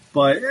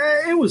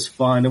it was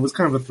fun. It was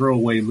kind of a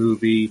throwaway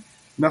movie.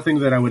 Nothing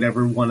that I would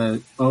ever want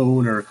to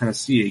own or kind of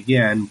see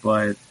again,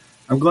 but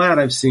I'm glad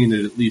I've seen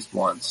it at least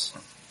once.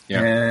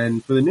 Yeah.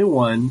 And for the new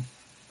one,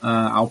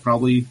 I'll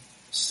probably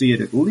see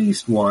it at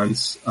least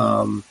once.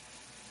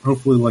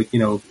 Hopefully, like, you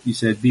know, you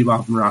said,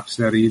 Bebop and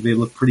Rocksteady, they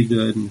look pretty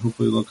good, and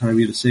hopefully they'll kind of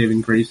be the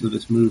saving grace of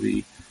this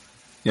movie.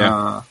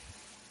 Yeah.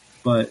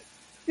 But,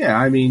 yeah,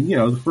 I mean, you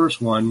know, the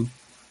first one,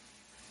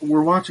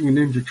 we're watching a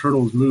Ninja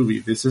Turtles movie.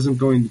 This isn't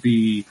going to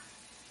be,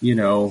 you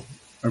know,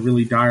 a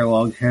really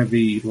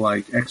dialogue-heavy,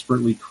 like,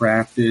 expertly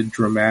crafted,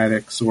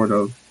 dramatic sort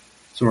of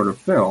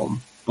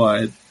film.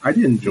 But I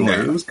did enjoy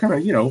it. It was kind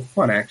of, you know,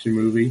 fun action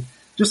movie.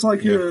 Just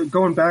like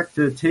going back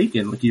to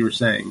Taken, like you were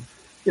saying.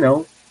 You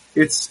know,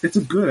 it's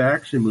a good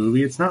action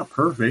movie. It's not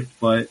perfect,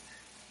 but,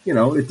 you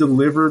know, it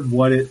delivered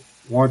what it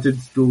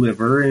wanted to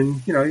deliver,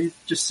 and, you know, you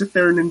just sit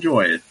there and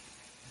enjoy it.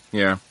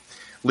 Yeah.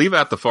 Leave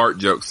out the fart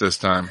jokes this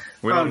time.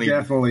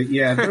 Definitely.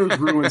 Yeah, those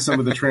ruin some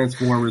of the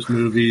Transformers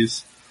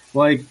movies.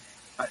 Like,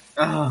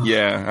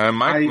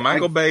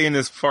 Michael Bay and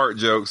his fart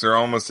jokes are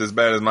almost as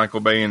bad as Michael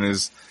Bay and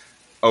his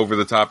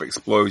over-the-top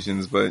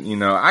explosions. But,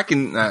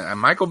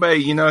 Michael Bay,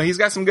 he's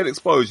got some good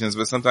explosions,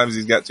 but sometimes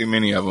he's got too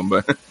many of them.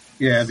 But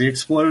yeah, the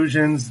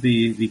explosions,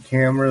 the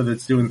camera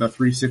that's doing the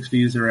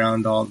 360s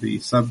around all the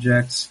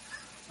subjects,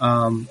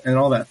 and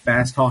all that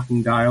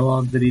fast-talking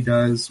dialogue that he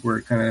does, where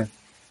it kind of,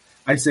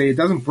 I say it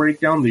doesn't break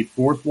down the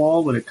fourth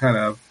wall, but it kind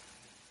of,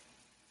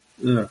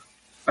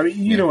 I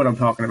mean, you know what I'm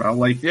talking about.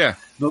 Like,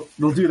 they'll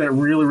do that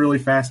really, really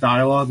fast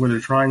dialogue where they're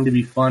trying to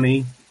be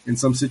funny in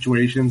some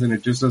situations, and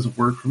it just doesn't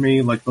work for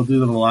me. Like, they'll do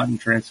that a lot in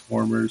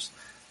Transformers.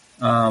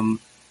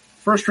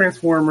 First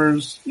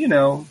Transformers,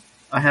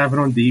 I have it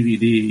on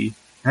DVD.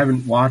 I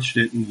haven't watched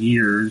it in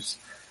years,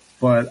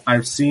 but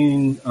I've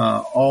seen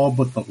all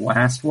but the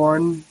last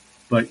one.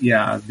 But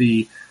yeah,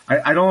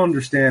 I don't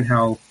understand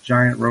how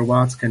giant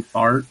robots can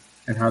fart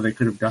and how they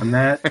could have done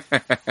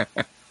that.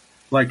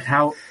 Like,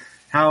 how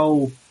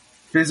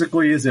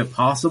physically is it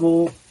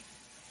possible?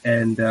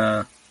 And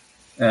I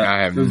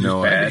have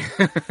no idea.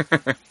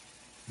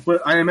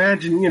 But I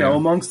imagine,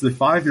 amongst the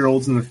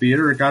 5-year-olds in the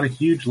theater, it got a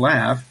huge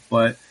laugh.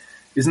 But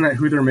isn't that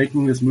who they're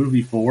making this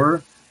movie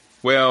for?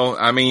 Well,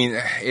 I mean,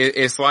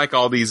 it's like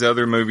all these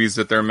other movies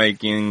that they're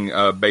making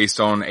based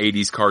on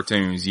 80s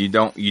cartoons. You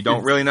don't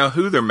really know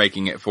who they're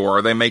making it for.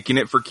 Are they making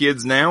it for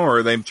kids now, or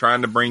are they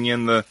trying to bring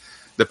in the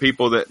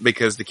people that,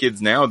 because the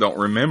kids now don't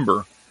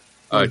remember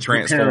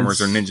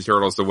Transformers or Ninja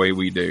Turtles the way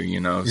we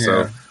do,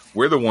 So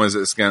we're the ones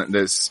that's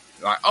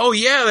like, oh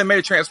yeah, they made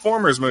a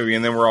Transformers movie,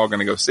 and then we're all going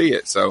to go see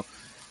it. So,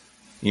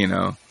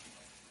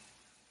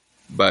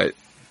 but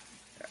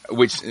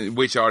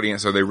which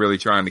audience are they really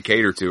trying to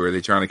cater to? Are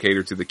they trying to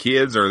cater to the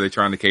kids, or are they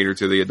trying to cater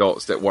to the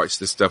adults that watched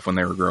this stuff when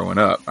they were growing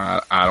up?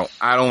 I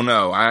don't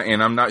know.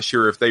 And I'm not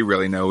sure if they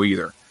really know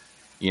either.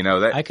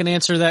 That I can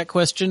answer that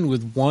question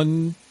with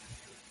one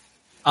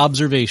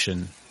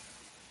observation.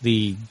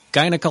 The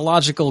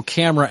gynecological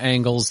camera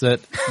angles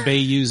that Bay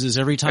uses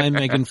every time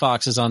Megan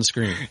Fox is on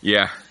screen.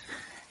 Yeah.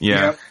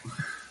 Yep.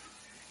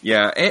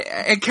 Yeah,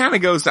 it kind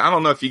of goes to, I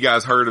don't know if you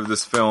guys heard of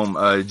this film,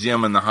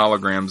 Jim and the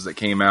Holograms, that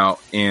came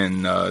out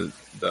in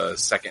the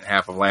second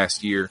half of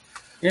last year.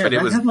 Yeah, but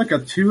it had like a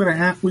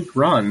 2.5 week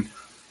run.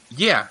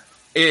 Yeah,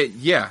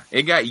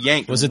 it got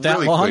yanked. Was it that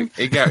really long? Quick.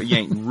 It got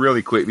yanked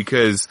really quick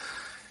because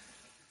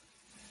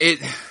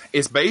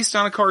it's based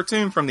on a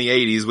cartoon from the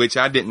 80s, which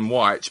I didn't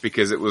watch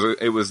because it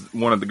was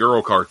one of the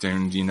girl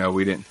cartoons.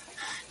 We didn't,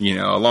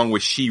 along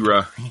with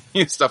She-Ra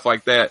and stuff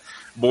like that.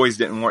 Boys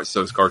didn't watch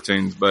those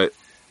cartoons, but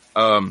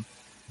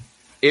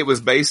it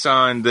was based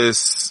on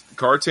this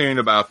cartoon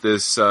about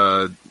this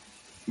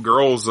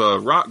girls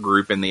rock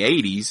group in the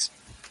 80s.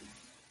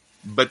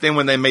 But then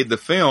when they made the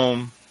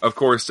film, of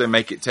course, they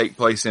make it take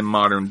place in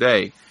modern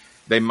day.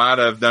 They might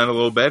have done a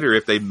little better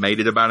if they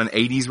made it about an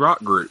 80s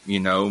rock group.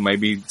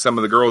 Maybe some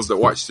of the girls that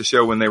watched the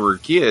show when they were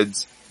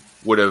kids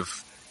would have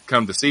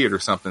come to see it or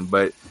something.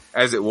 But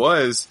as it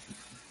was,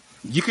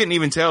 you couldn't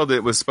even tell that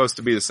it was supposed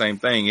to be the same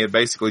thing. It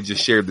basically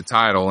just shared the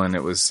title, and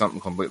it was something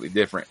completely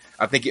different.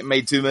 I think it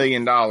made $2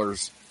 million,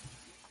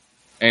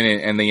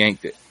 and they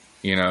yanked it.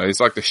 It's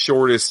like the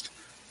shortest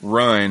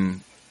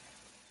run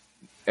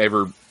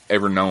ever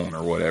known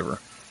or whatever.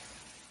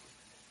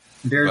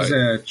 There's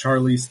a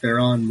Charlize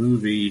Theron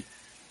movie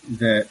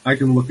that I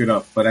can look it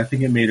up, but I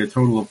think it made a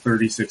total of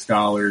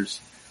 $36.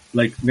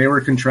 Like, they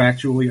were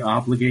contractually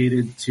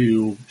obligated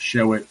to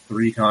show it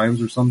 3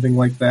 times or something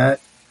like that.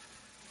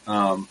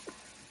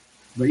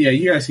 But yeah,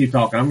 you guys keep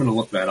talking. I'm going to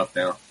look that up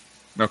now.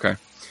 Okay.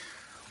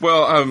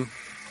 Well,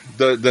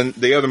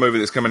 the other movie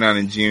that's coming out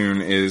in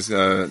June is,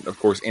 of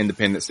course,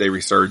 Independence Day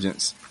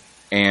Resurgence.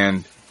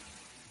 And,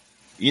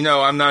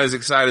 I'm not as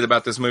excited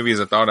about this movie as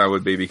I thought I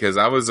would be, because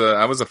I was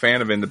a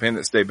fan of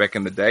Independence Day back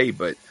in the day,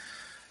 but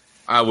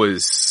I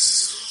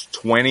was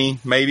 20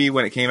 maybe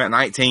when it came out,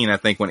 19 I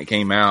think when it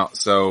came out.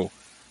 So,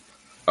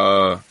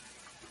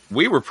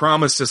 we were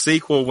promised a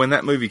sequel when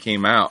that movie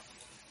came out,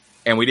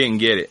 and we didn't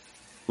get it.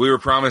 We were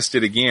promised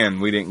it again,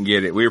 we didn't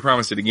get it. We were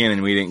promised it again,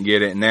 and we didn't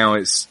get it. And now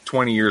it's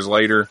 20 years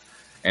later,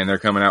 and they're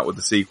coming out with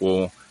the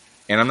sequel,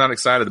 and I'm not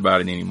excited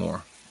about it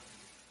anymore.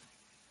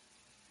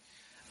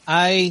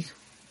 I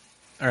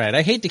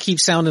hate to keep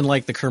sounding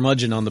like the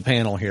curmudgeon on the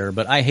panel here,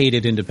 but I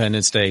hated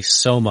Independence Day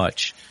so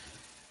much.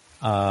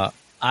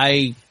 I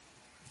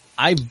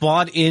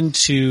bought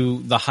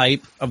into the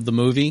hype of the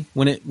movie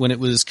when it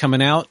was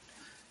coming out,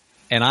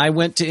 and I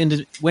went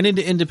into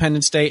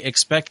Independence Day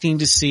expecting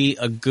to see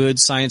a good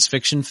science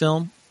fiction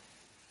film,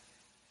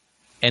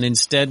 and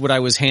instead what I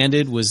was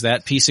handed was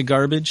that piece of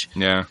garbage.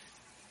 Yeah.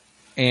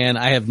 And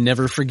I have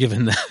never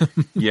forgiven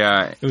them.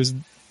 Yeah.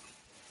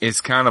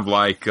 It's kind of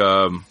like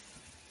a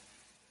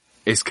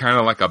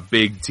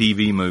big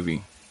TV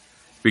movie,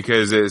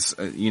 because it's,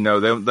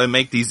 they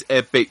make these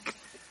epic,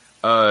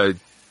 or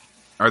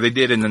they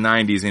did in the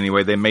 90s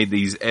anyway, they made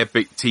these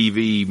epic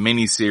TV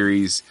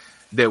miniseries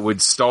that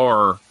would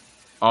star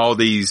all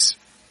these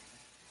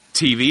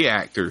TV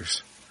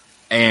actors,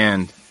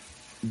 and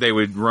they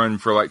would run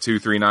for like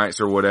 2-3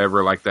 nights or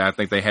whatever like that. I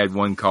think they had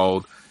one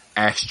called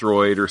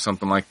Asteroid or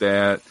something like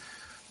that.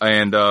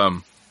 And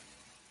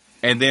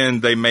then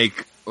they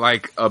make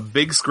like a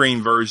big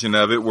screen version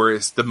of it where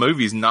the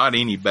movie's not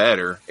any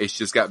better. It's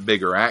just got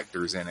bigger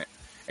actors in it.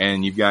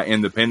 And you've got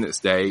Independence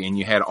Day and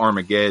you had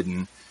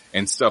Armageddon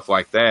and stuff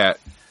like that.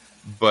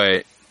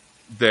 But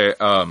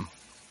the,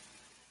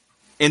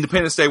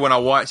 Independence Day, when I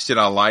watched it,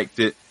 I liked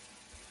it.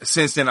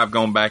 Since then, I've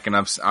gone back and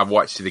I've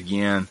watched it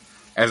again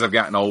as I've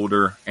gotten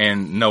older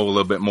and know a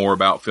little bit more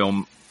about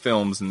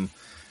films and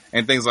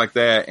things like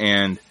that.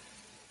 And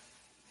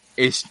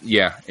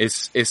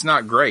it's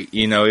not great.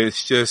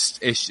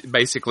 It's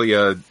basically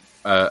a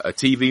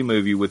TV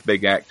movie with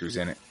big actors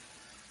in it.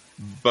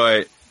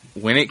 But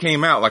when it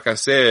came out, like I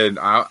said,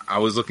 I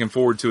was looking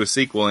forward to a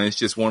sequel, and it's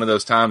just one of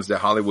those times that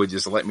Hollywood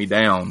just let me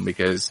down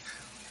because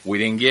we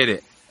didn't get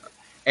it.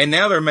 And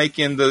now they're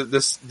making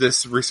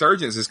this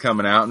Resurgence is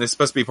coming out, and it's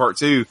supposed to be part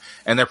 2,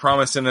 and they're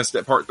promising us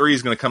that part 3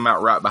 is going to come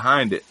out right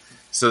behind it.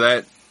 So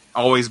that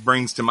always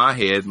brings to my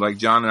head, like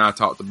John and I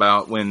talked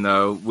about when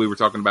we were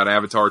talking about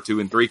Avatar 2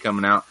 and 3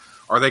 coming out,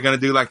 are they going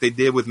to do like they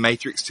did with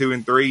Matrix 2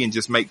 and 3 and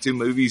just make 2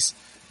 movies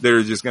that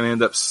are just going to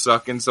end up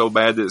sucking so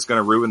bad that it's going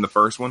to ruin the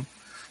first one?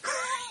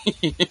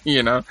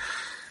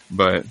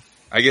 But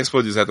I guess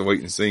we'll just have to wait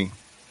and see.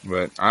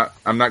 But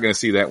I'm not going to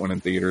see that one in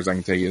theaters, I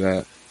can tell you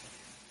that.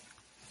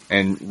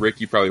 And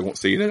Rick, you probably won't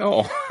see it at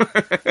all.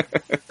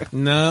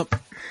 Nope.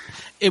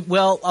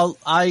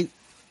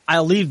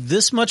 I'll leave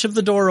this much of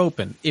the door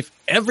open. If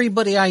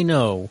everybody I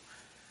know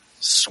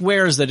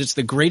swears that it's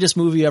the greatest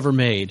movie ever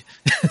made,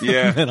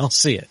 then I'll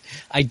see it.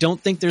 I don't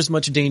think there's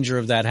much danger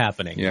of that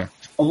happening. Yeah.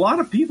 A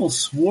lot of people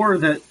swore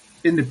that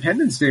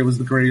Independence Day was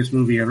the greatest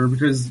movie ever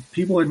because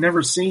people had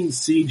never seen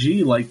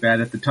CG like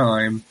that at the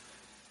time.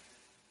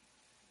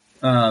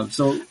 I was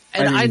all into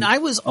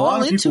it. A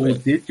lot of people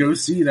did go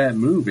see that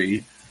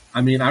movie. I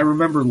mean, I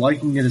remember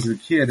liking it as a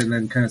kid and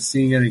then kind of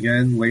seeing it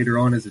again later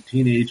on as a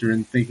teenager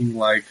and thinking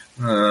like,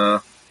 I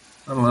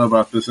don't know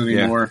about this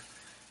anymore.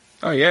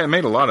 Yeah. Oh yeah, it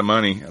made a lot of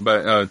money,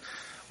 but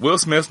Will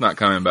Smith's not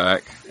coming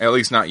back. At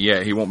least not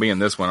yet. He won't be in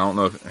this one. I don't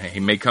know if he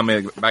may come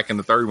back in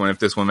the third one if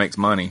this one makes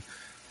money.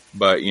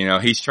 But,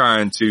 he's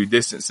trying to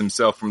distance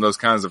himself from those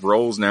kinds of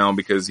roles now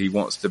because he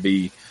wants to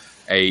be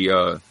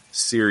a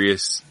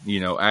serious,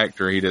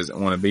 actor. He doesn't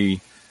want to be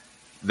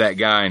that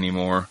guy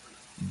anymore.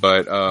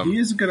 But he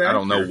is a good actor. I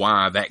don't know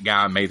why that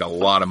guy made a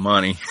lot of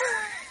money.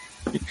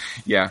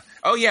 Yeah.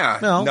 Oh yeah.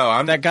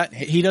 That guy,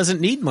 he doesn't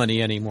need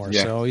money anymore.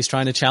 Yeah. So he's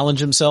trying to challenge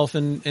himself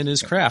in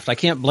his craft. I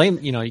can't blame,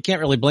 you can't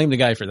really blame the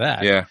guy for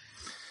that. Yeah.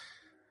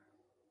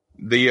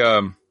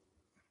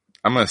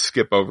 I'm going to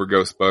skip over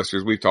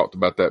Ghostbusters. We've talked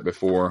about that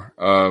before.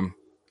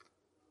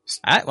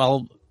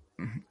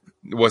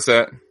 What's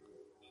that?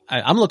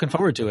 I'm looking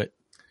forward to it.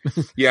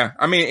 Yeah.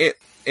 I mean,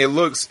 it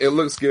looks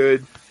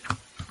good.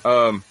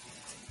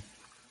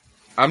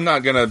 I'm not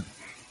gonna,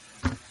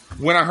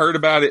 when I heard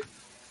about it,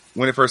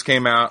 when it first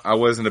came out, I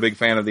wasn't a big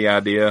fan of the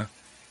idea.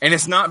 And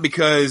it's not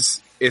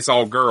because it's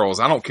all girls.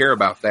 I don't care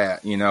about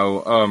that,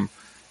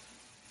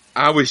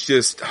 I was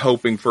just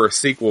hoping for a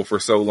sequel for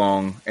so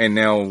long, and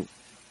now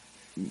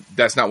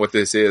that's not what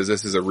this is.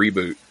 This is a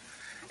reboot.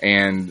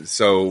 And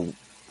so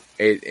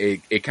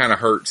it kind of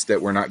hurts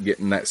that we're not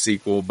getting that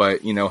sequel,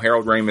 but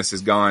Harold Ramis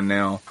is gone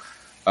now.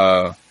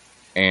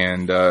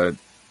 And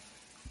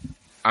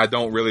I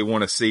don't really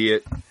want to see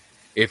it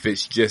if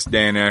it's just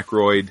Dan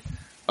Aykroyd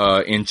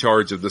in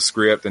charge of the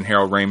script and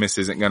Harold Ramis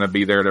isn't going to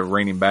be there to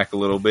rein him back a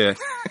little bit.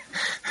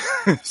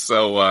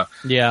 So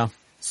yeah.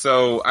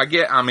 So I'm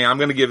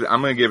going to give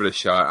it a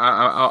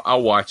shot.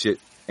 I'll watch it.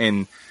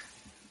 And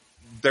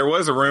there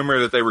was a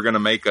rumor that they were going to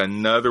make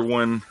another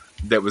one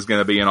that was going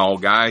to be an all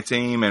guy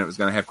team and it was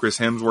going to have Chris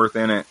Hemsworth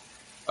in it.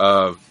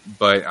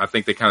 But I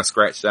think they kind of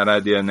scratched that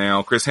idea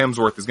now. Chris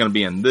Hemsworth is going to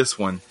be in this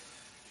one,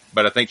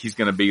 but I think he's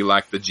going to be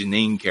like the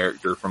Janine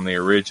character from the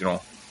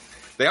original.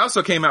 They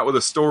also came out with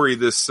a story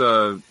this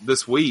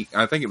week.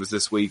 I think it was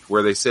this week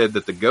where they said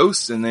that the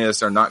ghosts in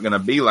this are not going to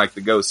be like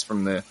the ghosts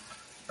from the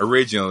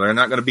original. They're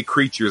not going to be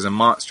creatures and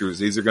monsters.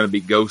 These are going to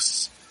be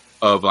ghosts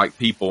of like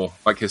people,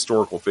 like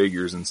historical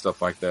figures and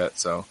stuff like that.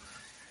 So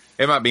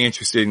it might be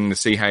interesting to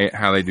see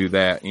how they do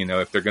that.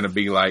 If they're going to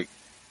be like,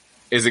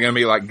 is it going to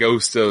be like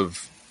ghosts of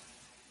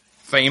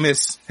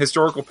famous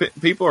historical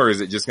people, or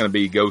is it just going to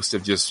be ghosts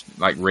of just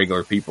like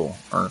regular people?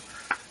 Or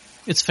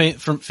it's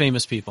from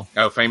famous people.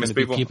 Oh, famous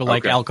people? People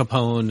like Al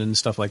Capone and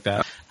stuff like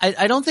that.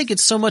 I don't think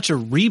it's so much a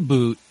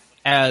reboot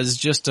as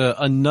just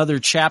another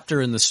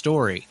chapter in the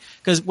story.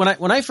 Because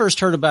when I first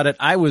heard about it,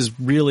 I was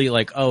really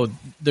like, oh,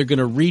 they're going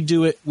to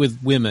redo it with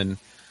women.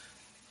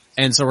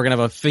 And so we're going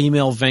to have a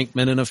female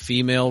Venkman and a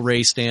female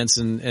Ray Stantz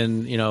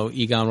and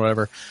Egon,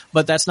 whatever.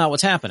 But that's not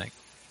what's happening.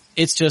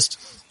 It's just,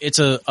 it's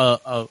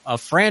a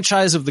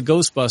franchise of the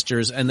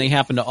Ghostbusters and they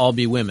happen to all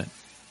be women.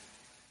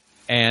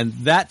 And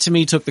that to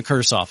me took the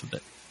curse off of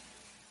it.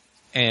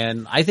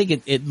 And I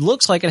think it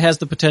looks like it has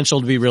the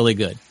potential to be really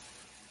good.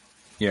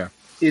 Yeah.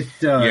 It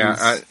does.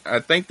 Yeah, I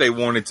think they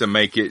wanted to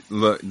make it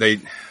look,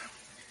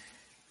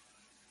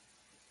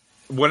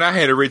 what I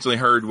had originally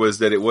heard was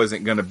that it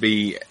wasn't going to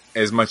be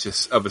as much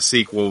of a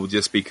sequel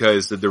just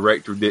because the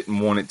director didn't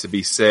want it to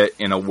be set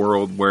in a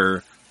world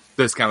where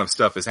this kind of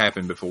stuff has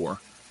happened before.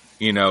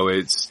 You know,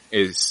 it's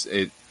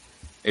going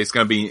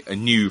to be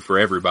new for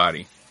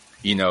everybody.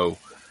 You know,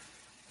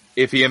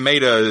 if he had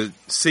made a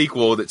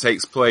sequel that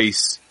takes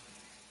place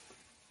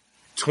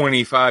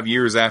 25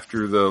 years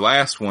after the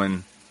last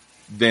one,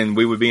 then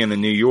we would be in a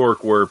New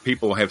York where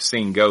people have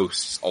seen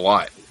ghosts a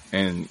lot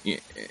and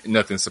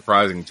nothing's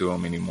surprising to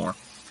them anymore.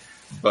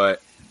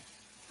 But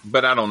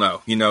I don't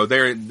know. You know,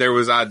 there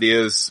was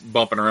ideas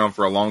bumping around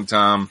for a long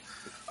time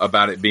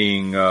about it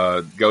being,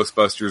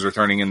 Ghostbusters are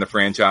turning into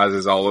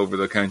franchises all over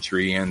the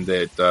country and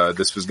that,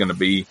 this was going to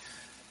be,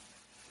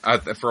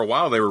 for a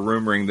while they were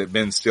rumoring that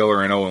Ben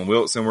Stiller and Owen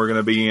Wilson were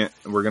going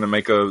to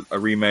make a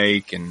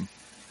remake. And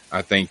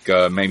I think,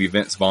 maybe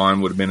Vince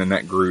Vaughn would have been in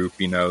that group,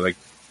 you know, like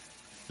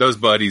those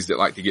buddies that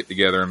like to get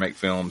together and make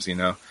films, you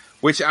know,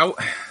 which I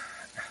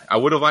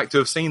would have liked to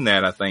have seen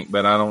that, I think,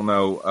 but I don't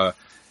know.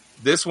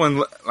 This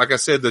one, like I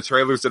said, the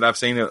trailers that I've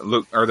seen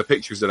or the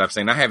pictures that I've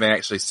seen, I haven't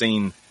actually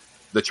seen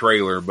the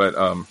trailer, but,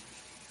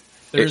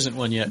 there isn't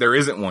one yet. There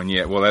isn't one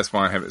yet. Well, that's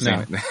why I haven't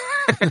seen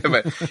it.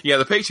 But yeah,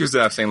 the pictures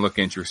that I've seen look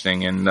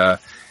interesting, and,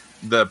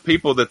 the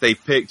people that they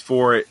picked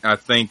for it, I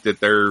think that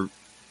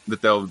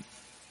they'll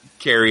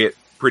carry it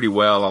pretty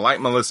well. I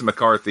like Melissa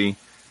McCarthy.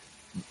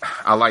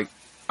 I like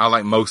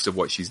most of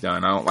what she's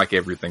done. I don't like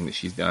everything that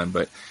she's done,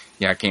 but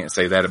yeah, I can't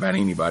say that about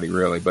anybody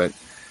really, but,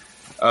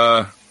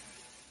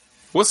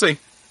 we'll see.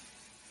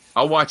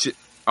 I'll watch it.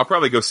 I'll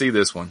probably go see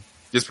this one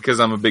just because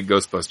I'm a big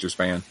Ghostbusters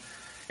fan.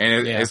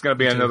 And it's going to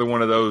be another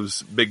one of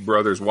those big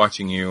brothers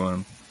watching you.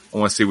 And I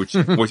want to see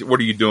what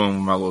are you doing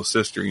with my little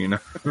sister, you know?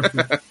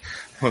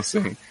 We'll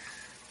see.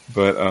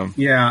 But,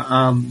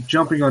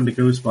 jumping on to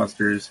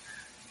Ghostbusters,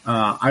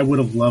 I would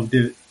have loved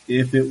it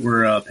if it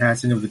were a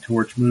passing of the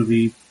torch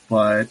movie,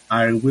 but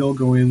I will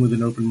go in with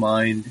an open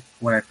mind.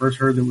 When I first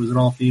heard that it was an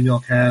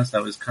all-female cast,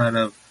 I was kind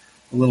of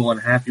a little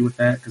unhappy with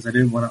that because I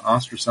didn't want to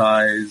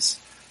ostracize,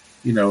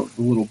 you know,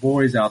 the little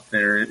boys out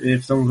there.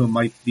 If some of them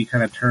might be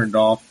kind of turned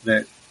off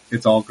that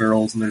it's all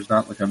girls and there's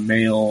not like a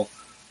male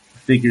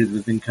figure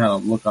that they can kind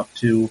of look up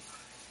to.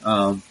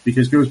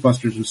 Because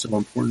Ghostbusters was so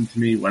important to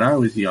me when I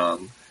was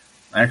young.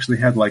 I actually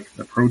had like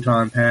the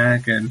proton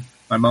pack, and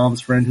my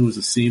mom's friend who was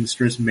a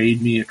seamstress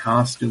made me a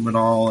costume and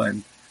all,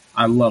 and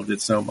I loved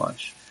it so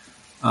much.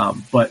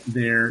 But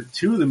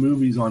two of the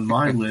movies on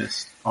my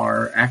list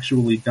are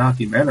actually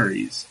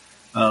documentaries.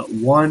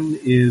 One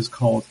is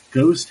called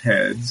Ghost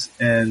Heads,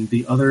 and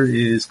the other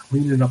is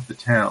Cleaning Up the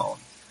Town.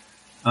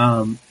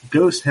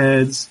 Ghost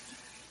Heads,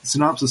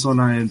 synopsis on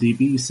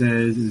IMDb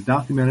says, is a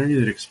documentary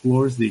that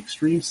explores the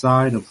extreme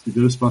side of the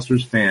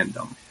Ghostbusters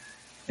fandom.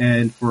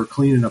 And for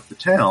Cleaning Up the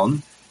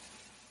Town,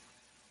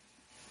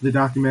 the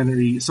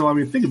documentary, so I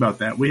mean, think about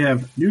that. We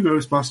have new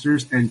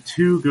Ghostbusters and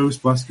 2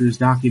 Ghostbusters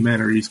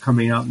documentaries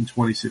coming out in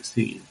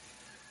 2016.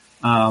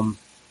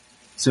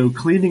 So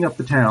Cleaning Up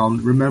the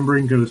Town,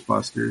 Remembering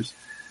Ghostbusters,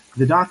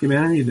 the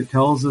documentary that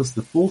tells us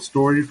the full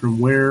story from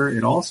where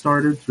it all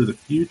started through the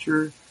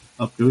future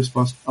of the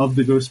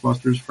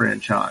Ghostbusters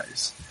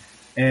franchise.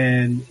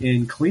 And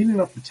in Cleaning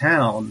Up the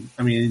Town,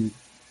 I mean,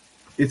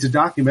 it's a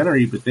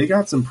documentary, but they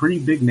got some pretty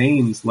big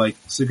names like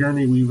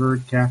Sigourney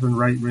Weaver, Catherine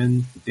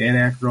Reitman, Dan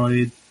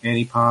Aykroyd,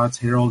 Annie Potts,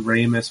 Harold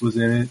Ramis was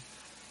in it.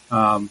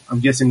 I'm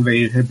guessing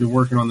they had been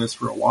working on this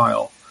for a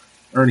while.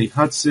 Ernie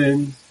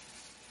Hudson,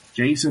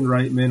 Jason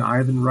Reitman,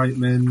 Ivan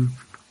Reitman.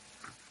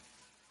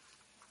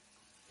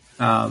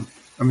 I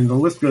mean, the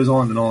list goes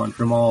on and on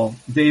from all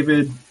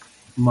David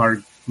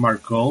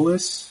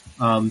Margolis,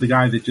 the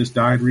guy that just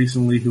died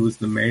recently who was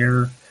the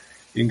mayor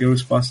in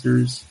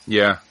Ghostbusters.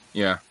 Yeah.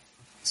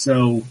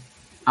 So,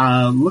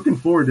 looking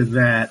forward to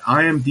that.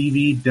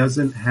 IMDb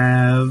doesn't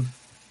have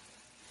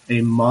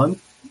a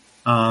month,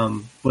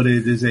 but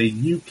it is a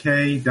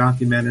UK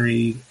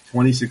documentary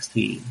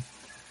 2016.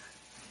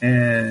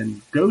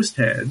 And Ghost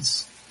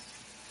Heads,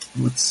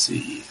 let's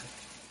see.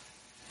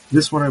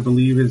 This one I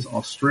believe is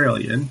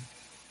Australian.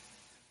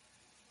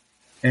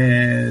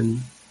 And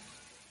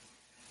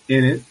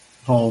in it,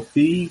 Paul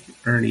Feig,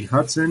 Ernie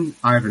Hudson,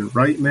 Ivan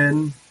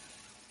Reitman,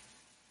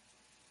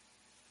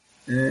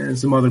 and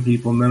some other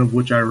people, none of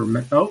which I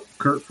remember. Oh,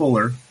 Kurt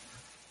Fuller.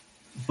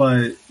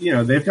 But, you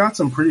know, they've got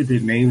some pretty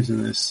big names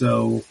in this,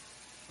 so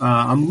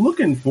I'm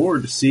looking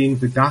forward to seeing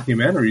the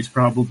documentaries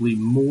probably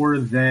more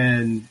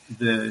than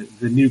the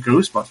new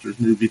Ghostbusters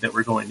movie that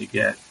we're going to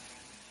get.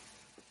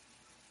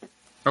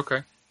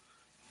 Okay.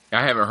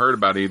 I haven't heard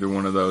about either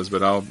one of those,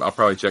 but I'll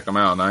probably check them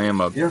out. And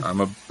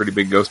I'm a pretty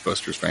big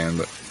Ghostbusters fan,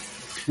 but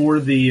for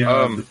the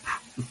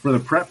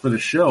prep for the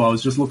show, I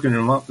was just looking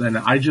them up, and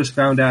I just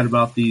found out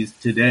about these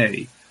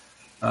today,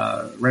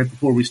 right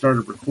before we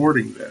started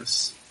recording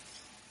this.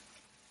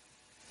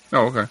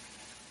 Oh, okay.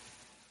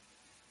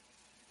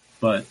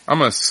 But I'm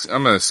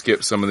gonna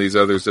skip some of these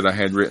others that I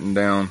had written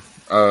down.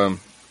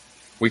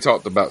 We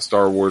talked about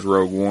Star Wars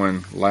Rogue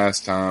One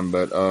last time,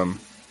 but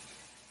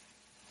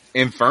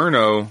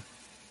Inferno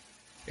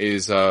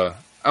is I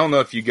don't know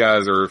if you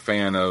guys are a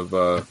fan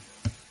of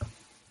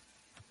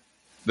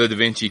The Da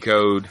Vinci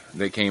Code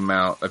that came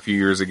out a few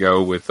years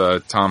ago with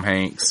Tom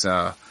Hanks,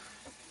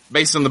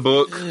 based on the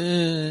book,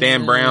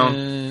 Dan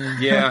Brown.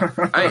 Yeah,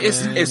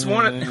 it's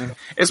one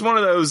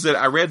of those that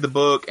I read the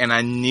book and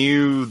I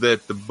knew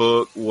that the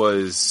book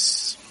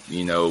was,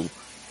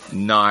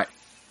 not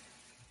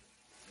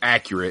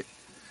accurate,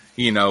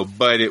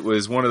 but it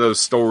was one of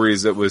those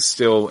stories that was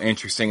still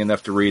interesting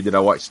enough to read that I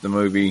watched the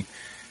movie.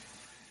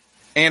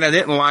 And I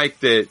didn't like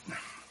that.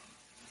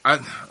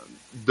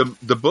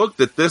 The book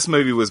that this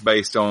movie was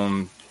based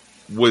on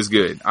was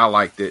good. I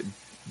liked it.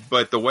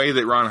 But the way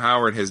that Ron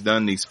Howard has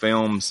done these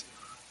films,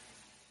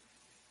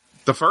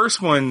 the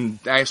first one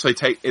actually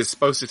is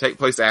supposed to take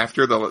place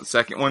after the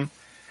second one,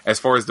 as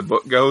far as the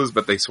book goes,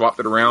 but they swapped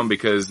it around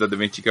because the Da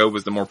Vinci Code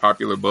was the more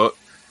popular book.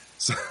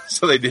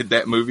 So they did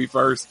that movie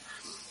first.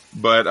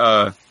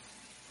 But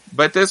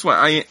this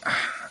one,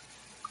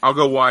 I'll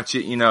go watch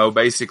it.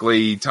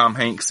 Basically Tom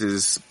Hanks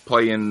is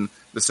playing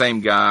the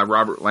same guy,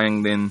 Robert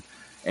Langdon,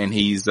 and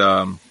he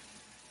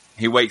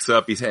wakes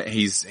up,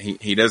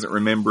 he doesn't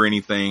remember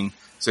anything,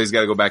 so he's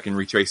got to go back and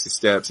retrace his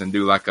steps and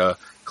do like a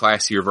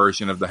classier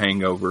version of The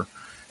Hangover,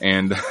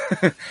 and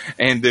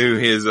and do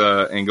his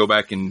and go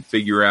back and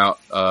figure out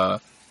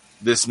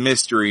this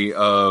mystery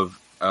of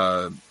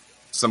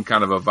some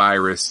kind of a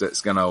virus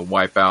that's going to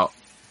wipe out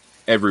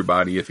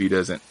everybody if he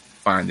doesn't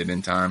find it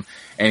in time.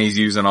 And he's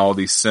using all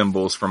these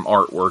symbols from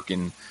artwork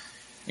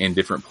in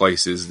different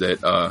places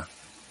that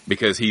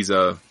because he's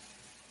a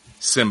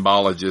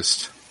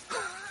symbologist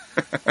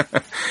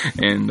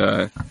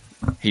and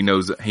he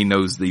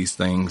knows these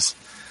things.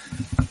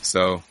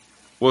 So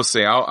we'll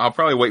see. I'll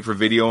probably wait for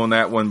video on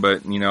that one,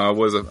 but I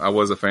was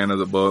a fan of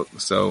the book,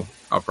 so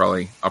I'll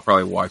probably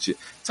watch it.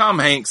 Tom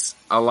Hanks,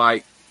 I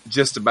like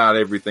just about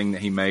everything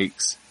that he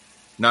makes.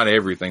 Not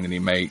everything that he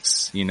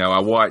makes. I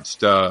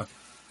watched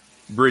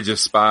Bridge of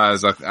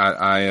Spies.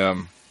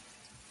 I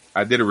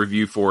did a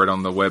review for it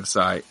on the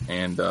website,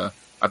 and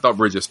I thought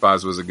Bridge of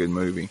Spies was a good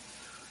movie,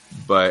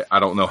 but I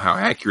don't know how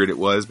accurate it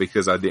was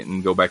because I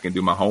didn't go back and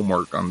do my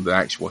homework on the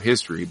actual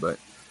history. But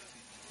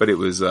it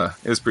was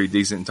pretty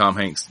decent. And Tom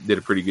Hanks did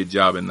a pretty good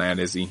job in that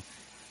as he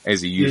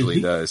usually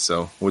does.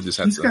 So we'll just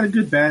have he's got a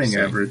good batting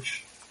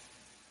average.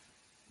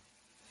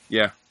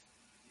 Yeah.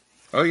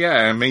 Oh yeah.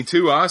 I mean,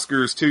 2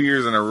 Oscars 2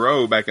 years in a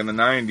row back in the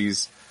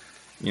 90s.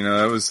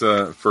 That was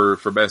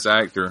for Best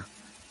Actor.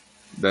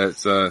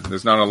 That's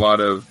there's not a lot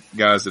of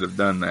guys that have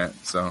done that.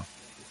 So.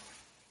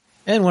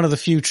 And one of the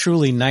few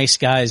truly nice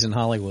guys in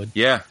Hollywood.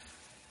 Yeah.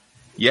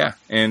 Yeah.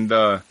 And,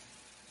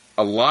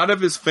 a lot of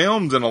his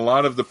films and a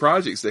lot of the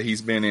projects that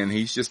he's been in,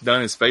 he's just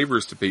done his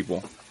favors to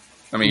people.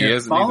 I mean, he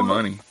doesn't need the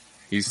money.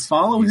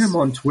 Follow him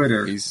on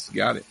Twitter. He's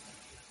got it.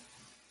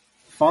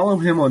 Follow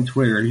him on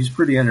Twitter. He's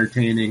pretty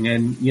entertaining,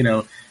 and,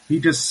 he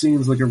just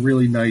seems like a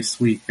really nice,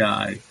 sweet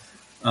guy.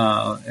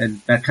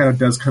 And that kind of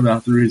does come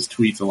out through his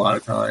tweets a lot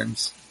of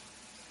times.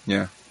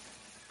 Yeah.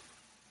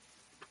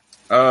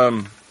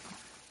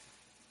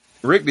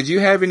 Rick, did you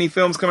have any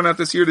films coming out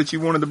this year that you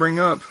wanted to bring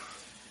up?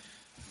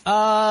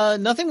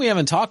 Nothing we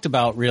haven't talked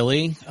about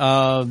really.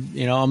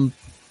 I'm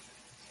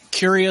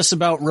curious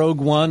about Rogue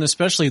One,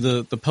 especially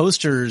the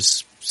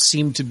posters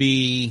seem to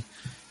be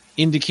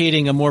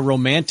indicating a more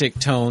romantic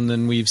tone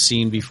than we've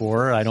seen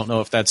before. I don't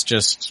know if that's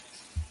just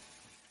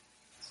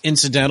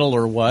incidental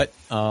or what.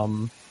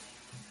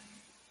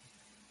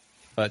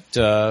 But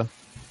no,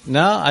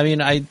 I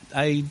mean,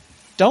 I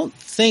don't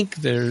think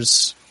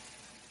there's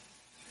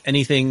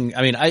anything.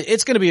 I mean,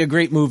 it's going to be a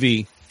great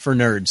movie for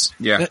nerds.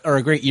 Yeah. Or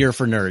a great year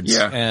for nerds.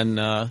 Yeah. And,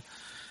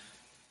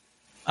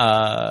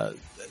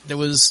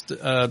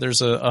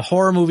 there's a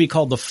horror movie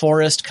called The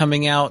Forest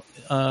coming out,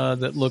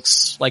 that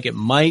looks like it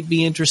might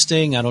be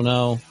interesting. I don't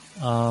know.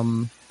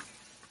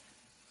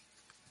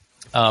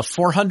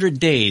 400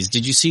 Days.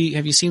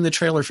 Have you seen the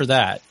trailer for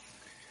that?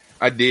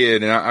 I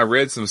did, and I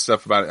read some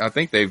stuff about it. I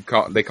think they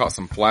caught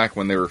some flack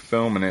when they were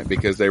filming it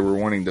because they were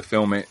wanting to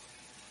film it,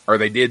 or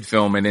they did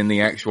film it in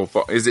the actual,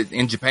 is it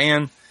in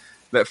Japan?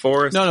 That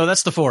forest? No,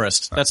 that's The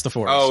Forest. That's The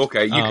Forest. Oh,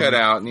 okay. You cut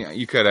out. Yeah,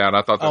 you cut out.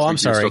 I thought that's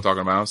what you were still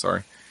talking about. I'm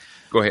sorry.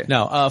 Go ahead.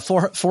 No,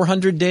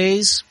 400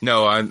 Days.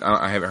 No,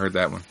 I haven't heard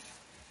that one.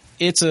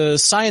 It's a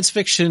science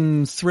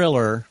fiction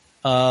thriller.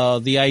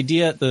 The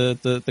idea,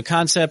 the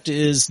concept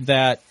is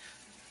that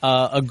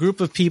a group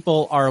of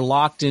people are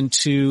locked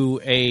into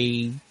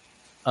a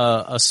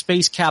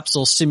space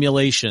capsule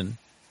simulation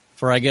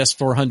for, I guess,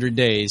 400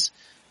 days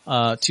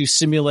to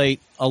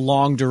simulate a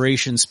long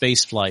duration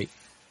space flight.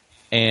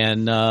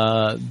 And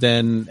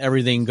then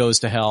everything goes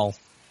to hell,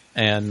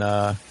 and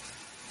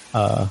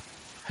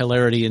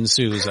hilarity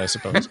ensues, I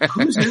suppose.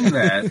 Who's in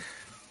that?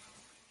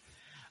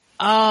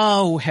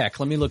 Oh, heck,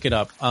 let me look it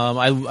up.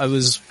 I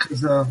was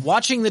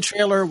watching the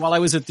trailer while I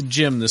was at the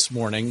gym this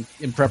morning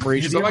in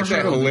preparation. Is it like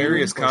that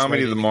hilarious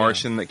comedy, The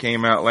Martian, that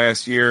came out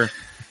last year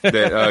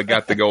that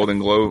got the Golden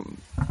Globe?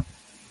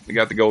 They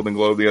got the Golden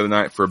Globe the other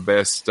night for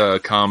best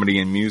comedy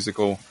and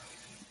musical.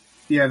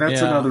 Yeah,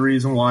 that's another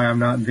reason why I'm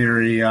not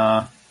very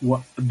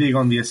big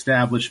on the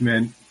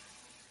establishment.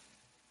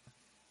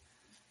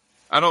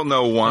 I don't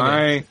know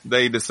why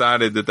they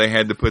decided that they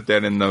had to put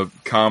that in the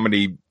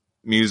comedy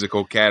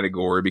musical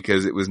category,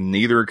 because it was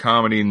neither a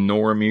comedy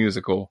nor a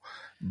musical.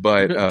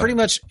 But pretty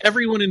much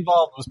everyone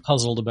involved was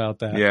puzzled about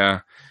that.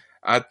 Yeah,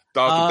 I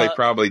thought that they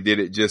probably did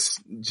it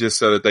just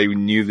so that they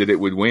knew that it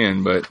would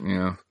win. But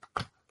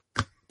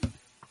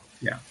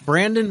Yeah.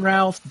 Brandon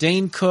Routh,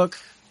 Dane Cook,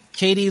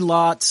 Katie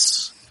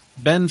Lotz,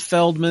 Ben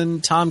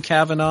Feldman, Tom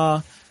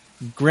Cavanaugh,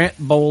 Grant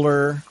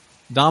Bowler,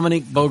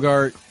 Dominique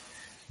Bogart.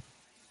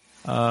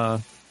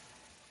 The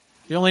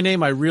only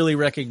name I really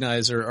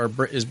recognize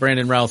is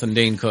Brandon Routh and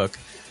Dane Cook.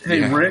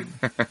 Hey, Rick,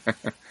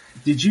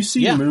 did you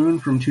see Moon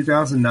from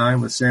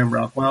 2009 with Sam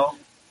Rockwell?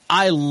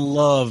 I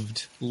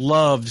loved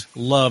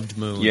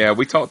Moon. Yeah,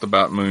 we talked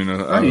about Moon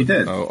you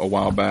did. a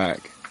while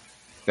back.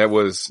 That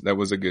was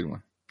a good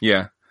one.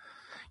 Yeah.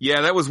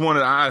 Yeah, that was one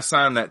that I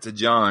assigned that to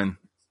John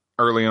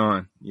early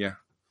on. Yeah.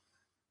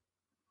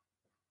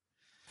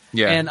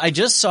 Yeah. And I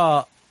just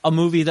saw a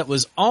movie that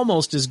was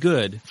almost as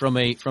good from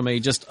a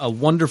just a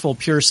wonderful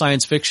pure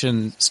science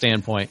fiction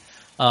standpoint.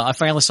 I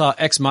finally saw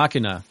Ex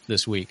Machina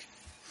this week.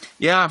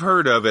 Yeah, I've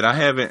heard of it. I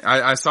haven't.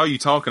 I saw you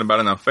talking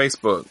about it on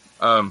Facebook.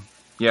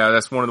 Yeah,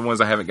 that's one of the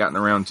ones I haven't gotten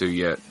around to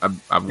yet.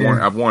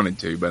 I've wanted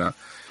to, but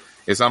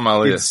it's on my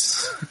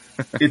list.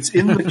 It's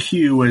in the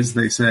queue, as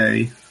they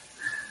say.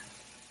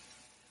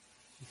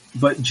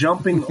 But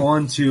jumping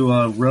onto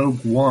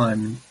Rogue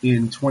One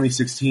in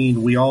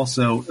 2016, we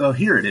also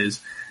here it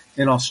is,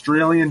 an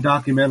Australian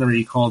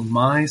documentary called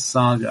My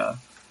Saga.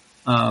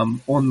 On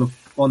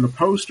the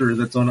poster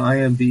that's on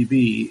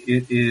IMDb,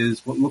 it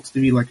is what looks to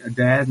be like a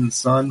dad and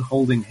son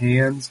holding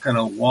hands, kind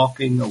of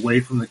walking away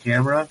from the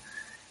camera.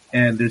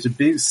 And there's a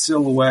big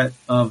silhouette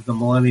of the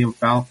Millennium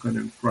Falcon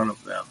in front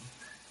of them.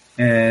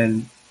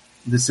 And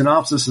the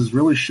synopsis is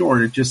really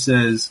short. It just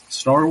says,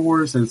 Star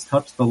Wars has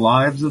touched the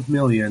lives of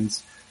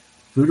millions.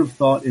 Who'd have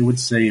thought it would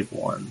save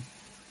one?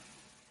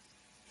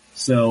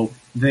 So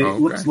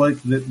looks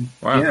like that.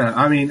 Wow. Yeah,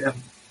 I mean,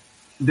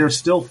 they're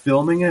still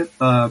filming it,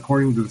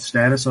 according to the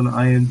status on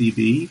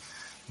IMDb,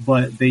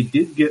 but they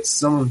did get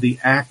some of the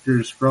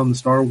actors from the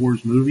Star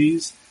Wars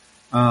movies.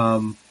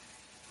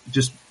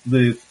 Just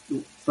the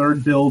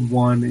third build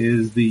one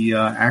is the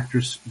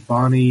actress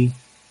Bonnie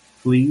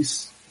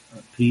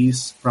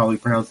Peace, probably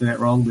pronouncing that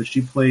wrong, but she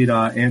played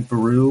Aunt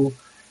Beru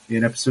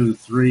in episode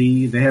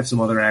 3. They have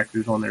some other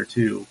actors on there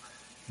too.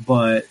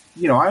 But,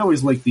 I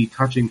always like the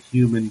touching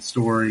human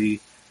story,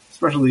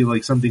 especially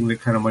like something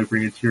that kind of might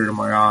bring a tear to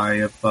my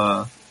eye if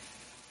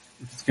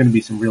it's going to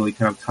be some really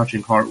kind of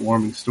touching,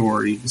 heartwarming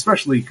story,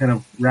 especially kind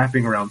of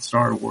wrapping around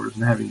Star Wars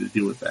and having to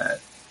do with that.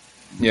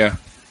 Yeah.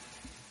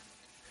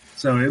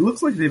 So it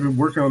looks like they've been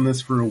working on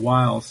this for a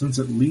while, since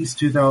at least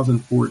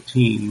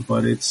 2014,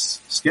 but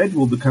it's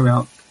scheduled to come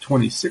out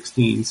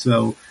 2016.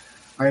 So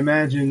I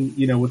imagine,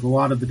 with a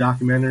lot of the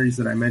documentaries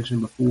that I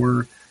mentioned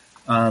before,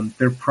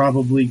 they're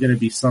probably going to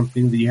be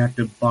something that you have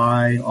to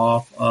buy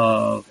off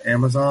of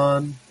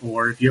Amazon,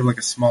 or if you have like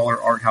a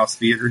smaller art house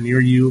theater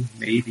near you,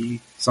 maybe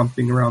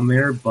something around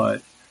there.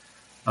 But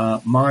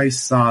My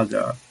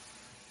Saga.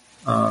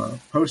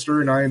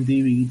 Poster and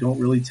IMDb don't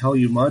really tell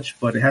you much,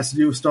 but it has to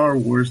do with Star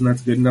Wars, and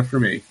that's good enough for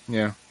me.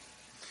 Yeah.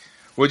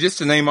 Well, just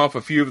to name off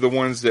a few of the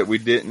ones that we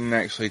didn't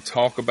actually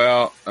talk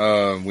about,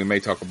 we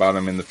may talk about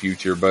them in the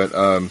future,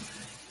 but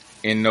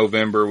in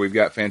November we've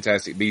got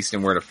Fantastic Beasts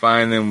and Where to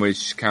Find Them,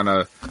 which kind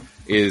of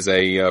is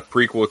a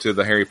prequel to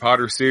the Harry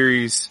Potter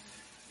series.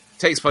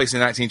 Takes place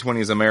in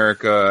 1920s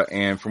America,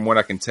 and from what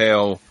I can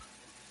tell,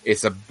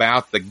 it's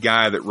about the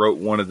guy that wrote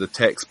one of the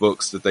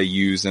textbooks that they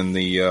use in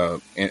the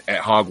at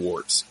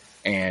Hogwarts,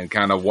 and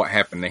kind of what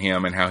happened to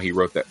him and how he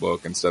wrote that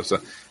book and stuff. So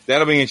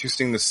that'll be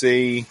interesting to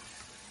see.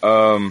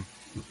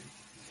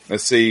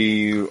 Let's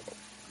see.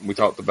 We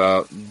talked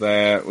about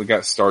that. We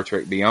got Star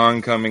Trek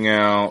Beyond coming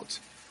out.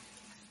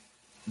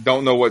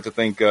 Don't know what to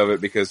think of it,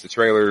 because the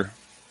trailer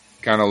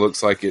kind of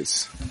looks like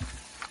it's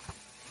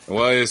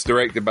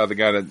directed by the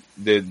guy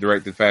that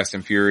directed Fast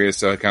and Furious,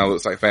 so it kind of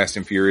looks like Fast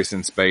and Furious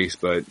in space,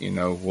 but,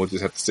 we'll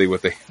just have to see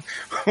what they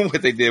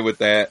did with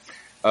that.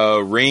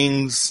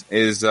 Rings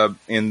is,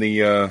 in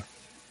the,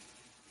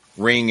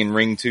 Ring and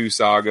Ring 2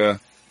 saga.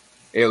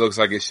 It looks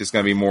like it's just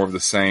gonna be more of the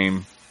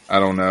same. I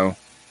don't know.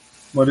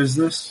 What is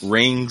this?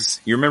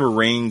 Rings. You remember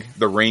Ring,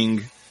 The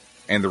Ring,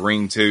 and The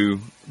Ring 2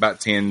 about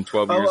 10,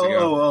 12 years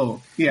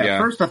ago? Yeah, yeah.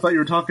 First I thought you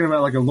were talking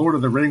about like a Lord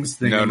of the Rings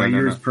thing, and my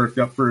ears perked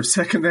up for a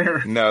second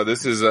there. No,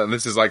 this is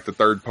like the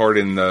third part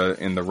in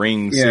the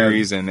Ring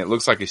series, and it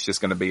looks like it's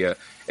just going to be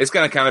it's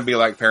going to kind of be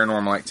like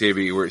Paranormal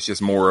Activity, where it's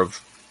just more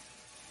of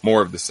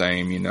the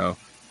same,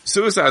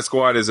 Suicide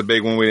Squad is a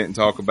big one we didn't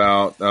talk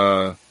about.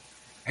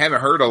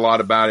 Haven't heard a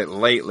lot about it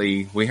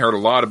lately. We heard a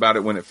lot about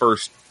it when the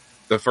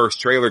first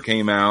trailer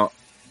came out.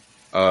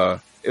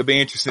 It'll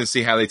be interesting to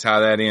see how they tie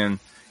that in,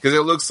 because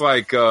it looks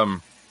like,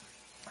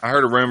 I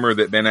heard a rumor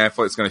that Ben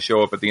Affleck's going to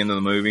show up at the end of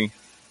the movie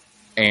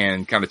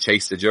and kind of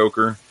chase the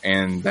Joker,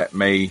 and that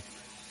may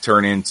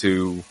turn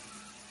into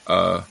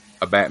a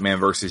Batman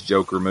versus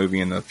Joker movie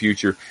in the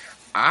future.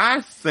 I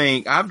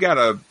think I've got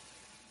a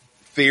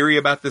theory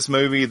about this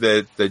movie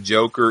that the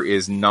Joker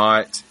is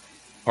not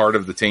part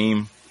of the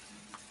team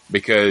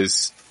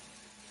because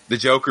the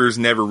Joker's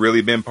never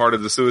really been part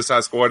of the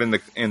Suicide Squad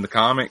in the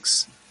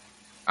comics.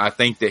 I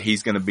think that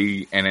he's going to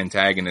be an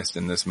antagonist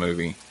in this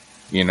movie,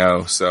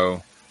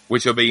 so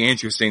which will be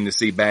interesting to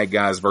see bad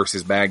guys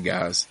versus bad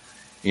guys,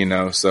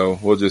 so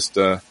we'll just,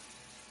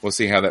 we'll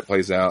see how that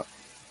plays out.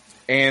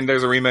 And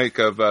there's a remake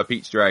of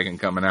Pete's Dragon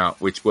coming out,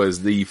 which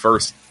was the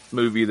first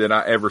movie that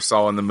I ever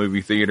saw in the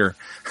movie theater.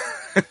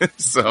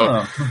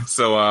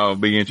 So I'll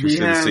be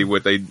interested to see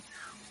what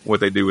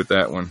they do with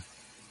that one.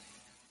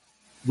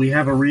 We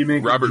have a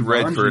remake. Robert of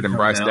Redford and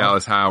Bryce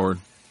Dallas Howard.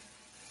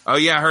 Oh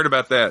yeah, I heard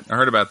about that.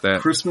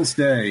 Christmas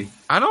Day.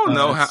 I don't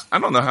know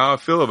how I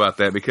feel about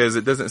that because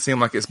it doesn't seem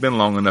like it's been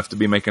long enough to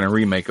be making a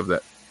remake of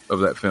that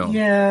film.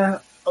 Yeah,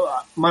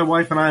 my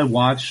wife and I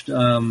watched the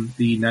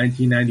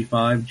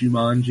 1995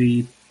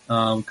 Jumanji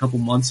a couple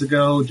months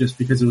ago just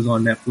because it was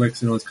on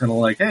Netflix and it was kind of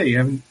like, hey, you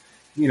haven't,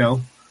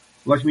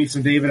 let's meet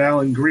some David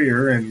Alan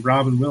Grier and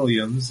Robin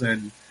Williams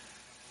and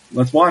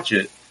let's watch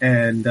it.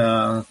 And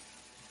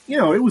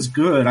it was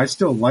good. I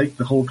still liked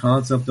the whole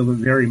concept of it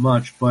very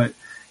much, but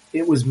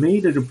it was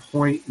made at a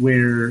point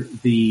where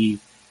the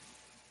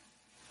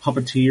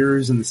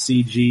puppeteers and the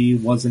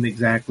CG wasn't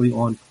exactly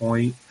on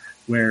point,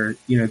 where,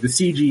 the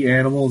CG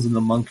animals and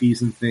the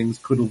monkeys and things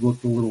could have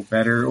looked a little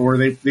better, or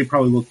they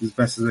probably looked as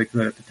best as they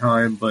could at the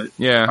time, but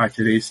by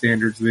today's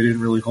standards, they didn't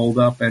really hold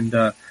up. And,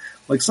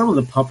 like some of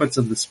the puppets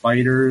of the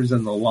spiders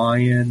and the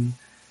lion,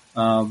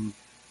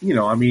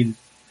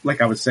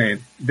 like I was saying,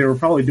 they were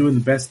probably doing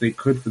the best they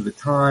could for the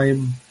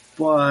time,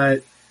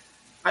 but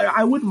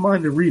I wouldn't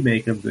mind a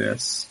remake of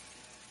this.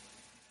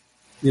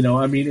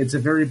 It's a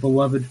very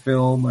beloved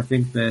film. I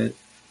think that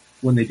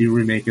when they do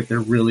remake it,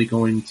 they're really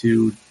going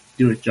to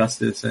do it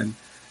justice and,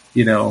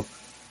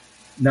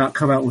 not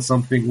come out with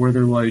something where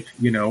they're like,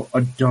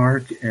 a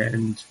dark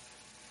and,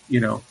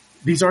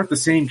 these aren't the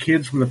same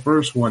kids from the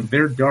first one.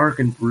 They're dark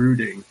and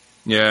brooding.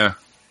 Yeah.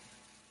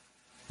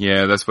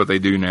 Yeah, that's what they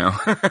do now.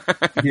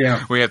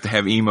 Yeah. We have to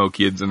have emo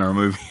kids in our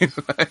movies.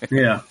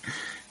 Yeah.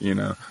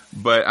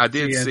 But I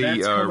did see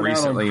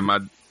recently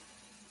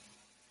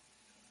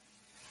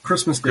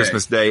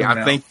Christmas Day.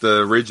 I think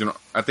the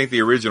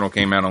original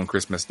came out on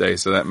Christmas Day,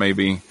 so that may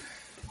be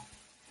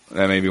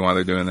why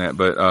they're doing that.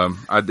 But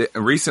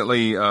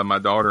recently my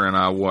daughter and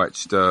I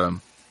watched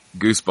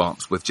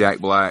Goosebumps with Jack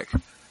Black,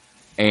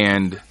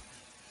 and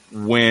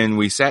when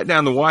we sat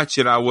down to watch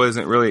it, I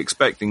wasn't really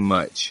expecting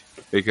much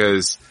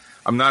because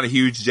I'm not a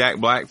huge Jack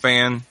Black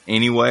fan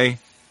anyway.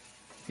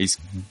 He's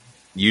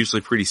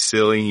usually pretty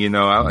silly,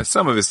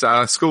 some of his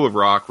School of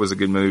Rock was a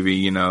good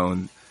movie,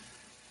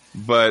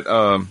 but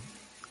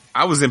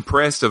I was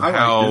impressed of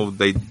how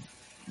they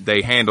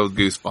handled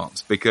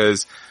Goosebumps,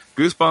 because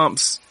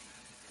Goosebumps,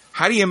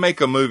 how do you make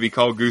a movie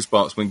called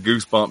Goosebumps when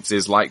Goosebumps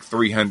is like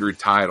 300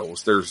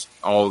 titles? There's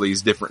all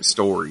these different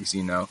stories,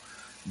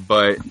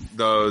 but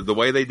the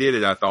way they did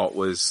it, I thought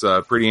was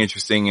pretty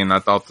interesting, and I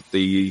thought that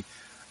the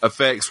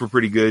effects were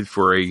pretty good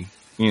for a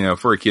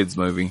kid's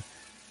movie.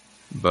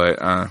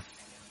 But I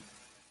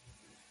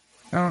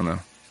don't know.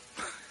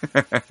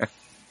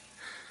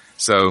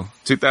 So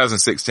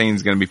 2016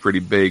 is going to be pretty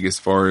big as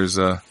far as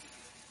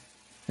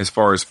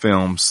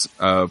films.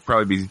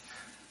 Probably be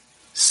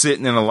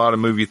sitting in a lot of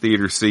movie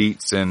theater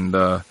seats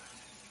and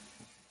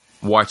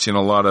watching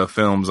a lot of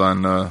films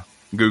on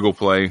Google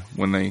Play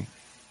when they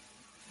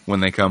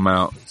come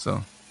out.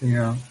 So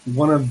yeah,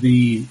 one of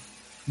the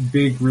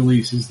big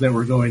releases that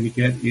we're going to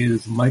get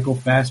is Michael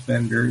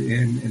Fassbender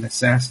in an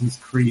Assassin's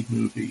Creed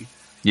movie.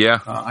 Yeah,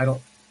 I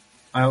don't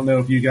know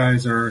if you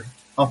guys are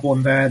up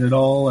on that at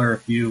all, or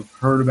if you've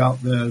heard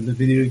about the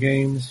video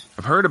games.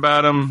 I've heard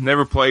about them,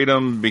 never played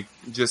them,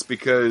 just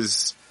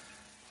because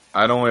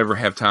I don't ever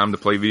have time to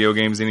play video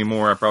games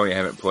anymore. I probably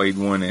haven't played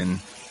one in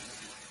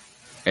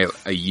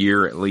a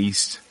year at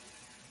least.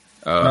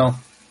 Well,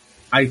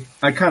 I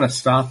kind of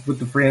stopped with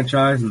the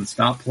franchise and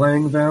stopped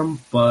playing them,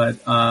 but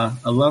I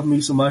love me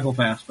some Michael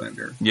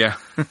Fassbender. Yeah.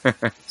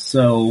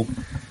 So,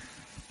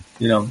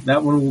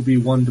 that one will be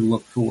one to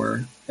look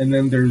for. And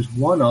then there's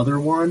one other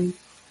one.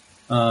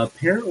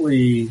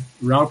 Apparently,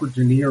 Robert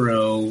De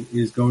Niro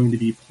is going to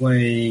be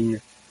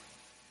playing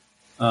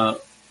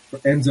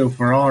Enzo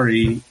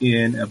Ferrari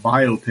in a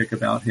biopic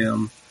about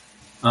him.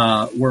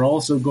 We're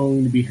also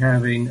going to be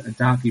having a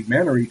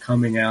documentary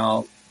coming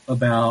out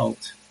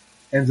about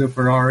Enzo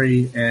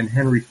Ferrari and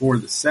Henry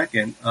Ford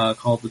II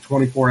called The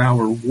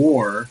 24-Hour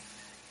War.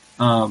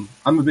 I'm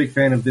a big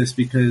fan of this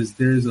because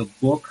there's a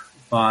book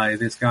by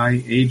this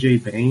guy, A.J.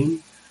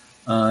 Bain,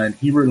 and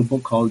he wrote a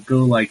book called Go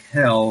Like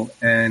Hell,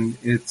 and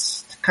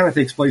it's kind of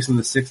takes place in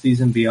the 60s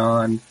and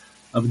beyond,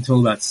 up until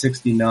about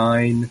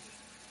 69,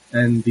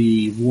 and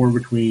the war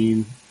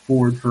between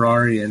Ford,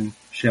 Ferrari, and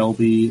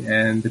Shelby,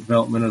 and the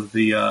development of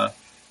the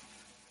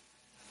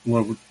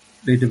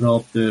they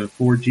developed the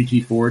Ford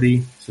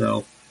GT40.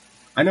 So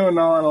I know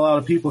not a lot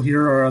of people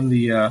here are on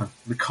the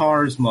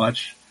cars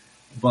much,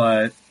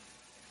 but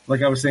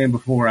like I was saying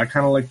before, I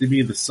kind of like to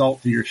be the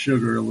salt to your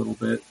sugar a little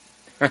bit.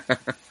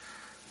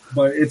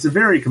 But it's a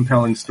very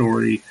compelling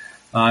story.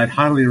 I'd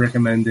highly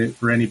recommend it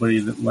for anybody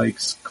that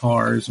likes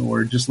cars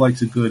or just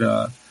likes a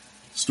good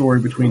story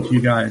between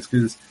two guys.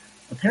 Because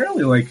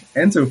apparently, like,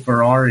 Enzo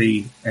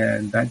Ferrari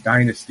and that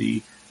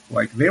dynasty,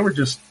 like, they were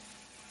just,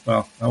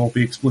 well, I won't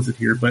be explicit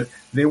here, but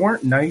they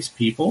weren't nice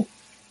people.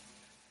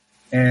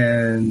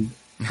 And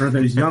for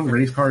those young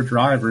race car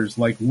drivers,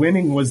 like,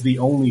 winning was the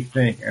only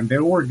thing. And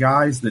there were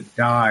guys that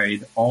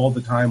died all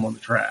the time on the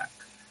track.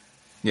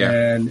 Yeah.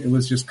 And it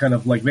was just kind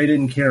of like they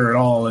didn't care at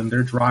all. And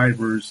their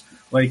drivers,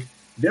 like,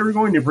 they were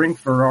going to bring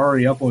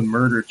Ferrari up on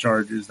murder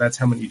charges. That's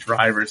how many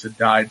drivers had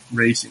died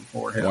racing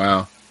for him.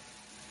 Wow.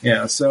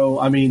 Yeah. So,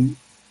 I mean,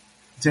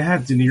 to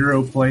have De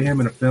Niro play him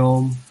in a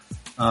film,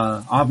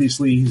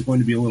 obviously he's going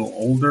to be a little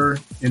older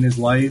in his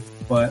life,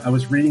 but I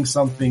was reading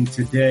something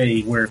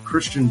today where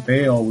Christian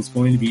Bale was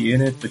going to be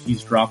in it, but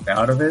he's dropped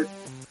out of it.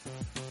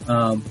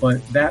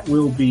 But that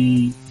will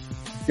be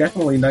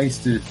definitely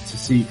nice to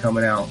see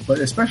coming out, but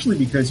especially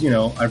because, you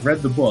know, I've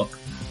read the book.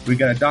 We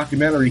got a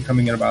documentary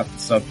coming in about the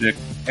subject,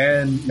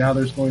 and now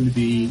there's going to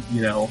be,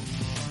 you know,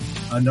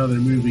 another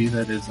movie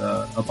that is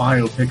a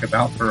biopic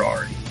about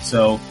Ferrari.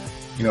 So,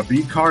 you know, for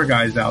you car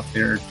guys out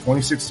there,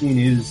 2016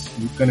 is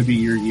going to be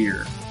your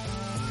year.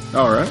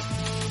 All right.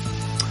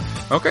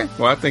 Okay.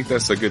 Well, I think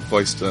that's a good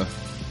place to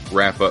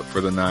wrap up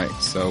for the night.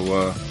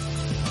 So,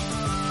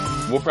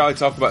 we'll probably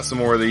talk about some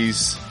more of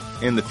these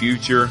in the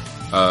future.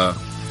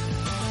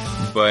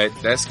 But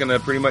that's going to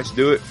pretty much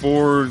do it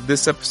for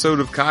this episode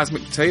of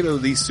Cosmic Potato,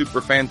 the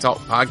Super Fan Talk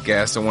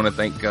podcast. I want to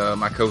thank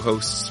my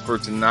co-hosts for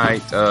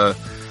tonight.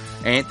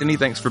 Anthony,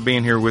 thanks for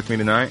being here with me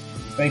tonight.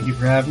 Thank you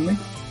for having me.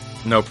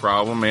 No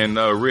problem. And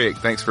Rick,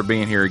 thanks for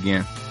being here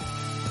again.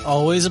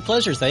 Always a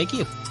pleasure. Thank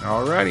you.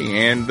 Alrighty.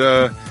 And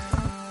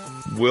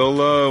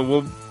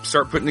we'll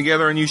start putting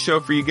together a new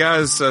show for you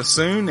guys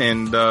soon.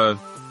 And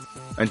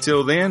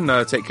until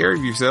then, take care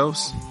of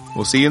yourselves.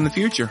 We'll see you in the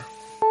future.